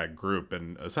ragtag group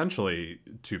and essentially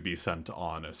to be sent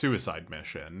on a suicide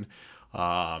mission.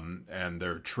 And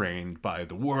they're trained by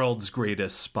the world's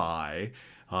greatest spy.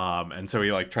 And so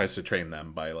he like tries to train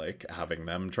them by like having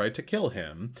them try to kill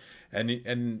him.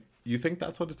 And you think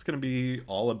that's what it's going to be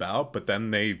all about, but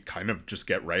then they kind of just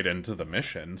get right into the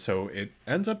mission. So it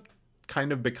ends up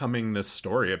kind of becoming this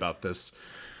story about this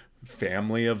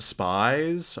family of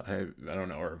spies. I don't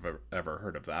know or I've ever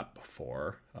heard of that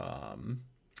before.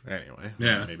 Anyway,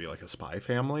 yeah, maybe like a spy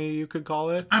family you could call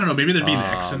it. I don't know. Maybe there'd be an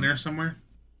X in there somewhere.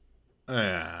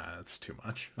 It's too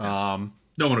much. No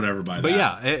one would ever buy that. But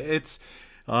yeah,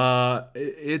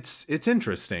 it's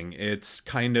interesting. It's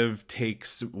kind of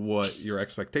takes what your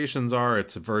expectations are,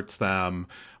 it subverts them.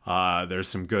 There's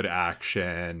some good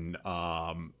action.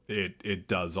 It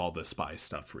does all the spy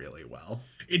stuff really well.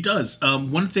 It does.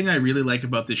 One thing I really like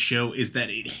about this show is that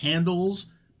it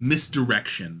handles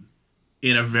misdirection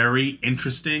in a very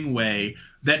interesting way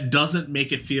that doesn't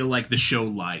make it feel like the show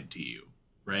lied to you,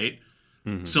 right?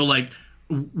 Mm-hmm. So like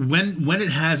when it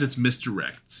has its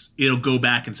misdirects, it'll go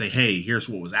back and say, hey, here's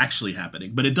what was actually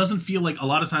happening. But it doesn't feel like, a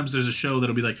lot of times there's a show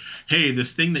that'll be like, hey,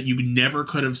 this thing that you never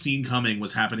could have seen coming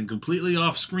was happening completely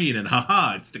off screen, and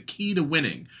haha, it's the key to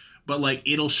winning. But like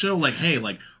it'll show like, hey,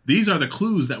 like these are the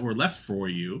clues that were left for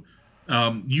you.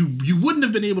 You wouldn't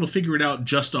have been able to figure it out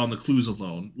just on the clues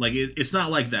alone. Like it's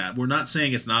not like that. We're not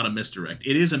saying it's not a misdirect.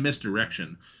 It is a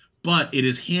misdirection, but it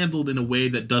is handled in a way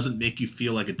that doesn't make you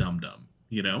feel like a dum-dum,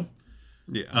 you know?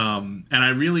 Yeah. And I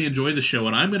really enjoy the show,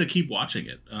 and I'm going to keep watching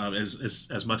it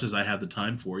as much as I have the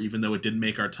time for. Even though it didn't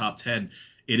make our top 10,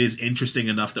 it is interesting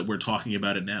enough that we're talking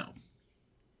about it now.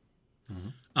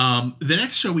 Mm-hmm. The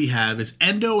next show we have is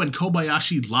Endo and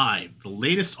Kobayashi Live, the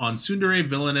latest on Tsundere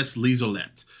Villainous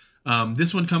L'Isolette.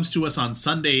 This one comes to us on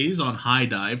Sundays on High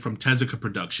Dive from Tezuka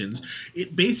Productions.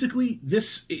 It basically,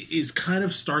 this is kind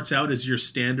of starts out as your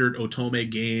standard otome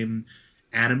game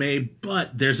anime,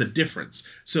 but there's a difference.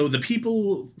 So the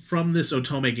people from this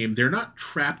otome game, they're not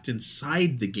trapped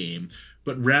inside the game,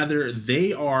 but rather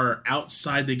they are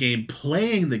outside the game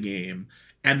playing the game,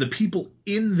 and the people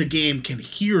in the game can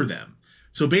hear them.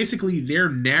 So basically they're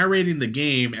narrating the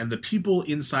game and the people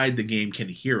inside the game can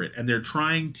hear it. And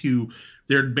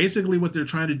basically what they're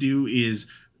trying to do is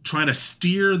trying to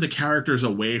steer the characters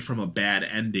away from a bad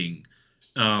ending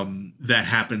that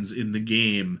happens in the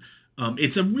game.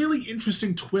 It's a really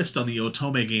interesting twist on the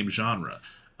otome game genre.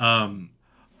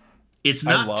 It's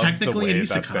not technically an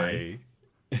isekai.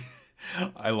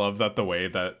 I love that the way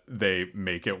that they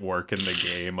make it work in the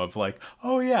game of like,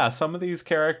 oh yeah, some of these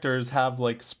characters have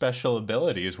like special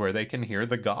abilities where they can hear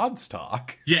the gods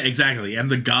talk. Yeah, exactly. And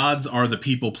the gods are the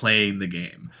people playing the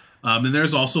game. And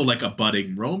there's also like a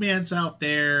budding romance out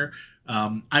there.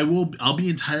 I'll be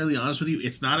entirely honest with you.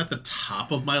 It's not at the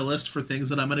top of my list for things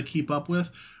that I'm going to keep up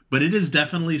with, but it is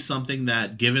definitely something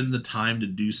that, given the time to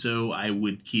do so, I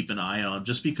would keep an eye on,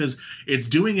 just because it's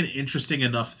doing an interesting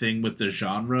enough thing with the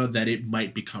genre that it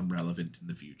might become relevant in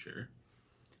the future.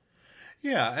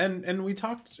 Yeah, and we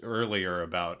talked earlier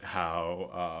about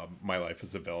how My Life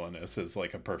as a Villainess is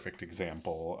like a perfect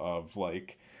example of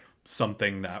like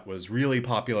something that was really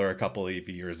popular a couple of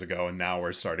years ago, and now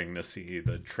we're starting to see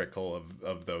the trickle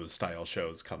of those style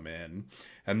shows come in.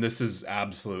 And this is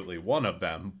absolutely one of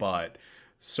them, but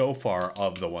so far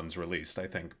of the ones released, I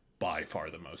think by far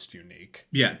the most unique.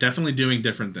 Yeah, definitely doing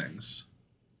different things.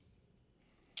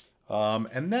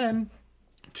 And then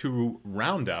to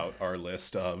round out our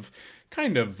list of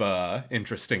kind of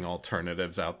interesting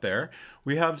alternatives out there,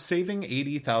 we have Saving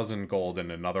 80,000 Gold in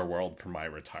Another World for My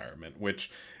Retirement, which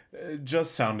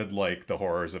just sounded like The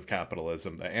Horrors of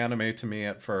Capitalism, the anime, to me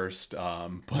at first,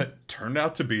 but turned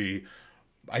out to be,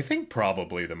 I think,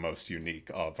 probably the most unique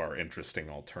of our interesting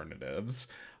alternatives.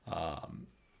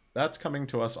 That's coming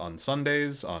to us on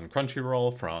Sundays on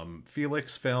Crunchyroll from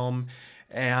Felix Film.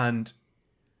 And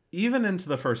even into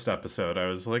the first episode, I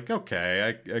was like,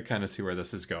 okay, I kind of see where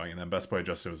this is going. And then Best Boy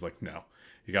Justin was like, no,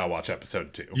 you gotta watch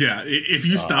episode 2. Yeah, if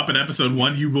you stop at episode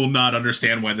 1, you will not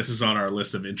understand why this is on our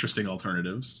list of interesting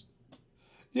alternatives.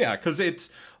 Yeah, because it's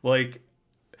like,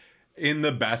 in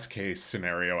the best case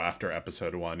scenario after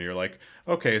episode 1, you're like,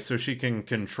 okay, so she can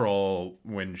control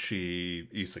when she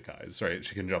isekais, right?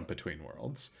 She can jump between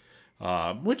worlds,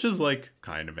 which is like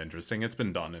kind of interesting. It's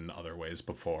been done in other ways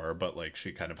before, but like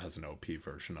she kind of has an OP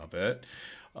version of it.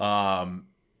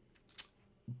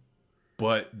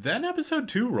 But then episode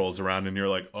 2 rolls around and you're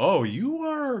like, oh, you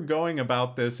are going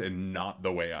about this in not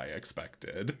the way I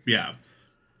expected. Yeah.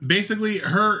 Basically,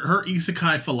 her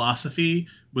isekai philosophy,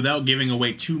 without giving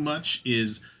away too much,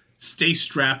 is stay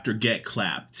strapped or get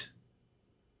clapped.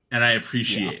 And I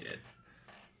appreciate it.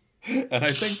 And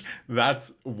I think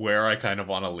that's where I kind of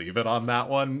want to leave it on that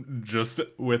one,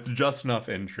 with just enough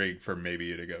intrigue for maybe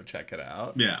you to go check it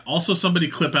out. Yeah. Also, somebody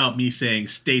clip out me saying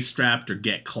stay strapped or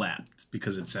get clapped,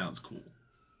 because it sounds cool.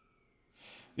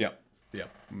 Yep.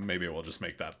 Maybe we'll just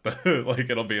make that like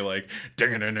it'll be like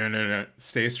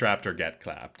stay strapped or get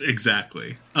clapped.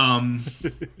 Exactly.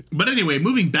 But anyway,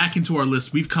 moving back into our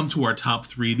list, we've come to our top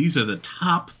 3. These are the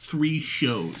top 3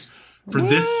 shows for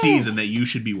this season that you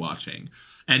should be watching.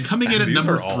 And coming in at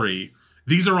number 3,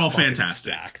 these are all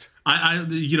fantastic. Stacked. I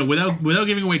without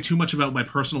giving away too much about my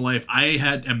personal life,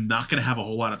 am not going to have a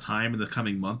whole lot of time in the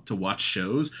coming month to watch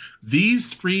shows. These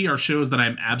 3 are shows that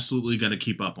I'm absolutely going to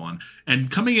keep up on. And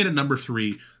coming in at number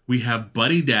 3, we have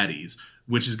Buddy Daddies,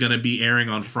 which is going to be airing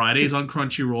on Fridays on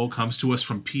Crunchyroll. Comes to us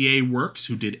from PA Works,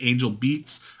 who did Angel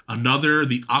Beats,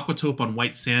 The Aquatope on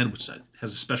White Sand, which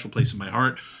has a special place in my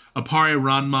heart, Appare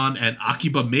Ranman, and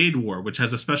Akiba Maid War, which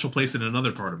has a special place in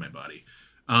another part of my body.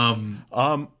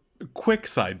 Quick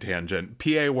side tangent.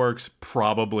 PA Works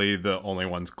probably the only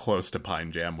ones close to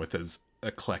Pine Jam with as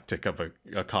eclectic of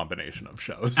a combination of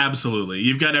shows. Absolutely.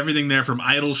 You've got everything there from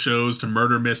idol shows to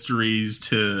murder mysteries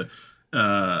to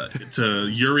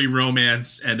Yuri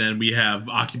romance, and then we have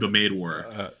Akiba Maid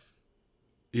War.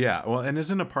 Yeah, well, and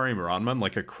isn't Appare Ranman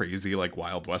like a crazy like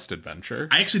Wild West adventure?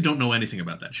 I actually don't know anything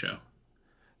about that show.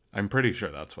 I'm pretty sure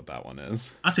that's what that one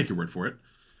is. I'll take your word for it.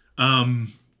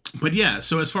 But yeah,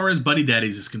 so as far as Buddy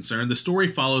Daddies is concerned, the story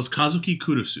follows Kazuki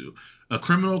Kurusu, a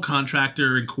criminal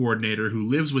contractor and coordinator who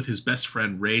lives with his best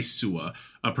friend Rei Suwa,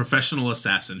 a professional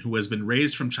assassin who has been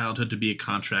raised from childhood to be a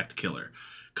contract killer.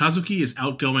 Kazuki is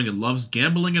outgoing and loves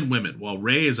gambling and women, while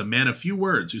Rei is a man of few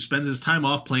words who spends his time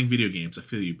off playing video games. I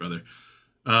feel you, brother.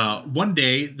 One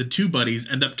day, the two buddies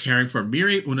end up caring for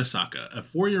Miri Unasaka, a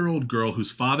 4-year-old girl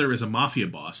whose father is a mafia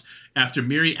boss, after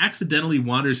Miri accidentally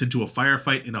wanders into a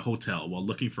firefight in a hotel while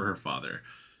looking for her father.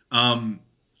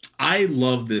 I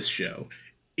love this show.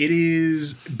 It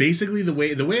is basically the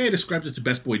way I described it to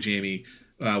Best Boy Jamie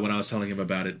when I was telling him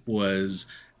about it was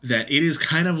that it is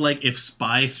kind of like if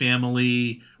Spy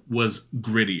Family was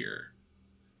grittier.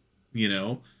 You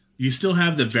know? You still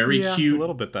have the very cute, a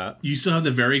little bit that. You still have the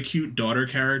very cute daughter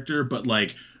character, but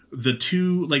like the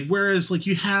two, like whereas like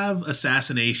you have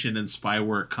assassination and spy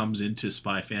work comes into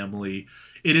Spy Family,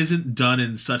 it isn't done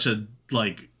in such a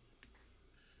like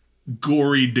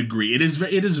gory degree. It is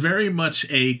very much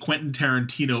a Quentin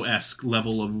Tarantino-esque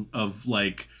level of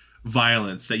like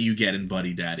violence that you get in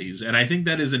Buddy Daddies, and I think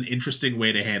that is an interesting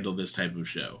way to handle this type of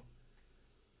show.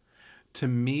 To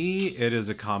me, it is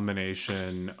a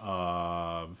combination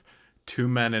of Two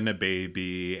Men and a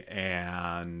Baby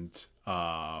and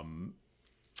I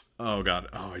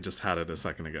just had it a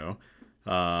second ago.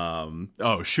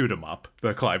 Shoot 'Em Up,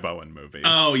 the Clive Owen movie.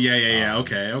 Oh yeah.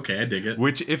 Okay, I dig it.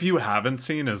 Which, if you haven't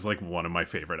seen, is like one of my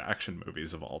favorite action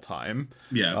movies of all time.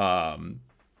 Yeah.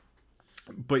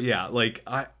 But yeah, like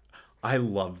I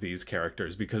love these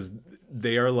characters because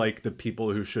they are like the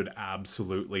people who should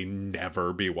absolutely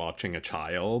never be watching a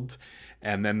child.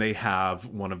 And then they have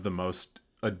one of the most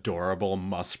adorable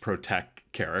must protect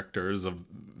characters of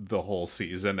the whole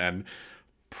season and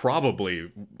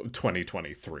probably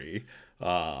 2023.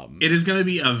 It is going to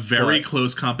be a very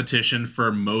close competition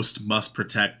for most must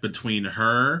protect between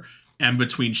her and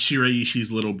between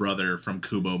Shiraishi's little brother from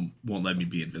Kubo Won't Let Me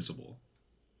Be Invisible.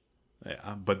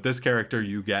 Yeah, but this character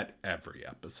you get every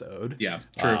episode. Yeah,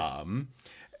 true.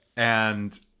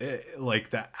 And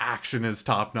like the action is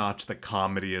top notch, the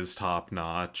comedy is top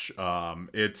notch.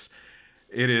 This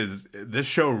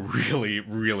show really,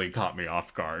 really caught me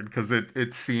off guard because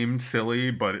it seemed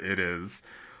silly, but it is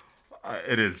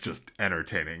just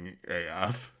entertaining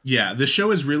AF. Yeah, the show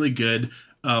is really good.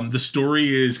 The story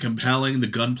is compelling. The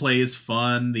gunplay is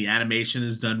fun. The animation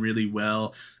is done really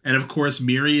well. And of course,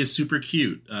 Miri is super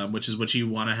cute, which is what you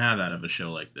want to have out of a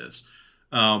show like this.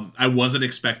 I wasn't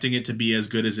expecting it to be as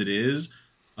good as it is.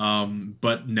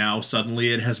 But now suddenly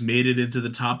it has made it into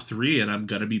the top 3 and I'm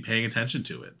going to be paying attention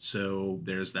to it. So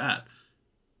there's that.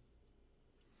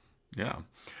 Yeah.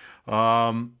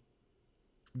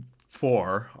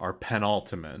 For our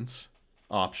penultimate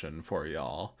option for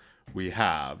y'all, we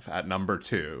have at number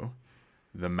 2,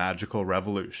 The Magical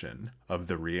Revolution of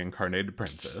the Reincarnated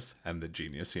Princess and the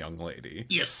Genius Young Lady.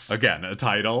 Yes. Again, a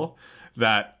title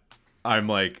that I'm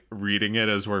like reading it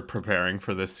as we're preparing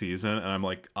for this season, and I'm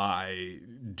like, I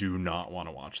do not want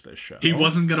to watch this show. He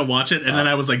wasn't gonna watch it, and then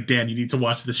I was like, Dan, you need to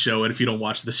watch this show, and if you don't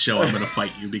watch this show, I'm gonna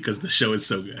fight you because the show is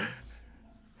so good.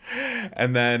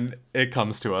 And then it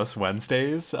comes to us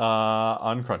Wednesdays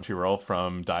on Crunchyroll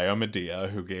from Diomedia,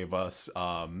 who gave us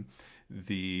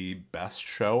the best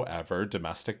show ever,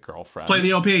 Domestic Girlfriend. Play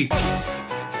the OP.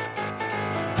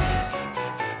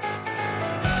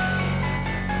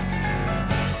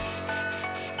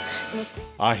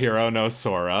 Ahiro no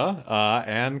Sora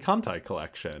and Kantai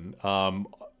Collection.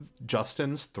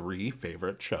 Justin's 3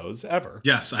 favorite shows ever.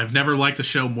 Yes, I've never liked a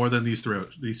show more than these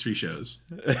 3 shows.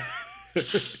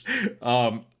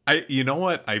 You know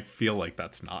what? I feel like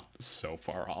that's not so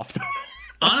far off.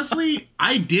 Honestly,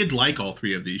 I did like all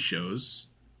 3 of these shows.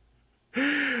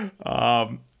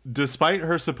 Despite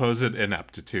her supposed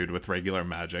ineptitude with regular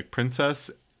magic, Princess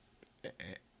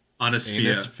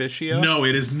Anisphia. No,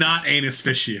 it is not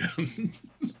Anisphia.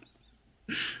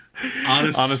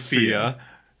 Anisphia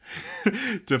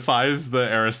defies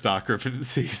the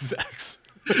aristocracy's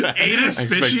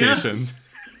expectations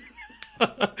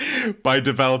by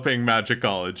developing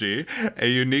magicology, a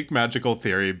unique magical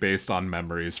theory based on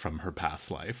memories from her past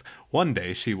life. One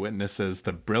day, she witnesses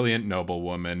the brilliant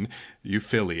noblewoman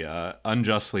Euphilia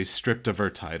unjustly stripped of her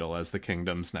title as the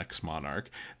kingdom's next monarch.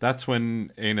 That's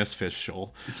when Anus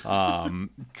Fishel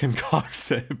concocts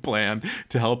a plan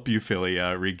to help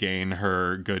Euphilia regain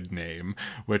her good name,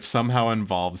 which somehow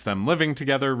involves them living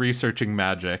together, researching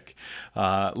magic.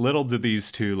 Little do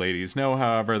these 2 ladies know,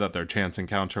 however, that their chance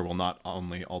encounter will not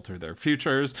only alter their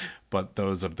futures, but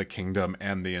those of the kingdom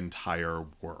and the entire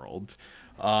world.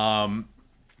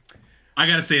 I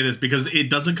gotta say this because it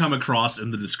doesn't come across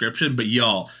in the description, but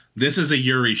y'all, this is a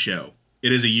Yuri show.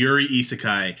 It is a Yuri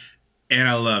isekai, and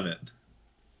I love it.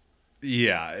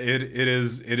 Yeah, it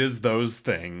is those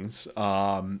things.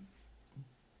 But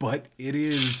it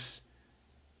is...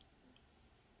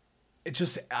 It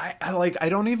just... I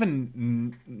don't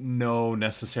even know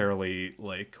necessarily,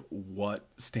 like, what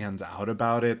stands out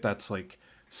about it that's, like,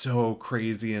 so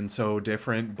crazy and so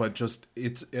different, but just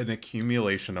it's an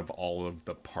accumulation of all of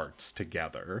the parts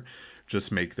together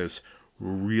just make this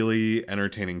really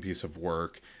entertaining piece of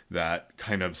work that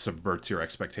kind of subverts your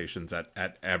expectations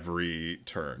at every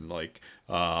turn. Like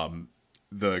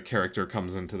the character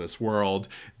comes into this world,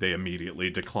 they immediately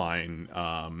decline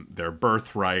their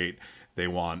birthright. They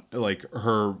want, like,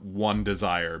 her one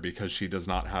desire, because she does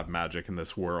not have magic in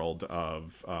this world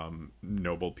of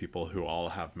noble people who all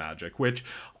have magic, which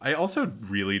I also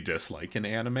really dislike in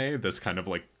anime, this kind of,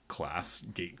 like, class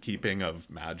gatekeeping of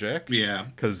magic. Yeah.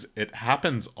 Because it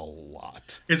happens a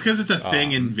lot. It's because it's a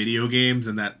thing in video games,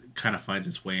 and that kind of finds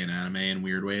its way in anime in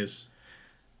weird ways.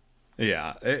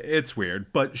 Yeah, it's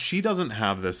weird, but she doesn't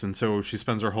have this, and so she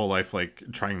spends her whole life like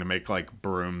trying to make like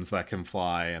brooms that can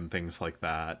fly and things like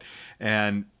that.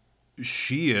 And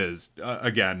she is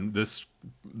again,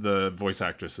 the voice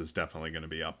actress is definitely going to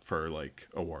be up for like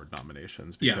award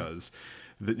nominations because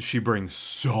she brings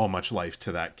so much life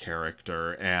to that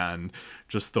character, and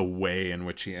just the way in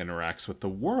which she interacts with the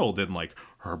world, and like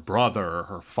her brother,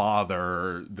 her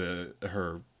father,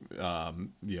 her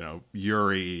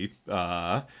Yuri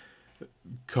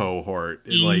cohort,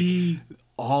 like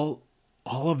all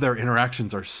of their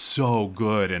interactions are so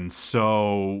good and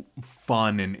so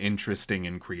fun and interesting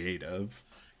and creative.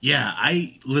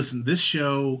 This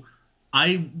show,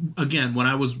 when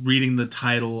I was reading the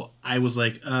title, I was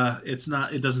like,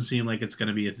 it doesn't seem like it's going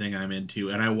to be a thing I'm into.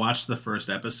 And I watched the first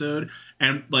episode,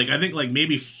 and like, I think like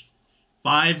maybe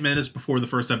 5 minutes before the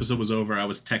first episode was over, I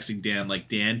was texting Dan, like,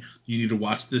 Dan, you need to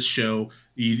watch this show.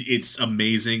 It's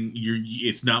amazing.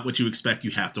 It's not what you expect. You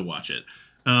have to watch it.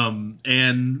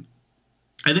 And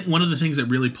I think one of the things that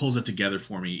really pulls it together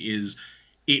for me is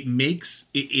it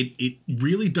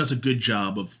really does a good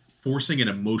job of forcing an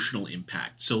emotional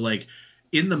impact. So like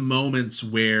in the moments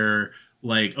where,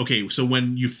 like, okay, so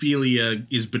when Euphilia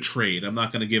is betrayed, I'm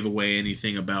not going to give away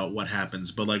anything about what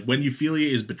happens, but like when Euphilia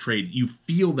is betrayed, you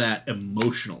feel that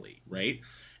emotionally, right?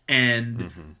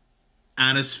 And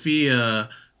Anisphia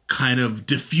kind of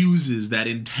diffuses that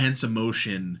intense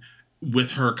emotion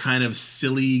with her kind of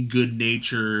silly,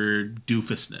 good-natured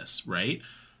doofusness, right?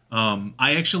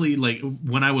 I actually, like,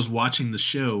 when I was watching the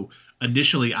show,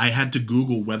 initially I had to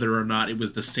Google whether or not it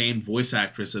was the same voice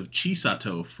actress of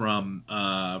Chisato from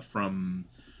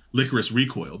Licorice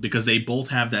Recoil, because they both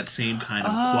have that same kind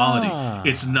of quality.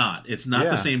 It's not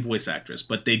the same voice actress,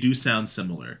 but they do sound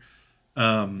similar.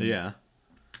 But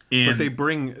they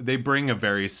bring a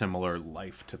very similar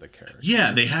life to the character.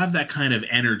 Yeah, they have that kind of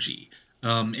energy.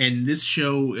 And this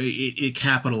show, it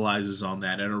capitalizes on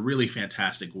that in a really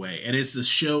fantastic way. And it's the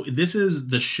show. This is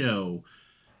the show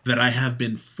that I have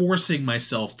been forcing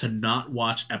myself to not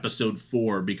watch episode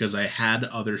 4 because I had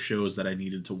other shows that I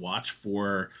needed to watch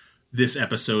for this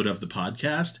episode of the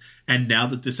podcast. And now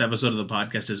that this episode of the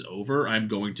podcast is over, I'm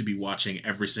going to be watching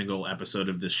every single episode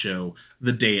of this show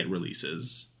the day it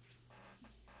releases.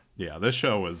 Yeah, this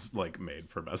show was like made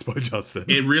for Best Boy Justin.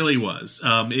 It really was.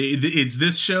 It's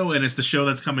this show, and it's the show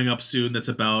that's coming up soon that's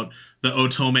about the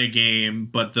Otome game,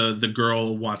 but the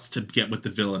girl wants to get with the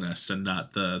villainess and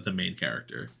not the main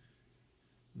character.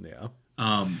 Yeah.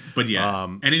 But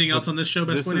yeah. Anything else on this show,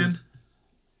 Best Boy Dan?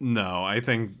 No, I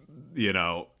think,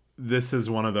 this is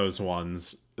one of those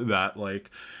ones that, like,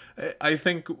 I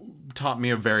think taught me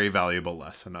a very valuable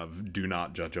lesson of do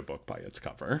not judge a book by its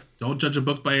cover. Don't judge a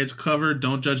book by its cover.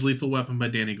 Don't judge Lethal Weapon by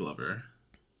Danny Glover.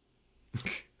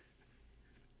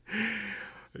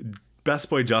 Best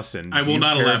Boy Justin, I will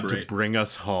not elaborate. To bring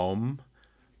us home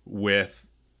with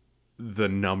the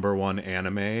 #1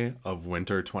 anime of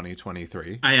winter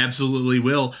 2023. I absolutely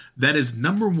will. That is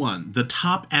 #1. The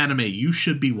top anime you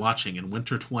should be watching in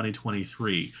winter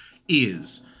 2023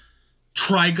 is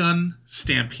Trigun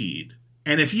Stampede.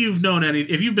 And if you've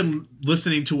been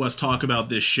listening to us talk about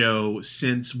this show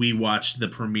since we watched the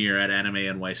premiere at Anime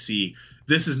NYC,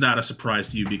 this is not a surprise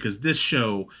to you because this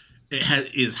show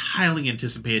is highly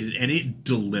anticipated and it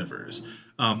delivers.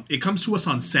 It comes to us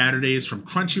on Saturdays from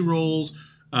Crunchyroll's.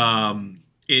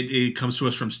 It comes to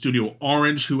us from Studio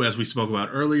Orange, who, as we spoke about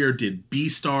earlier, did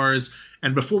Beastars.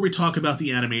 And before we talk about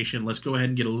the animation, let's go ahead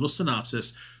and get a little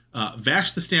synopsis.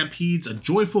 Vash the Stampede's a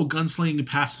joyful gunslinging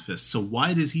pacifist, so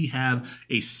why does he have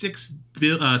a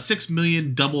 $6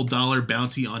 million double dollar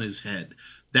bounty on his head?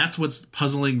 That's what's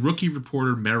puzzling rookie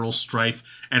reporter Meryl Strife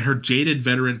and her jaded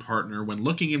veteran partner when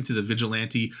looking into the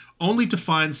vigilante, only to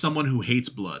find someone who hates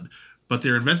blood. But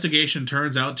their investigation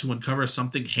turns out to uncover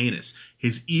something heinous: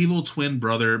 his evil twin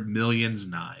brother, Million's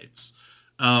Knives.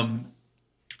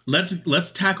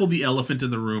 Let's tackle the elephant in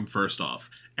the room first off.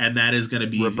 And that is going to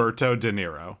be Roberto De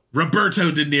Niro.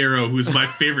 Roberto De Niro, who's my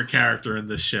favorite character in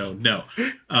this show. No.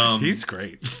 He's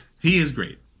great. He is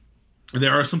great.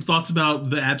 There are some thoughts about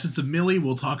the absence of Millie.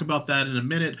 We'll talk about that in a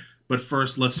minute. But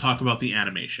first, let's talk about the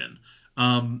animation.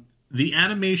 The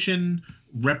animation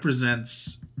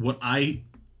represents what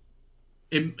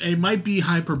it might be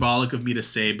hyperbolic of me to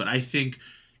say, but I think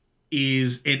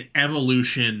is an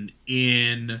evolution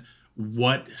in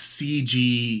what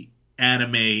CG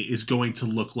anime is going to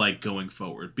look like going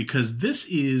forward, because this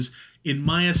is, in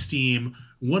my esteem,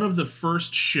 one of the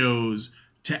first shows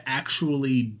to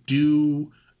actually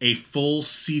do a full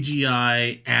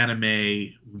CGI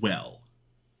anime well,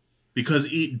 because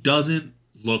it doesn't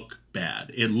look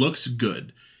bad. It looks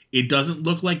good. It doesn't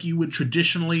look like you would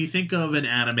traditionally think of an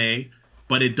anime,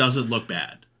 but it doesn't look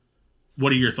bad.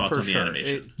 What are your thoughts on the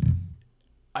animation?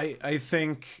 I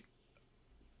think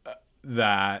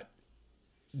that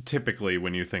typically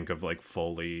when you think of like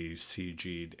fully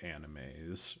CG'd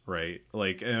animes, right?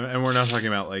 Like, and we're not talking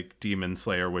about like Demon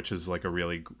Slayer, which is like a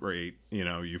really great,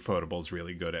 Ufotable's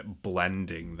really good at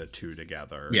blending the two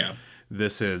together. Yeah.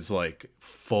 This is like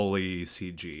fully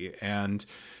CG. And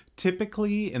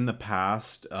typically in the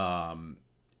past,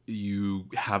 you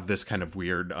have this kind of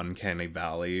weird uncanny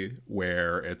valley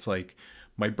where it's like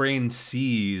my brain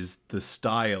sees the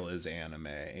style is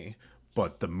anime,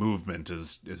 but the movement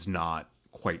is not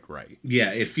quite right.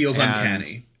 Yeah, it feels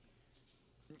uncanny.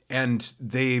 And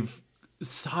they've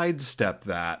sidestepped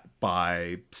that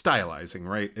by stylizing,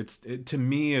 right? To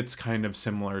me, it's kind of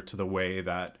similar to the way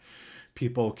that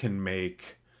people can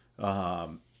make,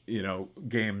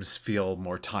 games feel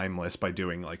more timeless by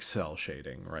doing like cell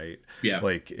shading, right? Yeah.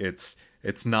 Like it's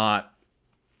not,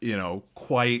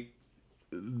 quite,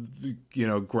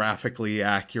 graphically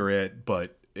accurate,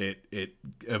 but it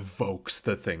evokes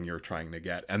the thing you're trying to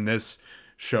get. And this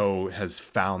show has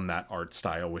found that art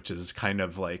style, which is kind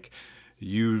of like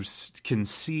you can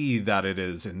see that it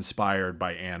is inspired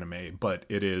by anime, but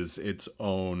it is its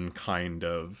own kind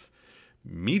of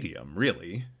medium,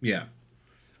 really. Yeah.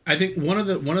 I think one of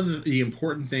the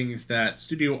important things that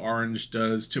Studio Orange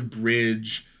does to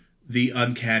bridge the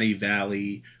uncanny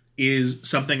valley is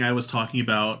something I was talking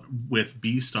about with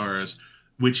Beastars,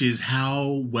 which is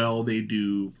how well they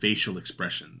do facial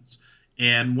expressions.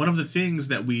 And one of the things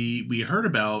that we heard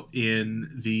about in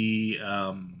the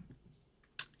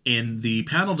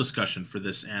panel discussion for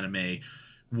this anime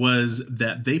was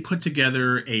that they put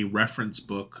together a reference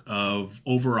book of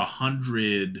over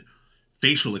 100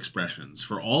 facial expressions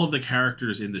for all of the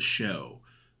characters in the show,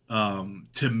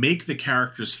 to make the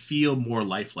characters feel more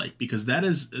lifelike, because that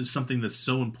is something that's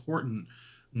so important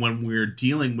when we're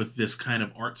dealing with this kind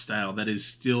of art style that is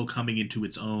still coming into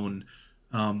its own.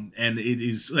 And it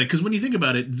is like, because when you think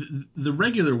about it, the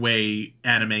regular way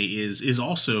anime is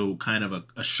also kind of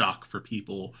a shock for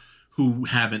people who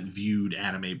haven't viewed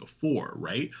anime before,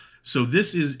 right? So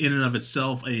this is in and of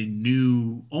itself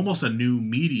almost a new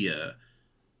media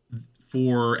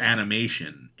for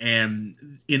animation.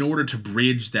 And in order to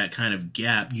bridge that kind of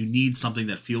gap, you need something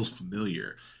that feels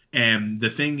familiar. And the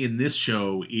thing in this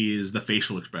show is the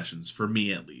facial expressions, for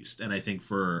me at least. And I think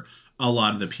for a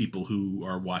lot of the people who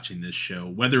are watching this show,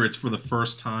 whether it's for the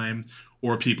first time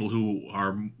or people who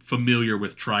are familiar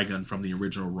with Trigun from the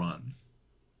original run.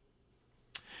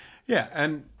 Yeah,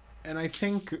 and I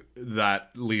think that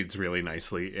leads really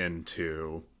nicely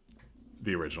into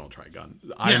the original Trigun.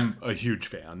 I'm a huge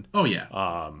fan. Oh, yeah.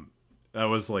 That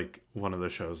was like one of the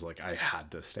shows like I had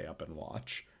to stay up and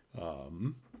watch.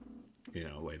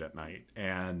 Late at night,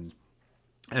 and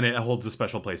it holds a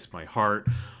special place in my heart.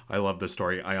 I love the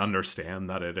story. I understand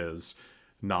that it is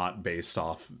not based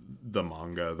off the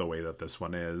manga the way that this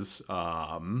one is,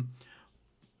 and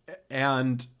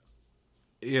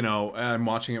I'm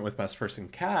watching it with Best Person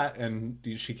Kat, and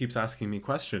she keeps asking me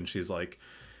questions. She's like,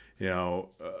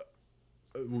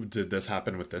 did this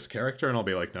happen with this character? And I'll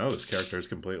be like, no, this character is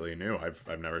completely new. I've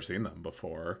never seen them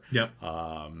before. Yep.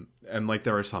 And like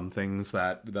there are some things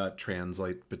that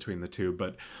translate between the two,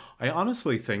 but I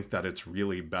honestly think that it's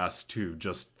really best to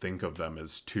just think of them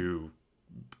as two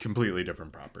completely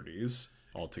different properties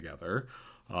altogether.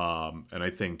 And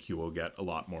I think you will get a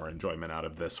lot more enjoyment out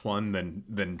of this one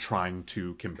than trying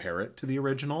to compare it to the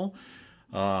original,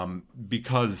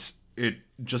 because it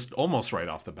just almost right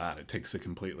off the bat, it takes a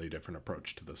completely different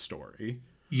approach to the story.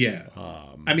 Yeah.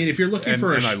 I mean, if you're looking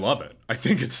for and I love it. I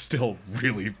think it's still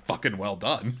really fucking well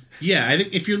done. Yeah, I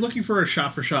think if you're looking for a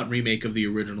shot-for-shot remake of the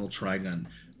original Trigun,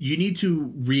 you need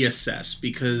to reassess,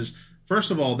 because,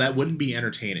 first of all, that wouldn't be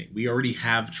entertaining. We already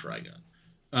have Trigun.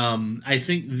 I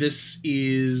think this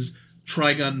is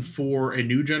Trigun for a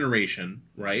new generation,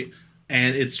 right?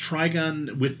 And it's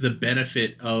Trigun with the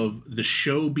benefit of the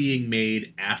show being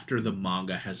made after the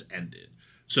manga has ended.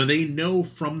 So they know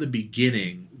from the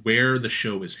beginning where the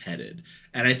show is headed.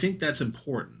 And I think that's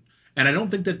important. And I don't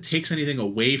think that takes anything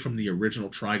away from the original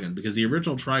Trigun, because the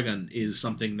original Trigun is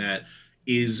something that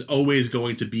is always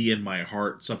going to be in my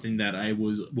heart, something that I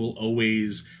will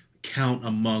always count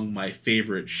among my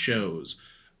favorite shows.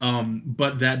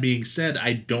 But that being said,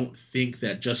 I don't think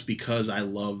that just because I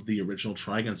love the original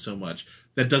Trigun so much,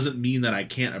 that doesn't mean that I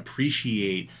can't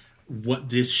appreciate what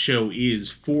this show is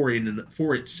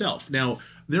for itself. Now,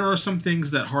 there are some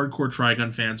things that hardcore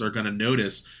Trigun fans are going to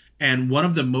notice, and one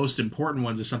of the most important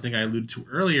ones is something I alluded to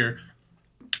earlier.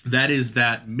 That is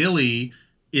that Millie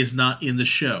is not in the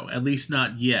show, at least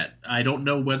not yet. I don't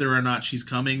know whether or not she's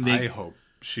coming. I hope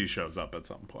she shows up at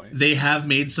some point. They have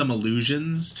made some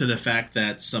allusions to the fact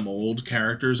that some old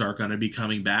characters are going to be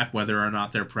coming back, whether or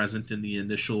not they're present in the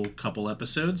initial couple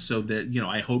episodes. So that,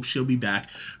 I hope she'll be back.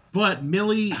 But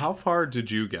Millie... How far did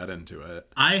you get into it?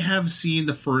 I have seen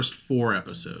the first 4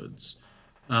 episodes.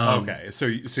 Okay, so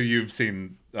you've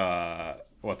seen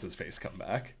what's-his-face come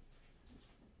back?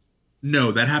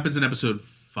 No, that happens in episode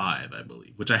 5, I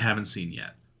believe, which I haven't seen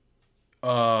yet.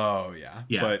 Oh, yeah.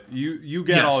 But you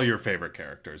get all your favorite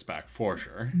characters back, for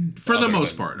sure. For the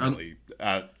most part. Really,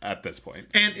 at this point.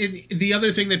 And the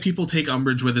other thing that people take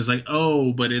umbrage with is like,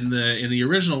 oh, but in the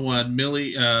original one,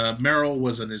 Meryl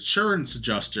was an insurance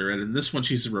adjuster, and in this one,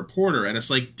 she's a reporter. And it's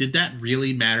like, did that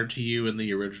really matter to you in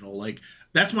the original? Like,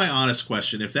 that's my honest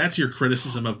question. If that's your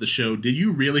criticism of the show, did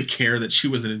you really care that she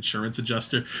was an insurance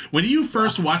adjuster? When you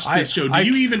first watched this show, do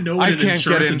you even know what an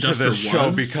insurance adjuster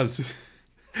was? Because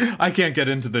I can't get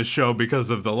into this show because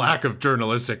of the lack of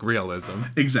journalistic realism.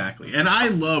 Exactly. And I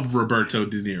love Roberto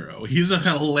De Niro. He's a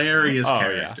hilarious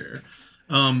character.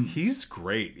 Yeah. He's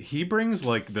great. He brings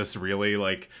like this really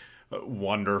like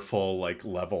wonderful like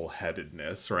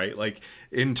level-headedness, right? Like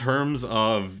in terms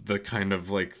of the kind of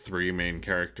like 3 main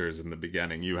characters in the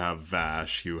beginning, you have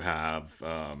Vash, you have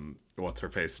what's her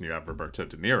face, and you have Roberto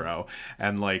De Niro,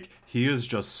 and like he is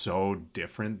just so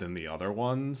different than the other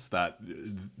ones that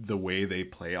the way they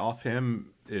play off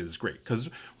him is great, because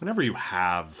whenever you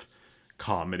have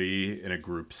comedy in a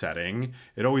group setting,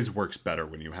 it always works better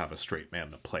when you have a straight man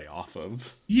to play off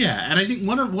of. Yeah, and I think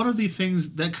one of the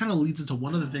things that kind of leads into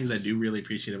one of the things I do really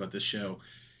appreciate about this show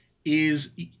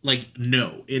is like,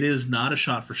 no, it is not a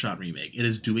shot-for-shot remake. It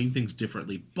is doing things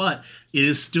differently, but it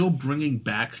is still bringing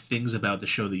back things about the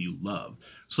show that you love.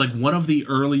 So like one of the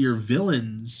earlier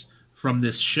villains from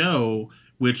this show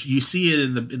which you see it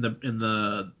in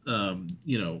the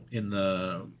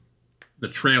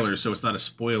trailer, so it's not a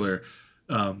spoiler,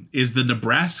 is the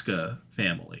Nebraska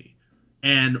family.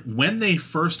 And when they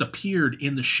first appeared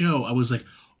in the show, I was like,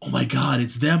 oh my God,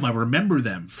 it's them. I remember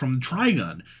them from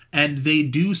Trigun. And they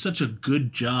do such a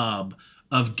good job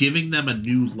of giving them a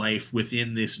new life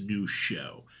within this new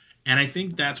show. And I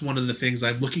think that's one of the things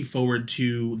I'm looking forward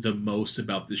to the most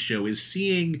about this show, is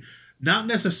seeing not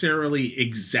necessarily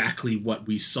exactly what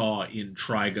we saw in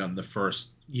Trigun, the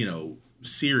first,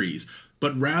 series,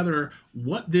 but rather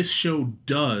what this show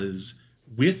does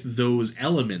with those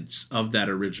elements of that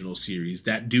original series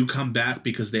that do come back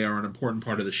because they are an important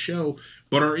part of the show,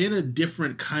 but are in a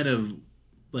different kind of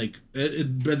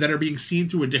that are being seen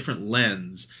through a different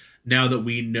lens now that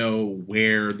we know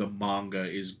where the manga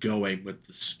is going with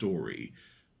the story.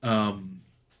 And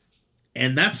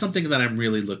that's something that I'm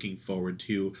really looking forward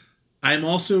to. I'm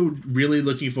also really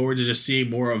looking forward to just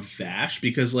seeing more of Vash,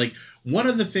 because one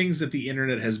of the things that the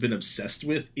internet has been obsessed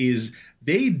with is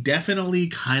they definitely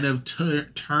kind of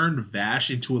turned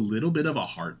Vash into a little bit of a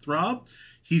heartthrob.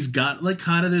 He's got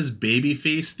kind of this baby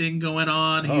face thing going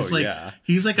on. He's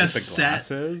he's like with a sad,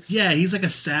 he's like a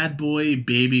sad boy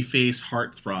baby face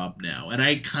heartthrob now, and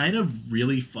I kind of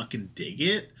really fucking dig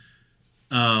it.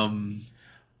 And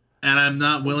I'm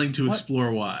not willing to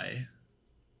explore why.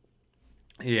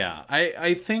 Yeah,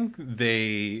 I think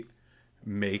they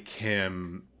make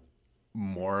him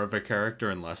more of a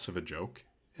character and less of a joke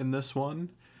in this one.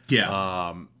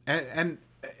 Yeah. And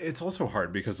it's also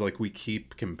hard because we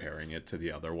keep comparing it to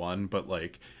the other one, but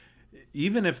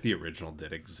even if the original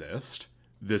did exist,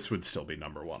 this would still be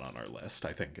number one on our list,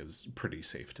 I think is pretty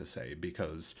safe to say,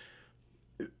 because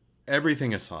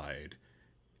everything aside,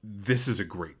 this is a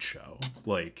great show.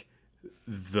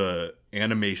 The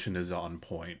animation is on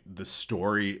point. The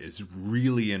story is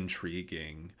really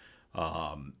intriguing.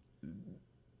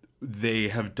 They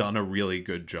have done a really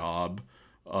good job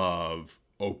of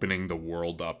opening the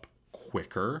world up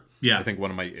quicker. Yeah. I think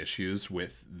one of my issues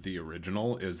with the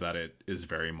original is that it is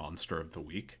very Monster of the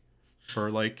Week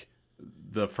for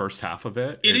the first half of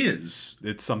it. It is.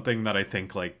 It's something that I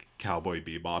think Cowboy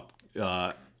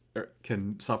Bebop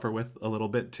can suffer with a little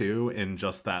bit too, in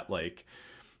just that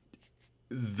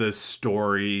the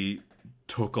story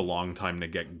took a long time to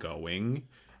get going,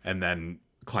 and then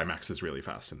climaxes really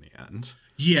fast in the end.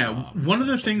 Yeah, one of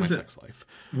the things that sex life.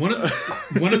 one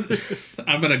of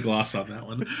I'm gonna gloss on that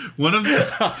one. One of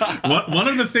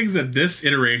the things that this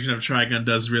iteration of Trigun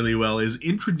does really well is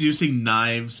introducing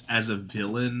Knives as a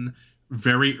villain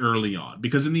very early on,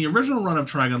 because in the original run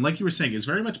of Trigun, like you were saying, is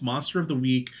very much Monster of the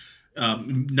Week.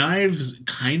 Knives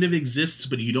kind of exists,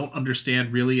 but you don't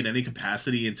understand really in any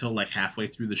capacity until halfway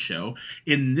through the show.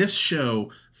 In this show,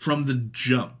 from the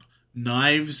jump,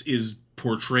 Knives is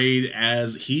portrayed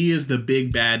as he is the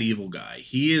big bad evil guy.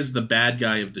 He is the bad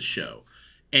guy of the show.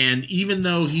 And even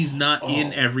though he's not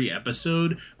in every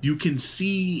episode, you can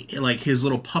see his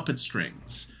little puppet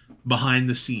strings behind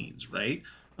the scenes, right?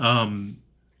 And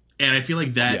I feel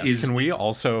that is. Can we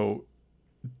also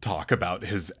talk about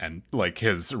his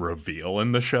reveal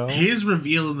in the show? His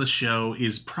reveal in the show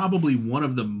is probably one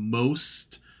of the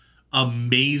most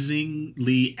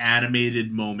amazingly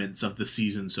animated moments of the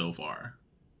season so far,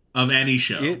 of any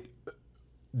show.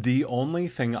 The only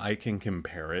thing I can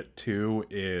compare it to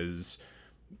is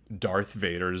Darth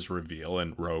Vader's reveal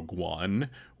in Rogue One,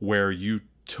 where you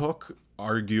took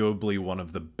arguably one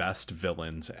of the best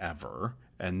villains ever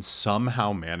and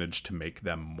somehow managed to make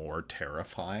them more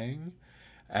terrifying.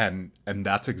 And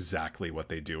that's exactly what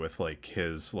they do with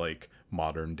his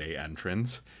modern day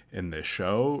entrance in this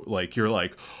show. You're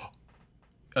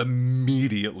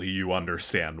immediately you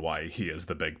understand why he is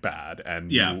the big bad,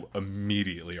 and you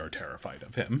immediately are terrified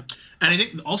of him. And I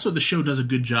think also the show does a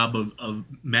good job of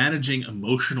managing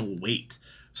emotional weight.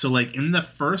 So in the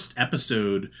first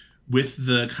episode, with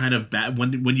the kind of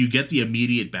when you get the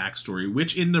immediate backstory,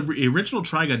 which in the original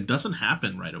Trigun doesn't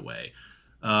happen right away,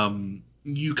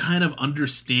 you kind of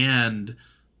understand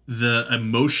the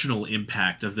emotional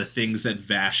impact of the things that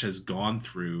Vash has gone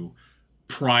through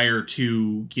prior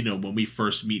to, when we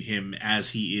first meet him as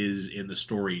he is in the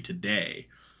story today.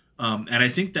 And I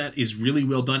think that is really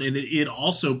well done. And it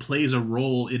also plays a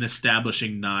role in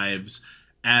establishing Knives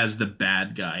as the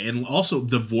bad guy. And also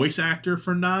the voice actor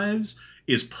for Knives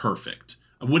is perfect.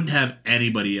 I wouldn't have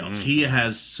anybody else. Mm-hmm. He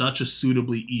has such a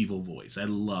suitably evil voice. I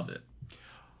love it.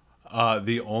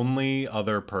 The only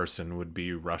other person would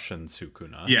be Russian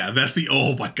Sukuna. Yeah, that's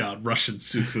oh my God, Russian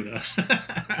Sukuna.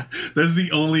 That's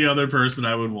the only other person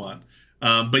I would want.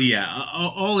 But yeah,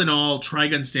 all in all,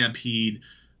 Trigun Stampede,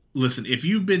 listen, if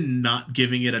you've been not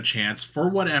giving it a chance for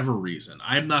whatever reason,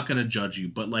 I'm not going to judge you,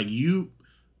 but like, you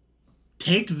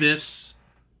take this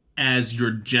as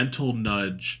your gentle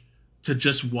nudge to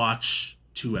just watch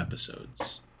 2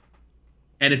 episodes.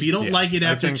 And if you don't like it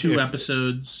after 2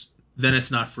 episodes, then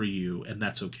it's not for you, and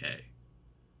that's okay.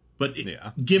 But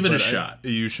give it a shot.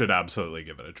 You should absolutely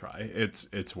give it a try.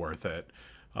 It's worth it.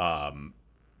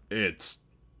 It's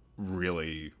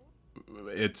really,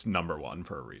 it's number one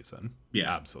for a reason.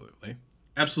 Yeah,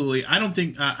 absolutely. I don't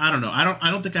think I don't know. I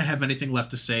don't think I have anything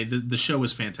left to say. The show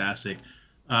is fantastic.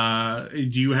 Do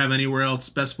you have anywhere else,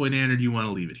 Best Boy Dan, or do you want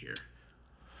to leave it here?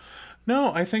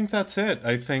 No, I think that's it.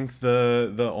 I think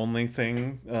the only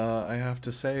thing I have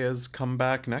to say is come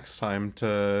back next time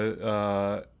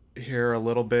to hear a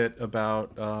little bit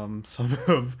about some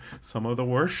of the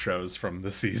worst shows from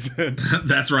the season.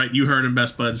 That's right. You heard him,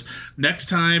 Best Buds. Next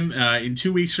time, in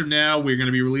 2 weeks from now, we're going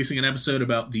to be releasing an episode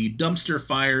about the dumpster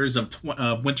fires of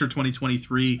winter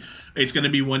 2023. It's going to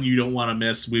be one you don't want to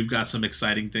miss. We've got some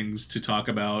exciting things to talk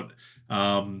about.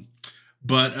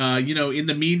 But in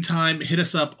the meantime, hit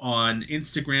us up on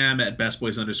Instagram at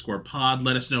bestboys_pod.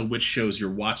 Let us know which shows you're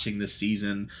watching this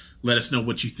season. Let us know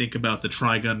what you think about the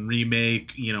Trigun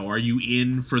remake. Are you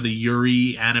in for the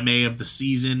Yuri anime of the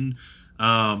season?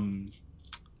 What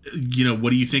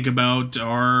do you think about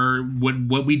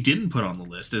what we didn't put on the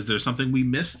list? Is there something we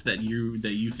missed that you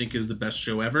think is the best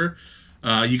show ever?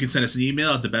 You can send us an email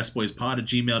at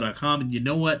thebestboyspod@gmail.com. And you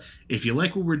know what? If you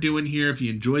like what we're doing here, if you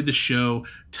enjoyed the show,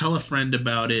 tell a friend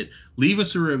about it. Leave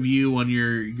us a review on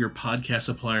your podcast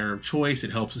supplier of choice. It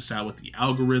helps us out with the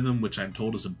algorithm, which I'm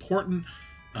told is important.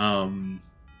 I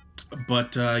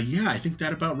think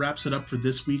that about wraps it up for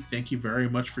this week. Thank you very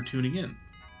much for tuning in.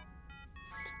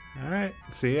 All right.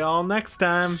 See you all next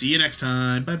time. See you next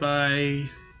time. Bye-bye.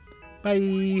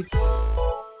 Bye.